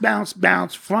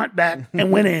 front, back,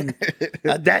 and went in.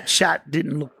 That shot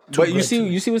didn't look too good. But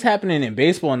you see what's happening in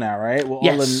baseball now, right?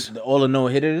 With all the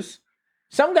no-hitters.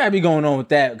 Something got to be going on with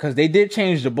that because they did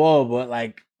change the ball, but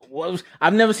like,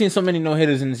 I've never seen so many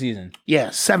no-hitters in the season.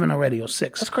 Yeah, 7 already or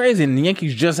 6. That's crazy, and the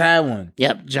Yankees just had one.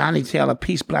 Yep, Johnny Taylor,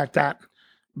 Peace, Black Dot.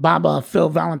 Baba, Phil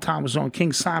Valentine was on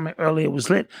King Simon earlier. It was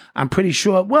lit. I'm pretty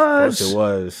sure it was. Of course it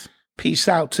was. Peace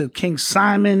out to King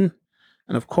Simon.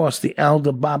 And of course, the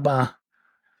elder Baba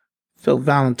Phil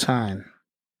Valentine.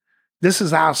 This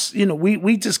is our,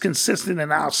 we just consistent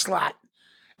in our slot.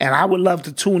 And I would love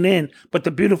to tune in. But the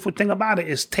beautiful thing about it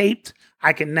is taped.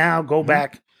 I can now go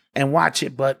back and watch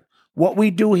it. But what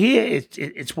we do here,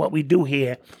 it's what we do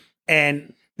here.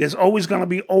 And there's always going to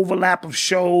be overlap of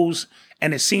shows.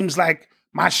 And it seems like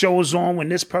my show is on when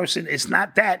this person, it's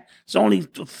not that. It's only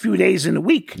a few days in the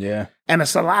week. Yeah. And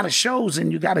it's a lot of shows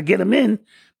and you got to get them in.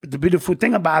 But the beautiful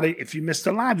thing about it, if you miss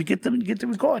the live, you get the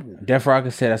recording. Def Rocker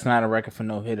said that's not a record for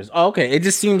no hitters. Oh, okay. It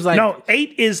just seems like no.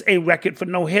 8 is a record for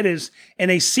no hitters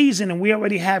in a season, and we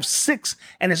already have 6,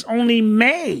 and it's only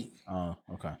May. Oh,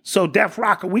 okay. So Def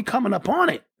Rocker, we coming up on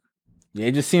it. Yeah,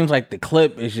 it just seems like the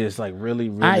clip is just like really.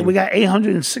 All right, we got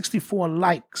 864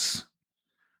 likes.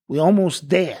 We almost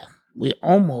there.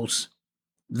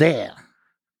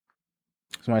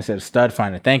 Somebody said Stud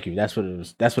Finder. Thank you. That's what it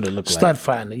was. That's what it looked like. Stud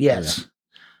Finder. Yes. Yeah.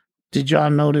 Did y'all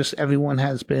notice everyone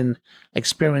has been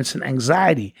experiencing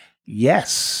anxiety?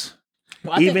 Yes.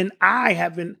 Well, I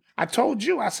have been. I told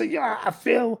you, I said, I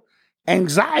feel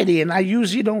anxiety, and I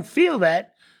usually don't feel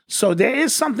that. So there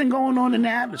is something going on in the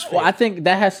atmosphere. Well, I think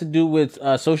that has to do with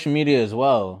social media as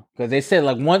well. Because they said,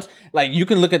 once, you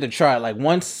can look at the chart,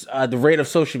 once the rate of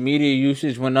social media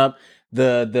usage went up,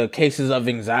 the cases of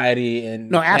anxiety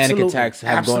and panic attacks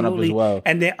have gone up as well.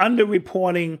 And they're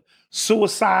underreporting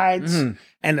suicides,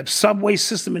 and the subway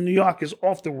system in New York is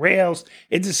off the rails.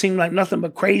 It just seems like nothing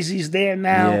but crazies there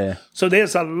now. Yeah. So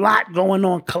there's a lot going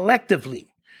on collectively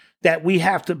that we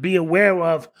have to be aware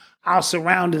of our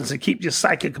surroundings and keep your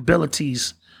psychic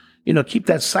abilities, keep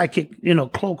that psychic,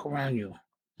 cloak around you.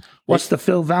 What's the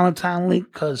Phil Valentine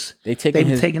link? Because they've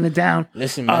taken it down.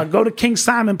 Listen, man. Go to King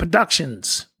Simon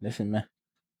Productions. Listen, man.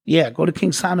 Yeah, go to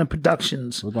King Simon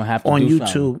Productions. We're gonna have to on do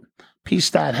YouTube. Something. Peace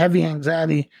dot heavy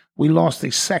anxiety. We lost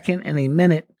a second and a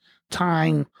minute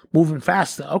time moving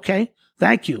faster. Okay,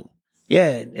 thank you.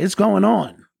 Yeah, it's going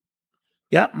on.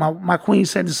 Yep, my queen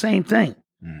said the same thing.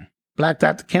 Black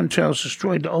dot the chemtrails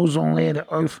destroyed the ozone layer of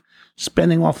the Earth,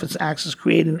 spinning off its axis,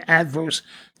 creating adverse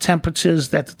temperatures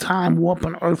that the time warp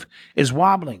on Earth is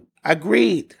wobbling.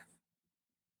 Agreed.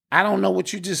 I don't know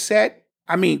what you just said.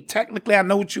 I mean, technically, I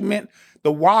know what you meant.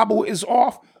 The wobble is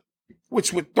off,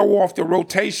 which would throw off the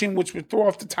rotation, which would throw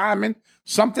off the timing.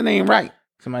 Something ain't right.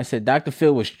 Somebody said Dr.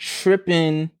 Phil was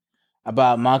tripping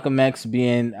about Malcolm X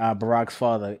being Barack's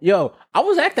father. Yo, I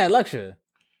was at that lecture.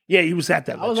 Yeah, he was at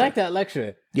that lecture. I was at that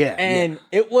lecture. Yeah. And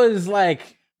it was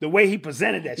like... the way he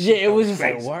presented that shit. Yeah, it was just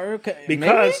crazy. like, work.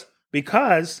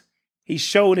 Because he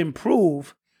showed and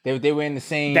proved... They were in the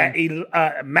same...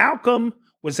 that Malcolm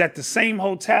was at the same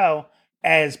hotel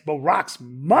as Barack's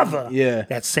mother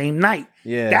that same night.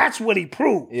 Yeah. That's what he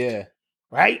proved. Yeah.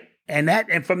 Right?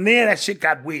 And from there, that shit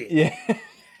got weird. Yeah.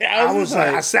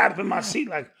 I sat up in my seat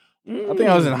like... I think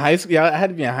I was in high school. Yeah, I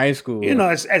had to be in high school.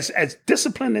 As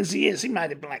disciplined as he is, he might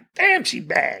have been like, damn, she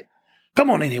bad. Come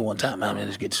on in here one time, man.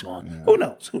 Let's get this on. Yeah. Who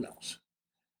knows?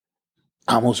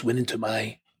 I almost went into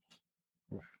my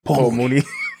Paul Mooney.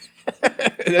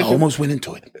 I almost went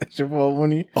into it. That's your Paul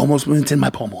Mooney? Almost went into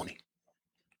my Paul Mooney.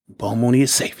 Paul Mooney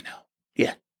is safe now.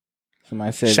 Yeah.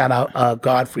 Somebody said... shout out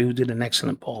Godfrey, who did an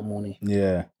excellent Paul Mooney.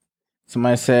 Yeah.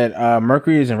 Somebody said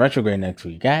Mercury is in retrograde next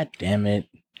week. God damn it.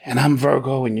 And I'm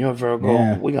Virgo and you're Virgo.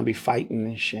 Yeah. We're going to be fighting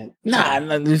and shit. Nah,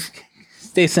 just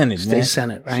stay centered, Stay man.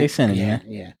 centered, right? Stay centered, yeah, man.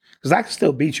 Yeah. Because I can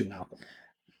still beat you, Malcolm.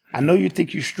 I know you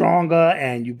think you're stronger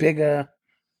and you're bigger.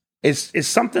 It's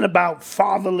something about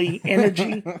fatherly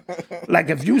energy. Like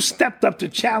if you stepped up to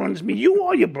challenge me, you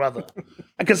or your brother.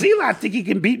 Because Eli think he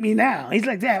can beat me now. He's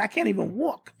like, Dad, I can't even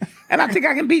walk. And I think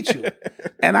I can beat you.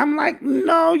 And I'm like,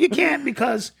 no, you can't,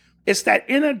 because it's that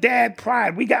inner dad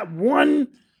pride. We got one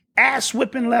ass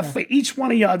whipping left for each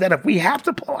one of y'all that if we have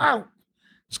to pull out,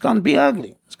 it's going to be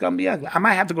ugly. It's going to be ugly. I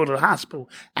might have to go to the hospital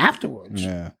afterwards.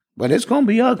 Yeah. But it's going to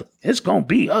be ugly. It's going to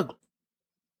be ugly.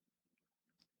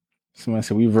 Somebody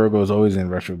said we Virgos always in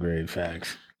retrograde.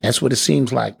 Facts. That's what it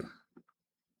seems like.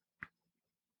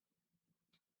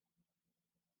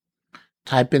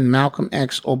 Type in Malcolm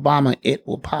X Obama. It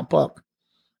will pop up.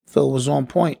 Phil was on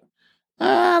point.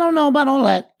 I don't know about all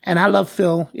that. And I love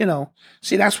Phil,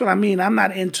 See, that's what I mean. I'm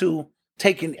not into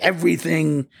taking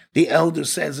everything the elder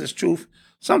says is truth.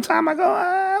 Sometimes I go,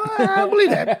 I don't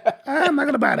believe that. I'm not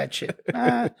going to buy that shit.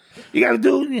 You got to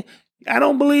do, I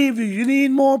don't believe you. You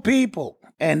need more people.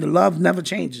 And the love never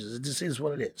changes. It just is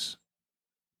what it is.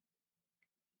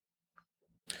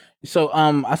 So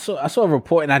I saw a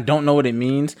report and I don't know what it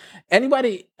means.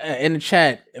 Anybody in the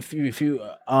chat, if you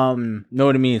know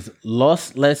what it means,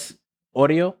 lossless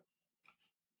audio?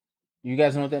 You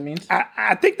guys know what that means?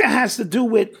 I think that has to do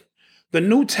with the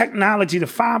new technology, the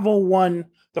 501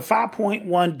 the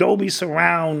 5.1 Dolby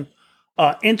Surround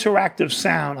interactive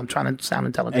sound. I'm trying to sound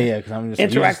intelligent. Yeah, because I'm just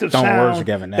interactive throwing words sound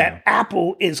together now. that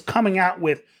Apple is coming out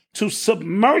with to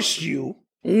submerge you,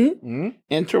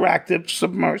 interactive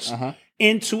submerge,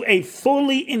 into a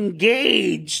fully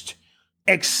engaged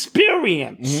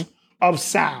experience of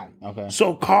sound. Okay.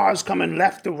 So cars coming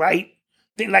left to right.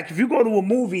 Like if you go to a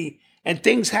movie and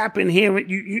things happen here,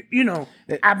 you know,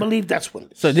 I believe that's what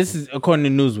it is. So this is according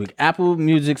to Newsweek. Apple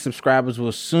Music subscribers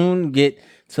will soon get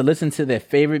to listen to their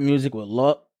favorite music with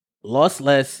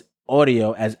lossless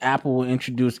audio, as Apple will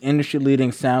introduce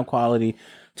industry-leading sound quality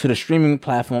to the streaming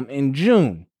platform in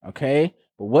June. Okay,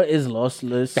 but what is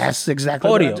lossless? That's exactly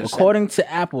audio. what I just According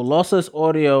to Apple, lossless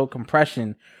audio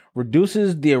compression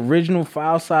reduces the original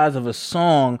file size of a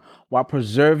song while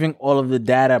preserving all of the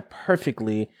data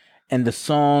perfectly, and the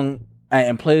song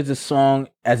and plays the song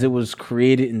as it was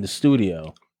created in the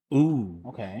studio. Ooh.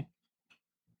 Okay.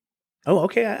 Oh,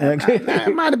 okay.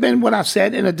 It might have been what I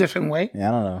said in a different way. Yeah,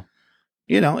 I don't know.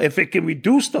 You know, if it can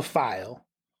reduce the file,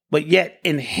 but yet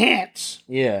enhance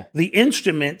the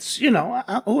instruments, you know,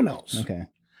 who knows? Okay.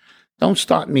 Don't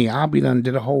start me. I'll be done,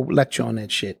 did a whole lecture on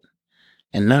that shit.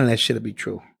 And none of that shit will be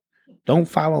true. Don't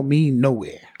follow me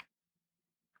nowhere.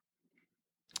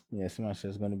 Yeah, somebody says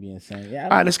it's going to be insane. Yeah. All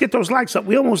right, let's get those likes up.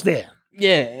 We almost there.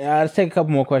 Yeah, let's take a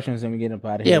couple more questions and we get up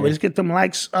out of here. Yeah, let's get them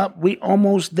likes up. We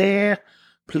almost there.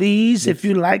 Please, if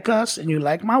you like us and you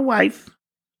like my wife.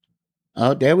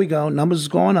 Oh, there we go. Numbers is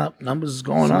going up.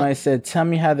 Somebody said, tell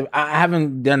me how I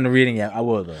haven't done the reading yet. I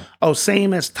will, though. Oh,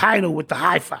 same as Tidal with the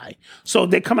hi-fi. So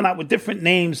they're coming out with different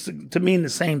names to mean the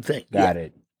same thing. Got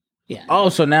it. Yeah. Oh,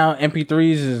 so now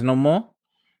MP3s is no more?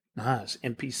 Nah, it's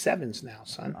MP7s now,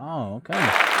 son. Oh, okay.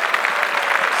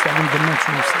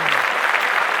 7-dimensional sound.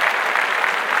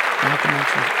 Malcolm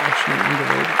X is actually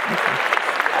underrated. Okay.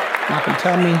 Malcolm,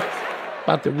 tell me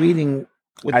about the reading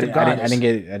with the goddess. I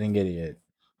didn't get it yet.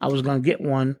 I was going to get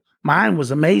one. Mine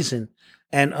was amazing.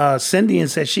 And Cindy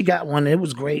said she got one. It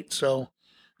was great. So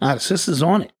the sister's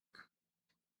on it.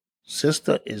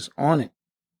 Sister is on it.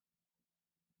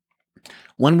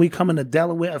 When we come into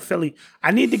Delaware or Philly,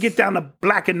 I need to get down to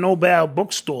Black and Nobel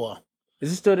bookstore.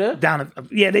 Is it still there?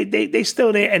 Yeah, they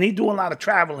still there. And he do a lot of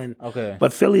traveling. Okay.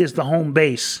 But Philly is the home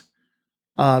base.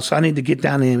 So I need to get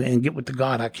down there and get with the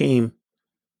God Hakeem.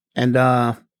 And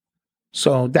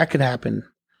so that could happen.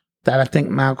 That I think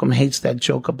Malcolm hates that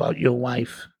joke about your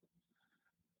wife.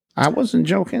 I wasn't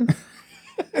joking.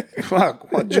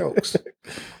 Fuck, what jokes?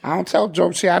 I don't tell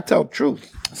jokes here. I tell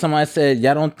truth. Somebody said,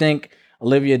 y'all don't think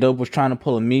Olivia Dope was trying to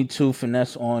pull a Me Too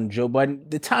finesse on Joe Biden?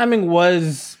 The timing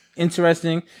was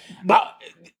interesting. But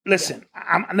listen,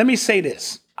 let me say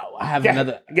this. I have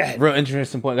another real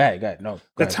interesting point. Go ahead. No,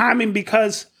 the timing,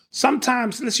 because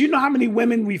sometimes, listen, you know how many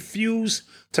women refuse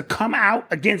to come out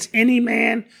against any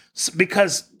man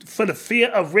because for the fear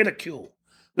of ridicule.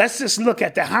 Let's just look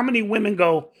at that. How many women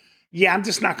go, yeah, I'm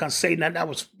just not going to say nothing. That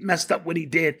was messed up what he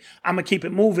did. I'm going to keep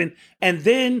it moving. And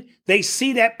then they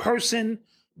see that person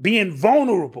being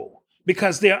vulnerable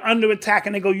because they're under attack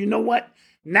and they go, you know what?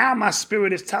 Now my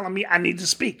spirit is telling me I need to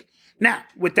speak. Now,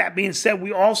 with that being said,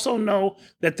 we also know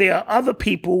that there are other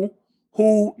people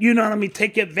who, you know what I mean,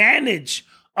 take advantage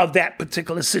of that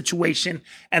particular situation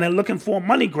and are looking for a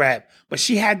money grab. But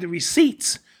she had the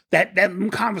receipts that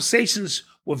conversations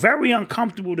were very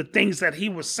uncomfortable, the things that he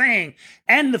was saying,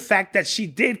 and the fact that she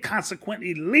did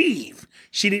consequently leave.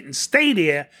 She didn't stay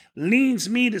there, leads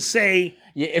me to say,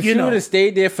 yeah, if she would have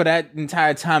stayed there for that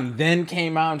entire time, then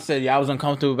came out and said, yeah, I was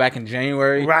uncomfortable back in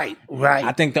January. Right.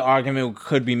 I think the argument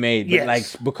could be made. But yes.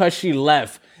 like, because she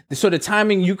left, so the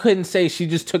timing, you couldn't say she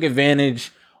just took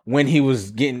advantage when he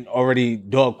was getting already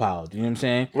dogpiled. You know what I'm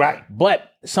saying? Right.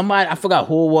 But somebody, I forgot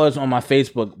who it was on my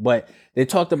Facebook, but they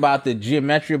talked about the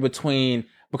geometry between,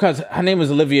 because her name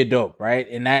was Olivia Dope, right?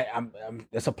 And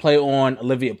that's a play on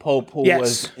Olivia Pope, who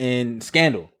was in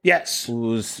Scandal. Yes. Who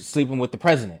was sleeping with the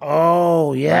president.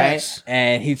 Oh, yes. Right?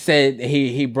 And he said,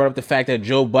 he brought up the fact that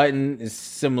Joe Biden is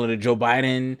similar to Joe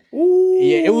Biden. Ooh.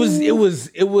 Yeah, it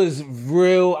was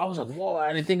real. I was like, whoa,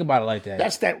 I didn't think about it like that.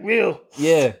 That's that real.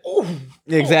 Yeah. Ooh.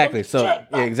 Exactly. So, yeah,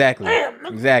 exactly.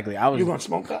 Exactly. You gonna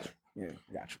smoke that? Yeah,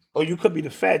 gotcha. Or you could be the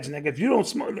feds, nigga. If you don't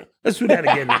smoke, let's do that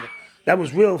again, nigga. That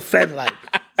was real Fed-like.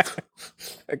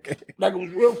 Okay. Like it was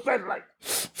real Fed-like.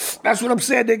 That's what I'm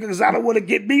saying, nigga, because I don't want to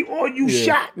get me or you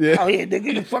shot out here,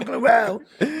 nigga. You fucking around,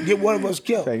 get one of us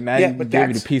killed. Like now you gave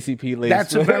me the PCP list.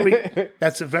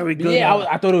 That's a very good. Yeah,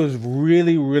 I thought it was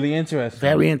really, really interesting.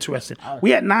 Very interesting.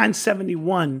 We had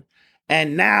 971,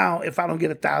 and now if I don't get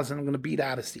 1,000, I'm gonna beat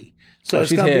Odyssey. So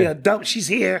it's gonna be a double. She's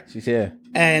here. She's here.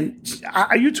 And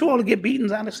are you too old to get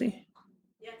beatings, Odyssey?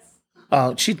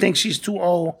 She thinks she's too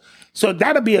old. So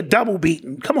that'll be a double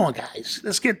beating. Come on, guys.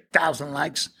 Let's get 1,000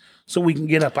 likes so we can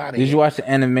get up out of here. Did you watch the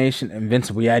animation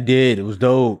Invincible? Yeah, I did. It was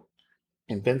dope.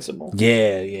 Invincible?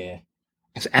 Yeah.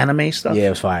 It's anime stuff? Yeah,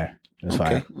 it was fire. It was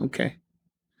fire. Okay.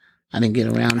 I didn't get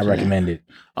around to I recommend it.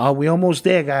 Oh, we almost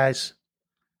there, guys.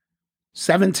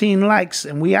 17 likes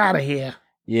and we out of here.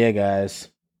 Yeah, guys.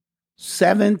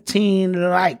 17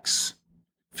 likes.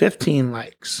 15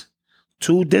 likes.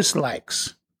 2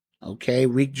 dislikes. Okay,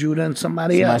 Reek Judah and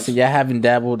somebody else. Said, y'all haven't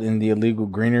dabbled in the illegal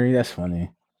greenery? That's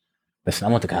funny. Listen,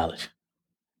 I went to college.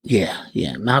 Yeah.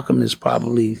 Malcolm has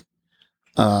probably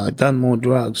done more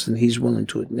drugs than he's willing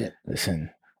to admit.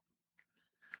 Listen.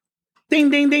 Ding,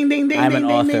 ding, ding, ding, ding, I'm ding, an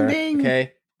ding, author, ding, ding.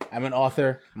 okay? I'm an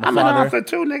author. I'm an author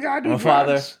too, nigga. I do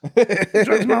drugs.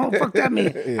 Drugs, my whole fuck that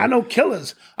mean. Yeah. I know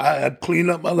killers. I clean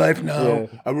up my life now. Yeah.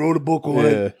 I wrote a book on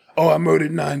it. Oh, I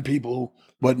murdered 9 people,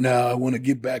 but now I want to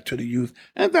give back to the youth.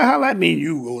 And the hell that mean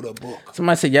you wrote a book?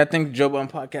 Somebody said, y'all think the Joe Budden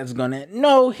podcast is gonna end?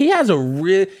 No, he has a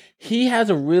really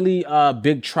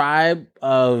big tribe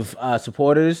of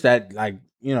supporters that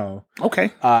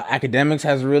Okay. Academics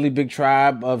has a really big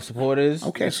tribe of supporters.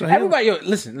 Okay, so everybody,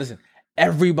 listen.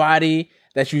 Everybody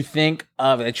that you think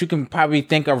of, that you can probably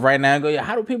think of right now, and go,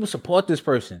 how do people support this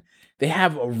person? They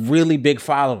have a really big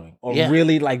following,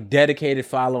 really dedicated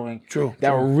following. True.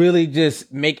 That will really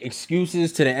just make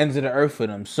excuses to the ends of the earth for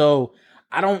them. So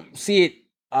I don't see it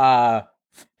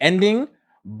ending,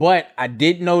 but I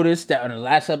did notice that on the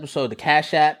last episode, the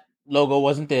Cash App logo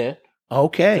wasn't there.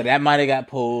 Okay. So that might have got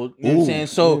pulled. You know what I'm saying?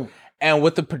 So, and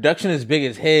with the production as big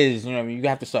as his, you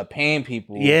have to start paying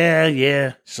people.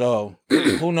 Yeah. So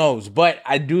who knows? But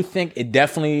I do think it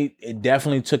definitely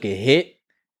took a hit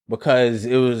because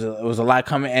it was a lot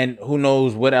coming, and who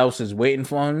knows what else is waiting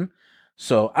for him.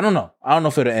 So I don't know. I don't know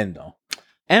if it'll end though.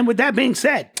 And with that being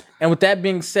said,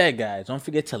 guys, don't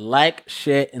forget to like,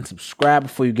 share, and subscribe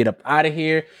before you get up out of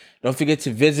here. Don't forget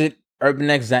to visit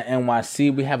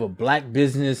urbanx.nyc. We have a black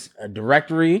business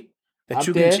directory that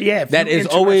you can, that is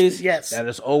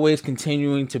always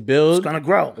continuing to build.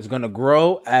 It's gonna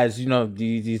grow as these months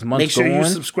go on. Make sure you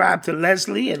subscribe to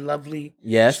Leslie and Lovely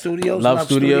Studios. Love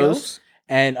Studios.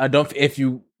 And if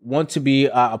you want to be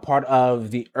a part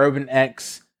of the Urban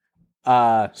X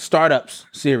startups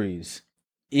series,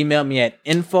 email me at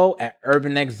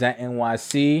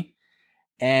info@urbanx.nyc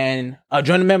and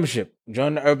join the membership.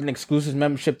 Join the Urban Exclusives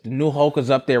membership. The new Hulk is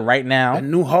up there right now.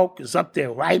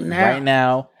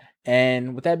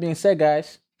 And with that being said,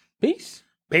 guys, peace.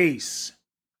 Black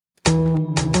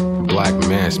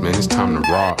mass, man, it's time to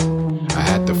rock. I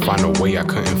had to find a way, I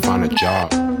couldn't find a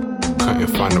job. Couldn't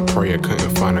find a prayer,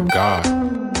 couldn't find a God.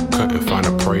 Couldn't find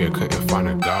a prayer, couldn't find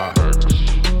a God.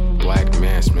 Black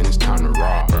mass, man, it's time to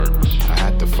rock. I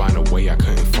had to find a way, I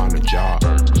couldn't find a job.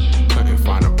 Couldn't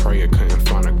find a prayer, couldn't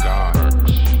find a God.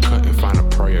 Couldn't find a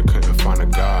prayer, couldn't find a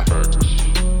God.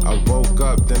 I woke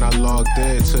up, then I logged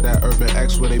in to that Urban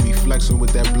X where they be flexing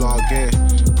with that blog in.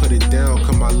 Put it down,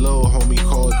 cause my little homie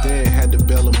called in. Had to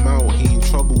bail him out, he in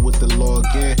trouble with the law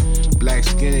again. Black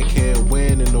skin can't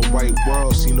win in the white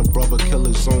world. Seen a brother kill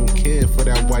his own kid for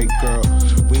that white girl.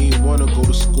 We ain't wanna go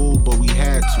to school, but we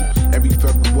had to. Every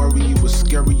February it was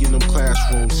scary in them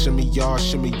classrooms. Shimmy y'all,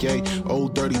 shimmy yay.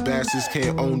 Old dirty bastards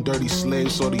can't own dirty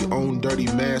slaves, so they own dirty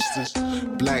masters.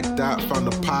 Black Dot found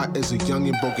a pot as a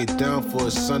youngin', broke it down for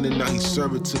his son, and now he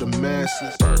serve it to the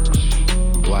masses.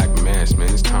 Black mass, man,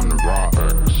 it's time to rock.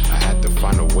 I had to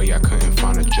find a way, I couldn't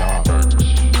find a job.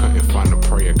 Couldn't find a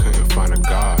prayer, couldn't find a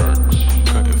God.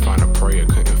 Couldn't find a prayer,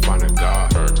 couldn't find a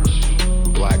God.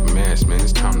 Black mass, man,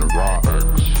 it's time to rock.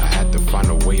 I had to find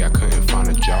a way, I couldn't find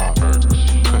a job.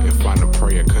 Couldn't find a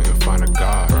prayer, couldn't find a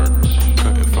God.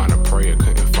 Couldn't find a prayer,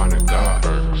 couldn't find a God.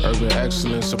 Urban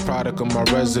excellence, a product of my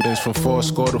residence. From 4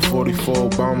 to 44,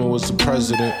 Obama was the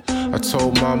president. I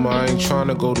told mama I ain't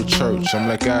tryna go to church. I'm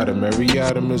like Adam, every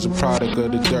Adam is a product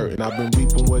of the dirt. And I've been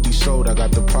reaping what he sowed. I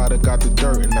got the product, got the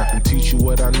dirt. And I can teach you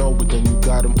what I know, but then you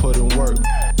gotta put in work.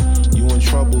 You in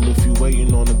trouble if you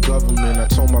waiting on the government. I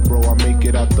told my bro I make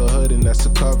it out the hood, and that's a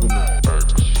covenant.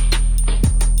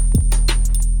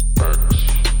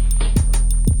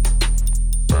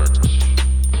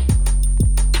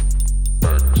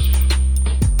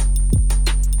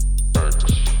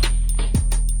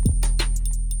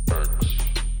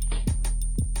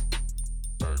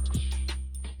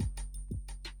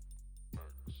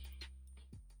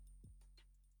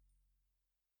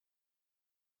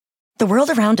 The world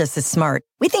around us is smart.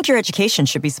 We think your education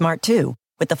should be smart too.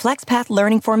 With the FlexPath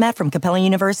learning format from Capella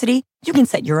University, you can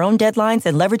set your own deadlines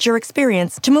and leverage your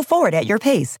experience to move forward at your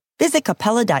pace. Visit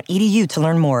capella.edu to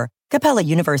learn more. Capella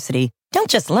University. Don't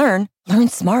just learn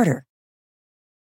smarter.